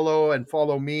follow and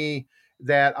follow me,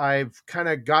 that I've kind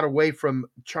of got away from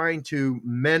trying to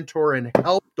mentor and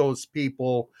help those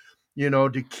people, you know,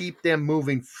 to keep them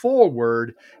moving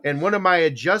forward. And one of my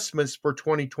adjustments for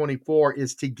 2024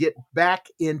 is to get back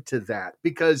into that,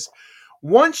 because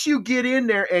once you get in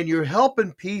there and you're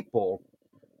helping people,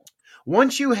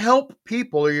 once you help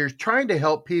people, or you're trying to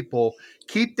help people,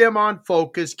 keep them on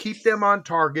focus, keep them on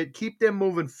target, keep them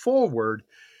moving forward,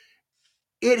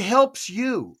 it helps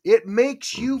you. It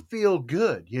makes you feel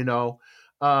good, you know.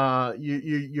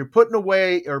 you're putting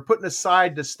away or putting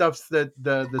aside the stuff that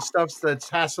the stuff that's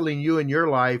hassling you in your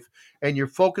life, and you're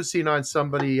focusing on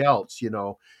somebody else,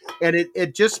 and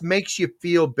it just makes you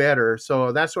feel better.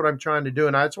 So that's what I'm trying to do,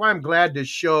 and that's why I'm glad this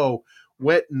show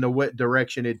went in the wet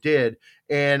direction it did.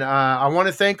 And I want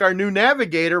to thank our new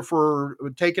navigator for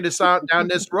taking us out down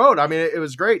this road. I mean, it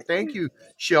was great. Thank you,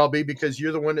 Shelby, because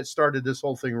you're the one that started this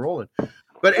whole thing rolling.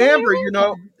 But Amber,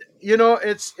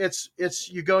 it's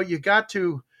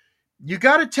you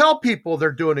got to tell people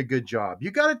they're doing a good job.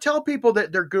 You got to tell people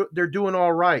that they're doing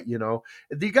all right. You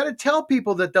got to tell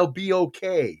people that they'll be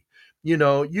okay. You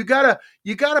got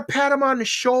to pat them on the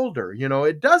shoulder.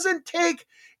 It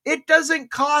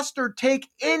doesn't cost or take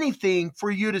anything for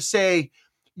you to say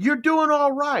you're doing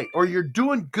all right or you're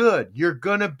doing good. You're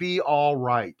gonna be all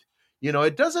right.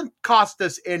 It doesn't cost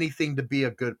us anything to be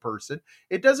a good person.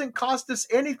 It doesn't cost us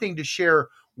anything to share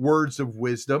words of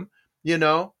wisdom. You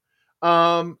know,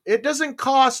 it doesn't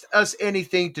cost us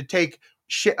anything to take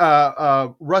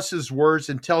Russ's words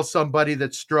and tell somebody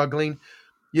that's struggling,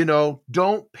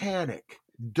 don't panic.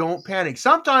 Don't panic.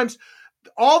 Sometimes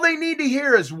all they need to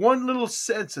hear is one little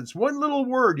sentence, one little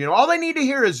word. All they need to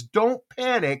hear is don't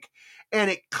panic. And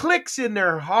it clicks in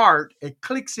their heart, it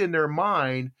clicks in their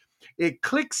mind, it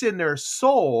clicks in their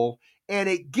soul, and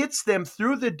it gets them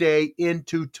through the day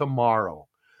into tomorrow.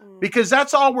 Because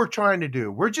that's all we're trying to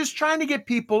do. We're just trying to get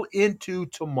people into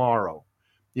tomorrow,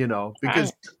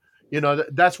 because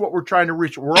that's what we're trying to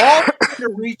reach. We're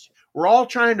all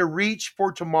trying to reach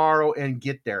for tomorrow and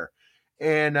get there.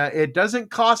 And it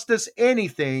doesn't cost us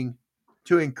anything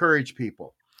to encourage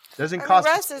people. Doesn't cost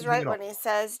us Russ is anything right at all. when he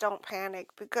says don't panic,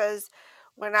 because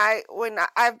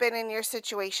I've been in your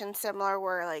situation similar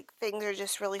where like things are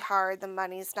just really hard, the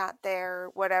money's not there,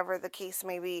 whatever the case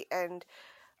may be, and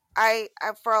I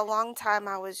for a long time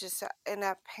I was just in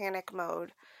a panic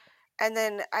mode. And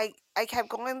then I kept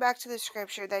going back to the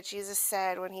scripture that Jesus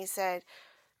said when he said,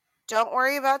 "Don't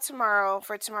worry about tomorrow,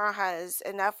 for tomorrow has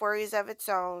enough worries of its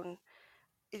own.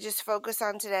 You just focus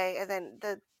on today." And then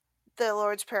the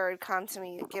Lord's Prayer would come to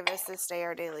me, "Give us this day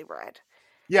our daily bread."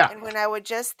 Yeah. And when I would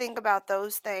just think about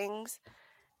those things,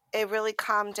 it really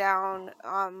calmed down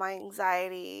my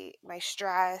anxiety, my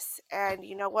stress. And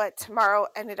you know what? Tomorrow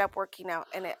ended up working out,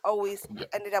 and it always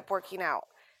ended up working out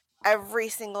every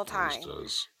single time.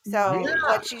 So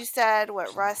what you said,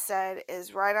 what Russ said,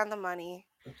 is right on the money.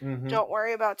 Don't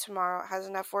worry about tomorrow. It has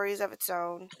enough worries of its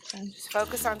own. Just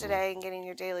focus on today and getting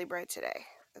your daily bread today.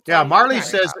 That's all Yeah, you need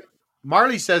to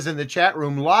Marley says in the chat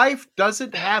room, life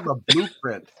doesn't have a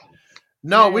blueprint.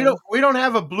 No, we No. don't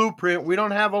have a blueprint. We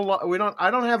don't have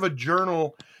I don't have a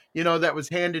journal, that was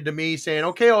handed to me saying,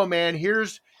 "Okay, old man,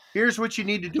 here's what you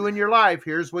need to do in your life.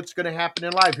 Here's what's going to happen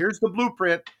in life. Here's the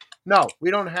blueprint." No, we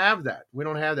don't have that. We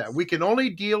don't have that. We can only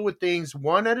deal with things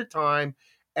one at a time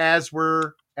as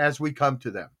we come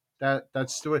to them.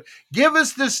 That's the way. Give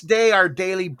us this day our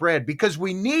daily bread because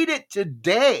we need it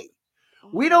today.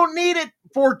 We don't need it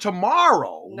for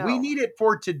tomorrow. We need it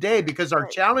for today because our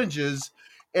challenges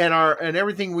and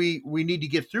everything we need to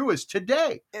get through is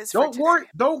today. Don't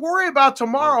worry about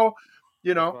tomorrow.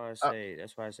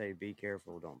 That's why I say be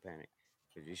careful, don't panic.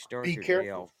 Because you start Be your day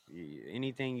careful. off,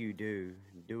 anything you do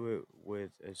it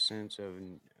with a sense of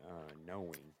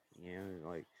knowing.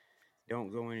 Like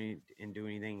don't go in and do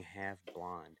anything half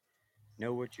blind.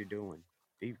 Know what you're doing.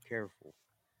 Be careful.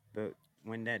 But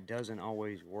when that doesn't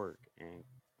always work and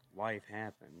life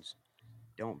happens,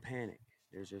 don't panic.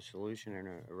 There's a solution and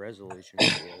a resolution on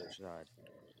the other side.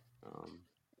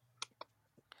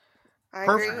 I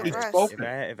agree with Russ.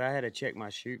 If I had to check my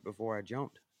chute before I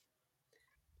jumped,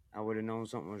 I would have known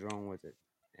something was wrong with it,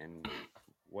 and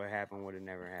what happened would have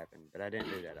never happened. But I didn't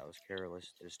do that. I was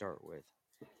careless to start with.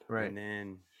 Right. And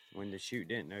then when the chute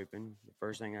didn't open, the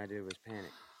first thing I did was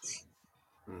panic,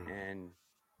 and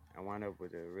I wound up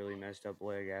with a really messed up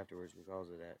leg afterwards because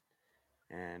of that.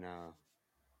 And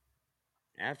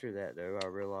after that, though, I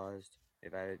realized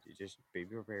if I just be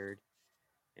prepared,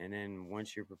 and then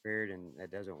once you're prepared and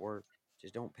that doesn't work,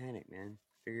 just don't panic, man.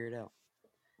 Figure it out.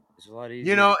 It's a lot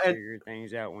easier to figure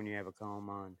things out when you have a calm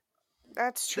mind.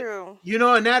 That's true.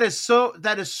 And that is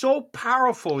so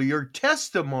powerful. Your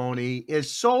testimony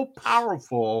is so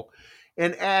powerful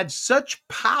and adds such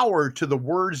power to the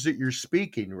words that you're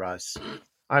speaking, Russ.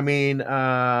 I mean,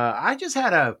 I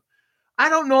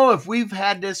don't know if we've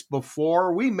had this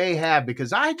before. We may have,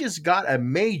 because I just got a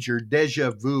major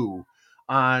deja vu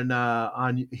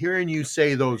on hearing you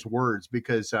say those words,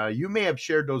 because you may have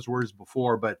shared those words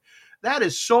before, but that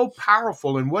is so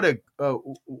powerful, and what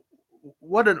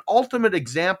an ultimate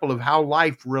example of how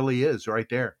life really is right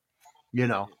there.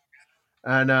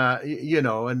 And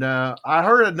I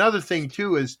heard another thing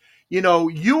too is,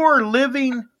 you're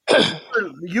living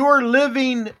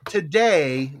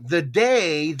today the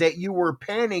day that you were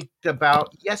panicked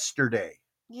about yesterday.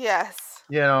 Yes.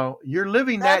 You're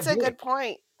living That's that a day. good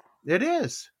point. It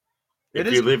is.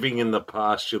 If you're living in the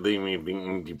past, you're living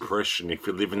in depression. If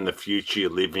you live in the future, you're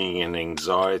living in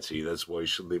anxiety. That's why you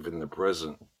should live in the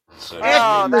present. So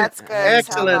that's good,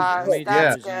 Excellent. How many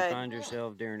That's times do you good. find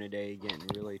yourself during the day getting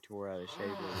really tore out of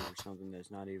shape over something that's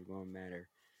not even going to matter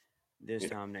this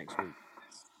time next week?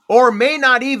 Or may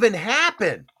not even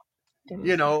happen.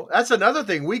 That's another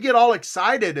thing. We get all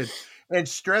excited and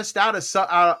stressed out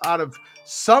of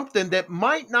something that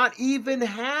might not even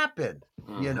happen.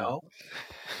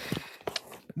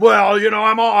 Well,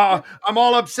 I'm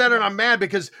all upset and I'm mad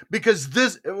because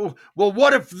this. Well,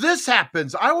 what if this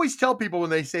happens? I always tell people when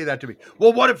they say that to me.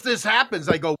 Well, what if this happens?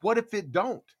 I go, what if it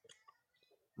don't?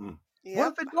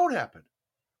 What if it don't happen?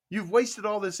 You've wasted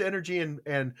all this energy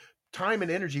and time and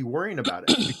energy worrying about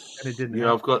it, and it didn't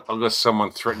happen. I've got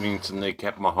someone threatening to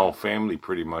kneecap my whole family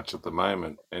pretty much at the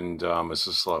moment, and it's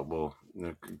just like, well,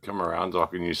 come around. I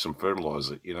can use some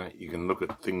fertilizer. You can look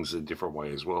at things a different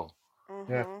way as well.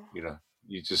 Yeah.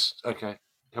 You just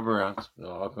come around.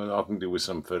 I can deal with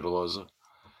some fertilizer.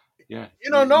 Yeah,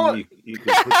 you can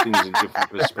put things in different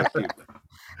perspective.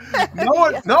 No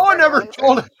one ever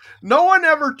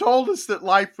told us that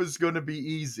life was going to be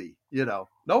easy.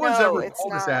 No one's ever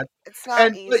told us that. It's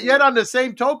not easy. But yet, on the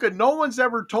same token, no one's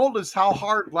ever told us how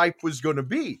hard life was going to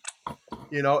be.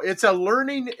 It's a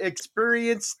learning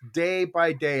experience day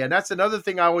by day, and that's another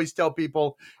thing I always tell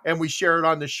people, and we share it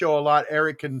on the show a lot.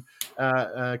 Eric can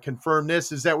confirm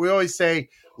this: is that we always say,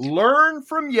 learn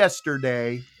from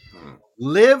yesterday,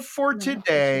 live for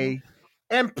today,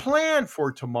 and plan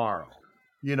for tomorrow.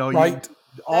 Right.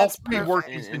 All three work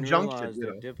in and conjunction. realize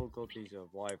the difficulties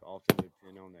of life often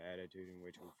depend on the attitude in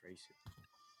which we face it.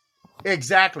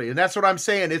 Exactly, and that's what I'm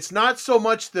saying. It's not so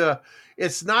much the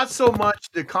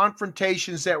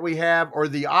confrontations that we have or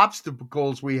the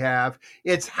obstacles we have.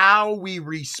 It's how we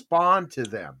respond to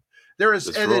them.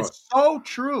 It's so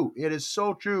true. It is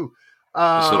so true.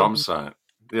 That's what I'm saying.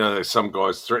 There's some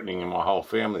guys threatening my whole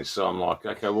family, so I'm like,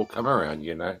 okay, well, come around.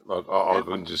 Like I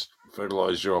can just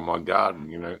fertilize you on my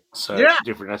garden. So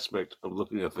different aspect of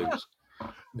looking at things.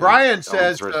 Brian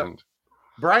says.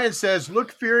 Brian says,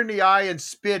 look fear in the eye and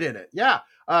spit in it. Yeah.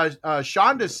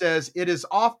 Shonda says it is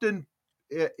often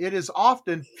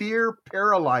fear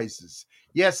paralyzes.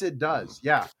 Yes, it does.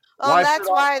 Yeah. Well, that's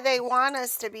why they want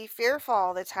us to be fearful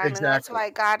all the time. Exactly. And that's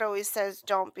why God always says,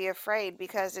 don't be afraid,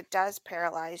 because it does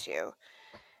paralyze you.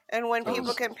 And when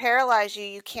people can paralyze you,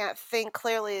 you can't think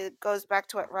clearly. It goes back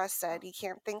to what Russ said. You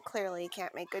can't think clearly. You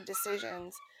can't make good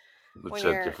decisions when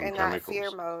you're in that fear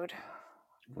mode.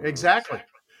 Exactly.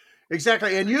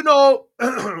 And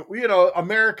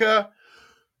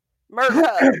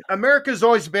America's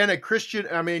always been a Christian.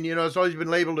 I mean, it's always been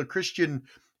labeled a Christian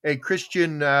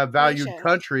valued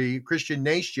country, Christian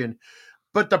nation.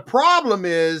 But the problem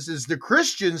is the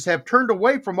Christians have turned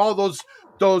away from all those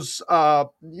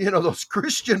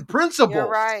Christian principles. You're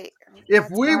right. If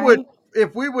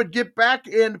we would get back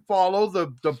and follow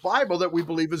the Bible that we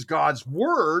believe is God's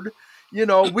word, we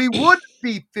wouldn't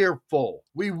be fearful.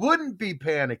 We wouldn't be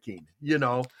panicking,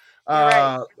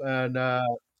 right.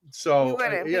 So we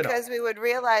wouldn't, because we would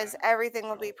realize everything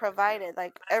will be provided.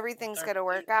 Like, everything's going to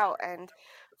work out. And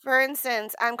for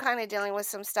instance, I'm kind of dealing with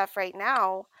some stuff right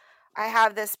now. I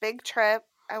have this big trip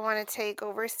I want to take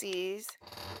overseas.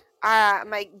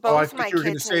 My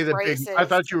kids need braces. I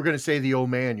thought you were going to say the old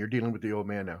man. You're dealing with the old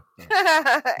man now.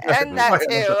 And that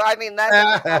too. I mean, that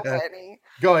doesn't help any.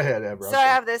 Go ahead, Ebra. So I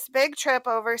have this big trip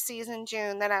overseas in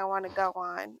June that I want to go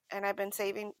on, and I've been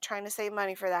trying to save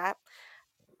money for that.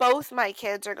 Both my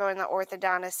kids are going to the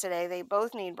orthodontist today. They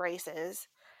both need braces.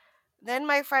 Then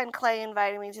my friend Clay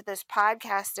invited me to this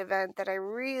podcast event that I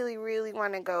really, really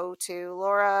want to go to.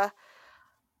 Laura,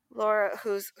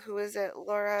 who is it?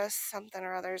 Laura something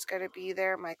or other is going to be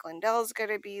there. Mike Lindell's going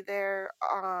to be there.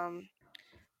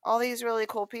 All these really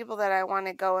cool people that I want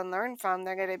to go and learn from,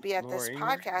 they're going to be at this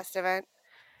podcast event.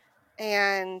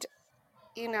 And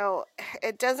the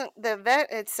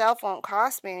event itself won't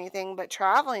cost me anything, but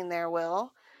traveling there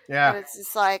will. Yeah. And it's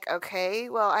just like, okay,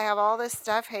 well, I have all this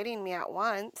stuff hitting me at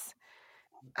once.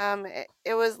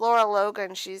 It was Laura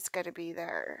Logan. She's going to be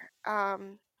there.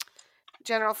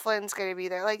 General Flynn's going to be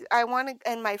there. Like,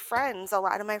 and my friends, a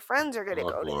lot of my friends are going to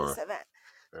go to this event.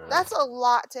 That's a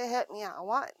lot to hit me at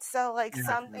once. So,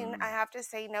 something I have to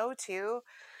say no to.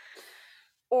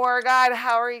 Or, God,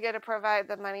 how are you going to provide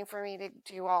the money for me to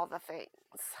do all the things?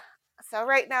 So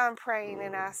right now I'm praying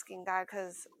and asking God,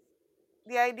 because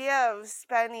the idea of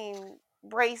spending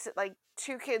like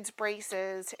 2 kids'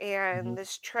 braces and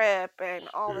this trip and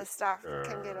all this stuff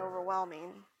can get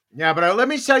overwhelming. Yeah, but let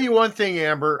me tell you one thing,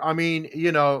 Amber. I mean,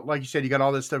 like you said, you got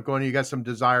all this stuff going. You got some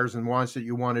desires and wants that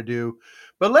you want to do.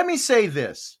 But let me say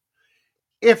this: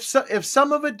 if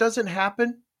some of it doesn't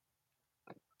happen,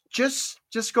 just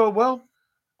go. Well,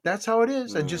 that's how it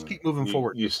is, and just keep moving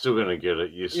forward. You're still going to get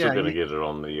it. You're still going to get it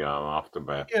on the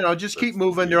aftermath. Just keep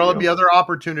moving. There'll be other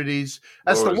opportunities.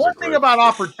 That's the one thing about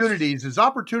opportunities is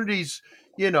opportunities.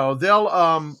 They'll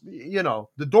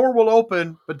the door will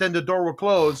open, but then the door will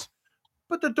close.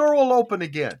 But the door will open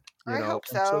again. I hope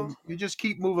so. You just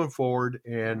keep moving forward,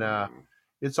 and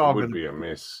it's all going to be a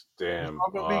mess. Damn,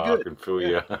 be good. I can feel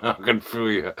you. I can feel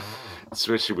you,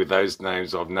 especially with those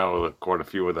names. I've known quite a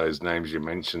few of those names you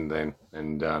mentioned then,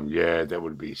 and that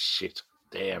would be shit.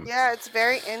 Damn. Yeah, it's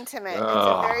very intimate.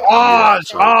 Sorry.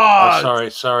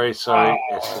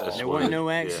 There wasn't no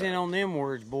accent on them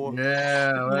words, boy.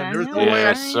 Yeah, there's no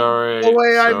way. Sorry. No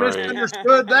way I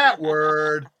misunderstood that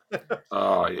word.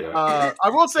 Oh yeah. I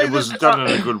will say it was done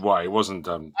in a good way. It wasn't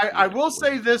done. I will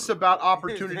say this about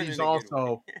opportunities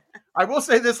also. I will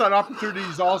say this on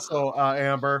opportunities also,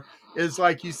 Amber, is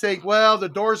like you say, well, the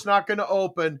door's not going to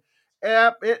open.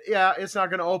 It's not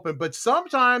going to open. But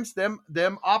sometimes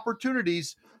them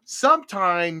opportunities,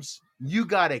 sometimes you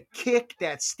got to kick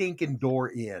that stinking door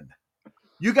in.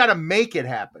 You got to make it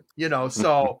happen.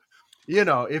 So,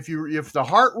 if the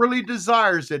heart really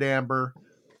desires it, Amber,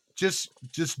 just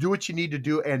do what you need to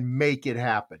do and make it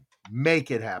happen.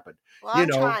 Make it happen. Well, I'm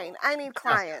trying. I need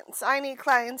clients. I need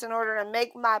clients in order to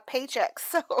make my paychecks.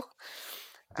 So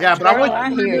but I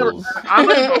want you to remember,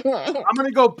 I'm going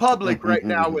to go public right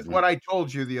now with what I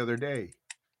told you the other day.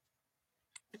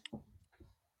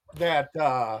 That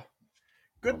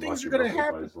good things are going to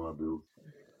happen.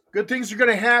 Good things are going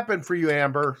to happen for you,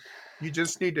 Amber. You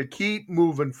just need to keep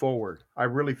moving forward. I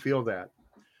really feel that.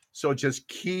 So just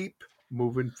keep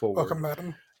moving forward. Welcome,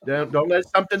 madam. Don't let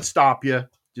something stop you.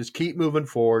 Just keep moving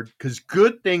forward because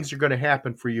good things are going to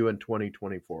happen for you in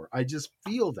 2024. I just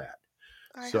feel that.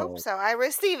 I hope so. I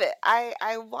receive it.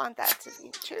 I want that to be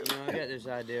true. I got this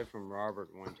idea from Robert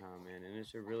one time, man, and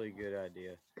it's a really good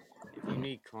idea. If you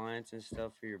need clients and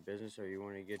stuff for your business or you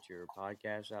want to get your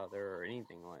podcast out there or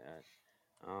anything like that,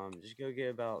 just go get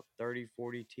about 30,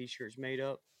 40 T-shirts made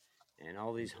up. And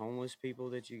all these homeless people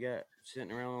that you got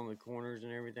sitting around on the corners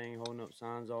and everything, holding up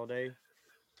signs all day,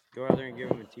 go out there and give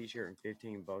them a T-shirt and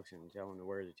 $15 and tell them to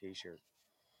wear the T-shirt.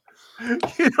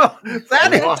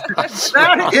 That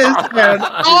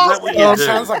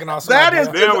sounds like an awesome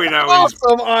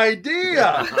awesome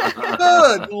idea.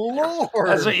 Good Lord.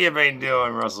 That's what you've been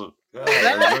doing, Russell. I'm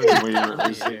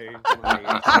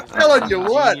telling you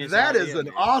what, that is an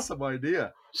awesome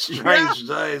idea. Strange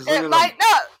days.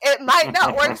 It might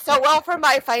not work so well for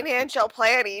my financial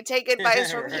planning. Take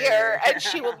advice from here, and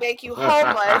she will make you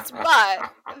homeless.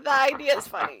 But the idea is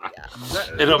funny. Yeah.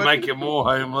 It'll make you more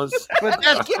homeless. But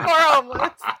that's more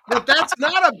homeless. But that's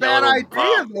not a bad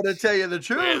idea, though, to tell you the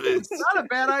truth. It's not a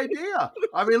bad idea.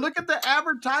 I mean, look at the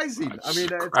advertising. I mean,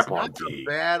 it's not a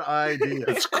bad idea.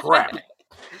 It's crap.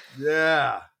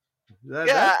 Yeah.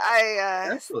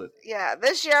 Excellent. Yeah,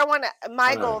 this year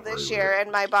my goal this year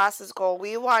and my boss's goal,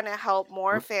 we want to help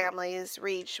more families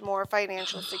reach more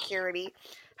financial security,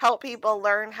 help people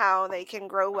learn how they can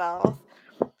grow wealth.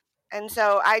 And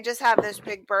so I just have this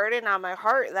big burden on my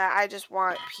heart that I just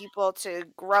want people to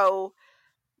grow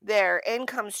their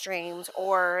income streams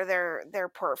or their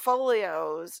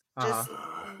portfolios, just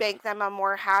make them a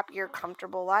more happier,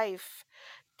 comfortable life.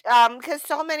 Because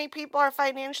so many people are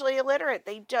financially illiterate.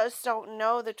 They just don't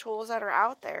know the tools that are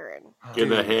out there. And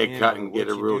get a haircut and get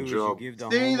a real job. You give the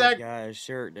homeless guy a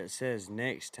shirt that says,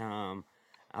 "Next time,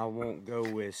 I won't go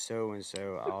with so and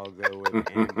so. I'll go with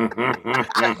Amber."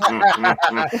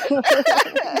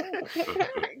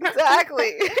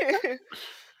 Exactly.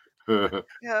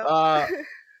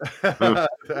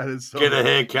 That is so get a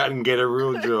haircut and get a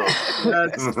real job.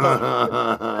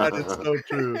 That is so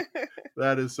true.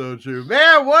 That is so true.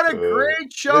 Man, what a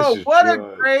great show. What a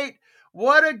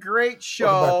great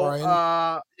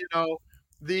show.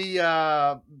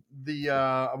 The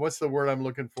what's the word I'm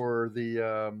looking for?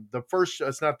 The first,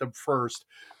 it's not the first,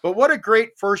 but what a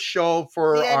great first show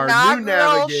for our new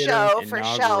navigator. Show for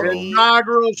Shelbie.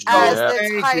 Inaugural show. As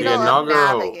the title of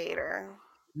navigator.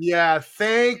 Yeah,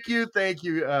 thank you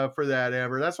for that,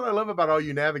 Amber. That's what I love about all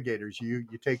you navigators. You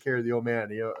take care of the old man.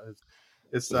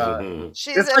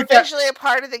 She's officially a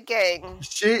part of the gang.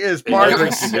 She is part of the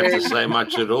gang. He doesn't have to say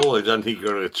much at all. He doesn't. He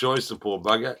got a choice, the poor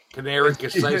bugger. Can Erica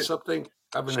say something?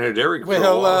 Haven't heard Eric for a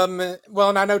Well, while.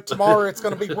 and I know tomorrow it's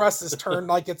going to be Russ's turn,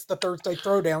 like it's the Thursday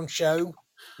Throwdown show.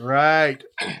 Right.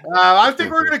 I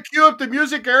think we're going to cue up the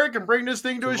music, Eric, and bring this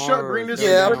thing to a show. Bring this thing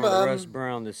down to with Russ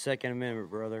Brown, the Second Amendment,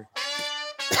 brother.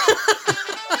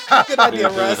 Good idea,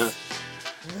 Russ.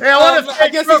 Hey, I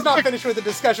guess he's not finished with the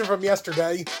discussion from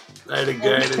yesterday. Real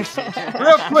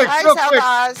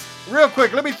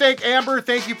quick. Let me thank Amber.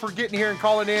 Thank you for getting here and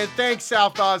calling in. Thanks,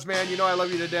 South Oz, man. You know I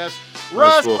love you to death.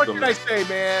 Russ, what can I say,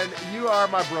 man? You are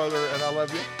my brother, and I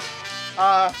love you.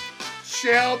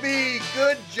 Shelbie,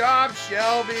 good job,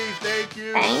 Shelbie. Thank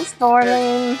you. Thanks,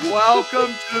 darling.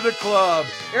 Welcome to the club.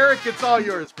 Eric, it's all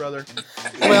yours, brother.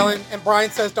 Well, and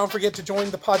Brian says don't forget to join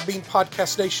the Podbean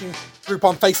Podcast Nation group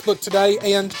on Facebook today.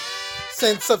 And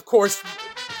since, of course,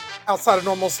 Outside of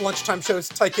Normal's lunchtime show is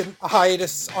taking a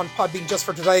hiatus on Podbean just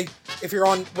for today, if you're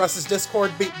on Russ's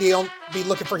Discord, be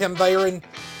looking for him there and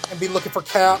be looking for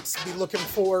Caps, be looking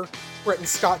for Brett and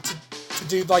Scott to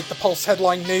do like the Pulse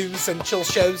headline news and chill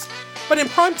shows. But in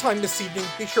prime time this evening,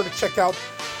 be sure to check out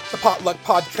the Potluck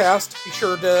Podcast. Be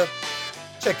sure to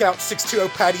check out 620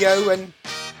 Patio. And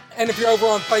if you're over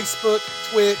on Facebook,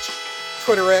 Twitch,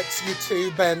 Twitter X,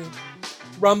 YouTube, and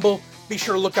Rumble, be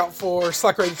sure to look out for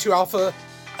Slacker 82 Alpha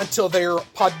until their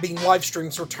Podbean live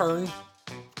streams return.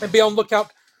 And be on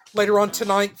lookout later on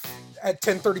tonight at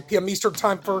 10:30 p.m. Eastern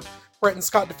Time for Brett and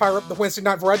Scott to fire up the Wednesday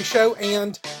Night Variety Show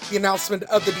and the announcement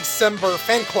of the December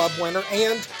fan club winner.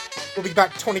 And we'll be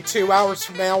back 22 hours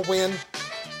from now when,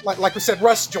 like we said,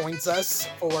 Russ joins us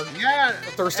for the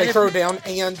Thursday Throwdown,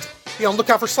 and be on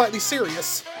lookout for Slightly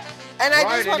Serious. And I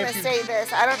just want to say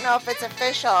this. I don't know if it's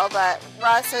official, but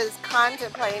Russ is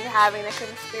contemplating having a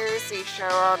conspiracy show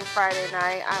on Friday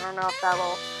night. I don't know if that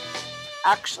will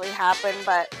actually happen,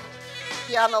 but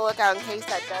be on the lookout in case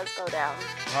that does go down.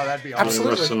 Oh, that'd be awesome.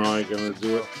 Absolutely. Russ and I are going to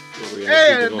do it.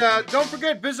 Hey, and don't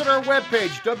forget, visit our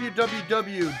webpage,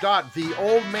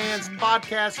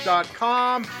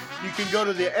 www.theoldmanspodcast.com. You can go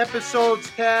to the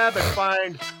episodes tab and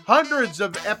find hundreds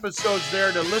of episodes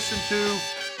there to listen to.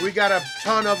 We got a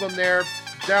ton of them there.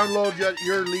 Download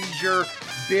your leisure.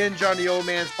 Binge on the Old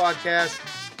Man's Podcast.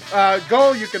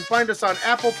 You can find us on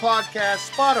Apple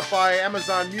Podcasts, Spotify,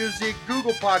 Amazon Music,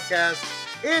 Google Podcasts,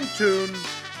 Intune,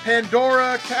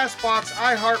 Pandora, CastBox,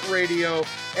 iHeartRadio,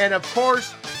 and of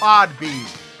course, Podbean.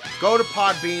 Go to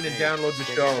Podbean and download the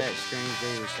show. That Strange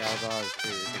Day with South Oz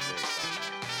too.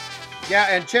 Yeah,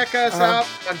 and check us out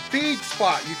on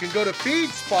FeedSpot. You can go to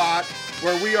FeedSpot,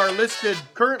 where we are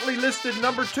currently listed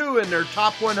number 2 in their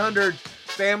top 100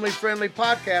 family-friendly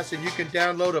podcasts, and you can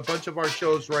download a bunch of our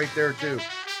shows right there too.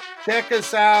 Check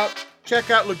us out.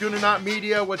 Check out Laguna Knot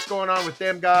Media, what's going on with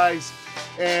them guys.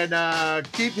 And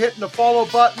keep hitting the follow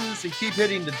buttons and keep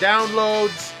hitting the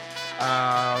downloads.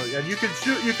 And you can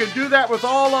do that with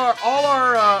all our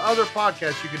other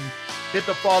podcasts. You can hit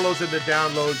the follows and the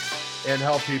downloads and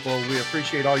help people. We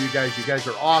appreciate all you guys. You guys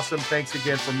are awesome. Thanks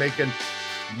again for making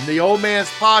the Old Man's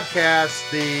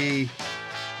Podcast the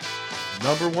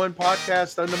number 1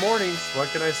 podcast in the mornings. What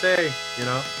can I say? You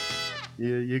know.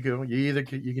 You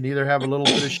can either have a little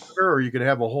bit of sugar or you can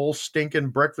have a whole stinking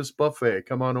breakfast buffet.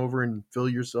 Come on over and fill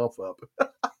yourself up.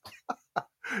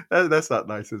 That's not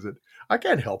nice, is it? I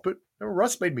can't help it.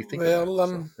 Russ made me think. Well,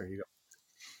 so there you go.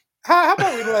 How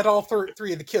about we let all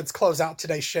three of the kids close out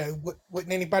today's show?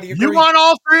 Wouldn't anybody agree? You want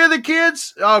all 3 of the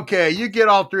kids? Okay, you get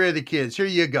all 3 of the kids. Here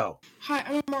you go. Hi,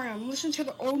 I'm Mario. Listen to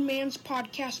the Old Man's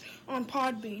Podcast on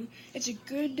Podbean. It's a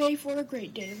good day for a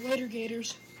great day. Later,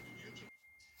 Gators.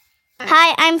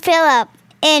 Hi, I'm Philip,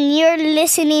 and you're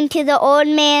listening to the Old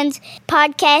Man's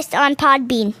Podcast on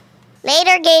Podbean.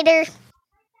 Later, Gator.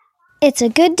 It's a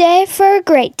good day for a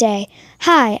great day.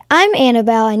 Hi, I'm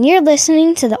Annabelle, and you're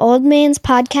listening to the Old Man's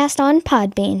Podcast on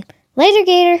Podbean. Later,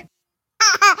 Gator.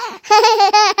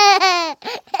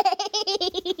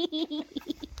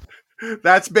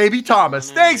 That's Baby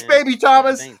Thomas. Thanks, man. Baby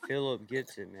Thomas. I think Philip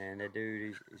gets it, man. That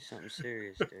dude, he's something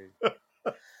serious, dude.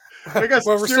 Well,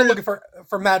 we're still looking for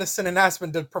Madison and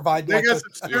Aspen to provide they got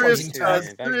some serious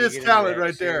talent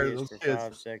right there. For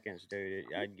 5 seconds, dude,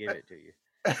 I'd give it to you.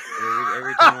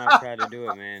 Every time I try to do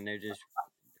it, man, they're just,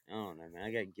 I don't know, man.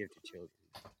 I got gifted children.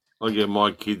 I'll get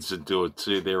my kids to do it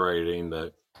too. They're 18, though.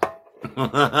 all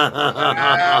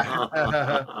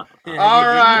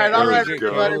right,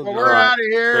 everybody. But we're out of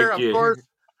here.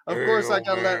 Of course, I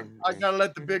gotta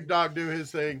let the big dog do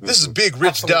his thing. This is Big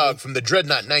Rich Dog from the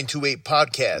Dreadnought 928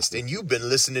 podcast, and you've been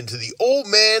listening to the Old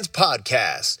Man's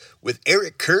Podcast with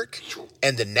Eric Kirk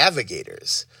and the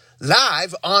Navigators,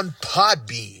 live on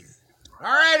Podbean.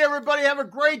 All right, everybody, have a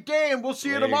great day, and we'll see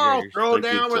you tomorrow. Throw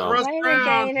down with Russ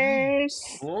Brown. Gators.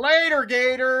 Later,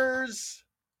 Gators.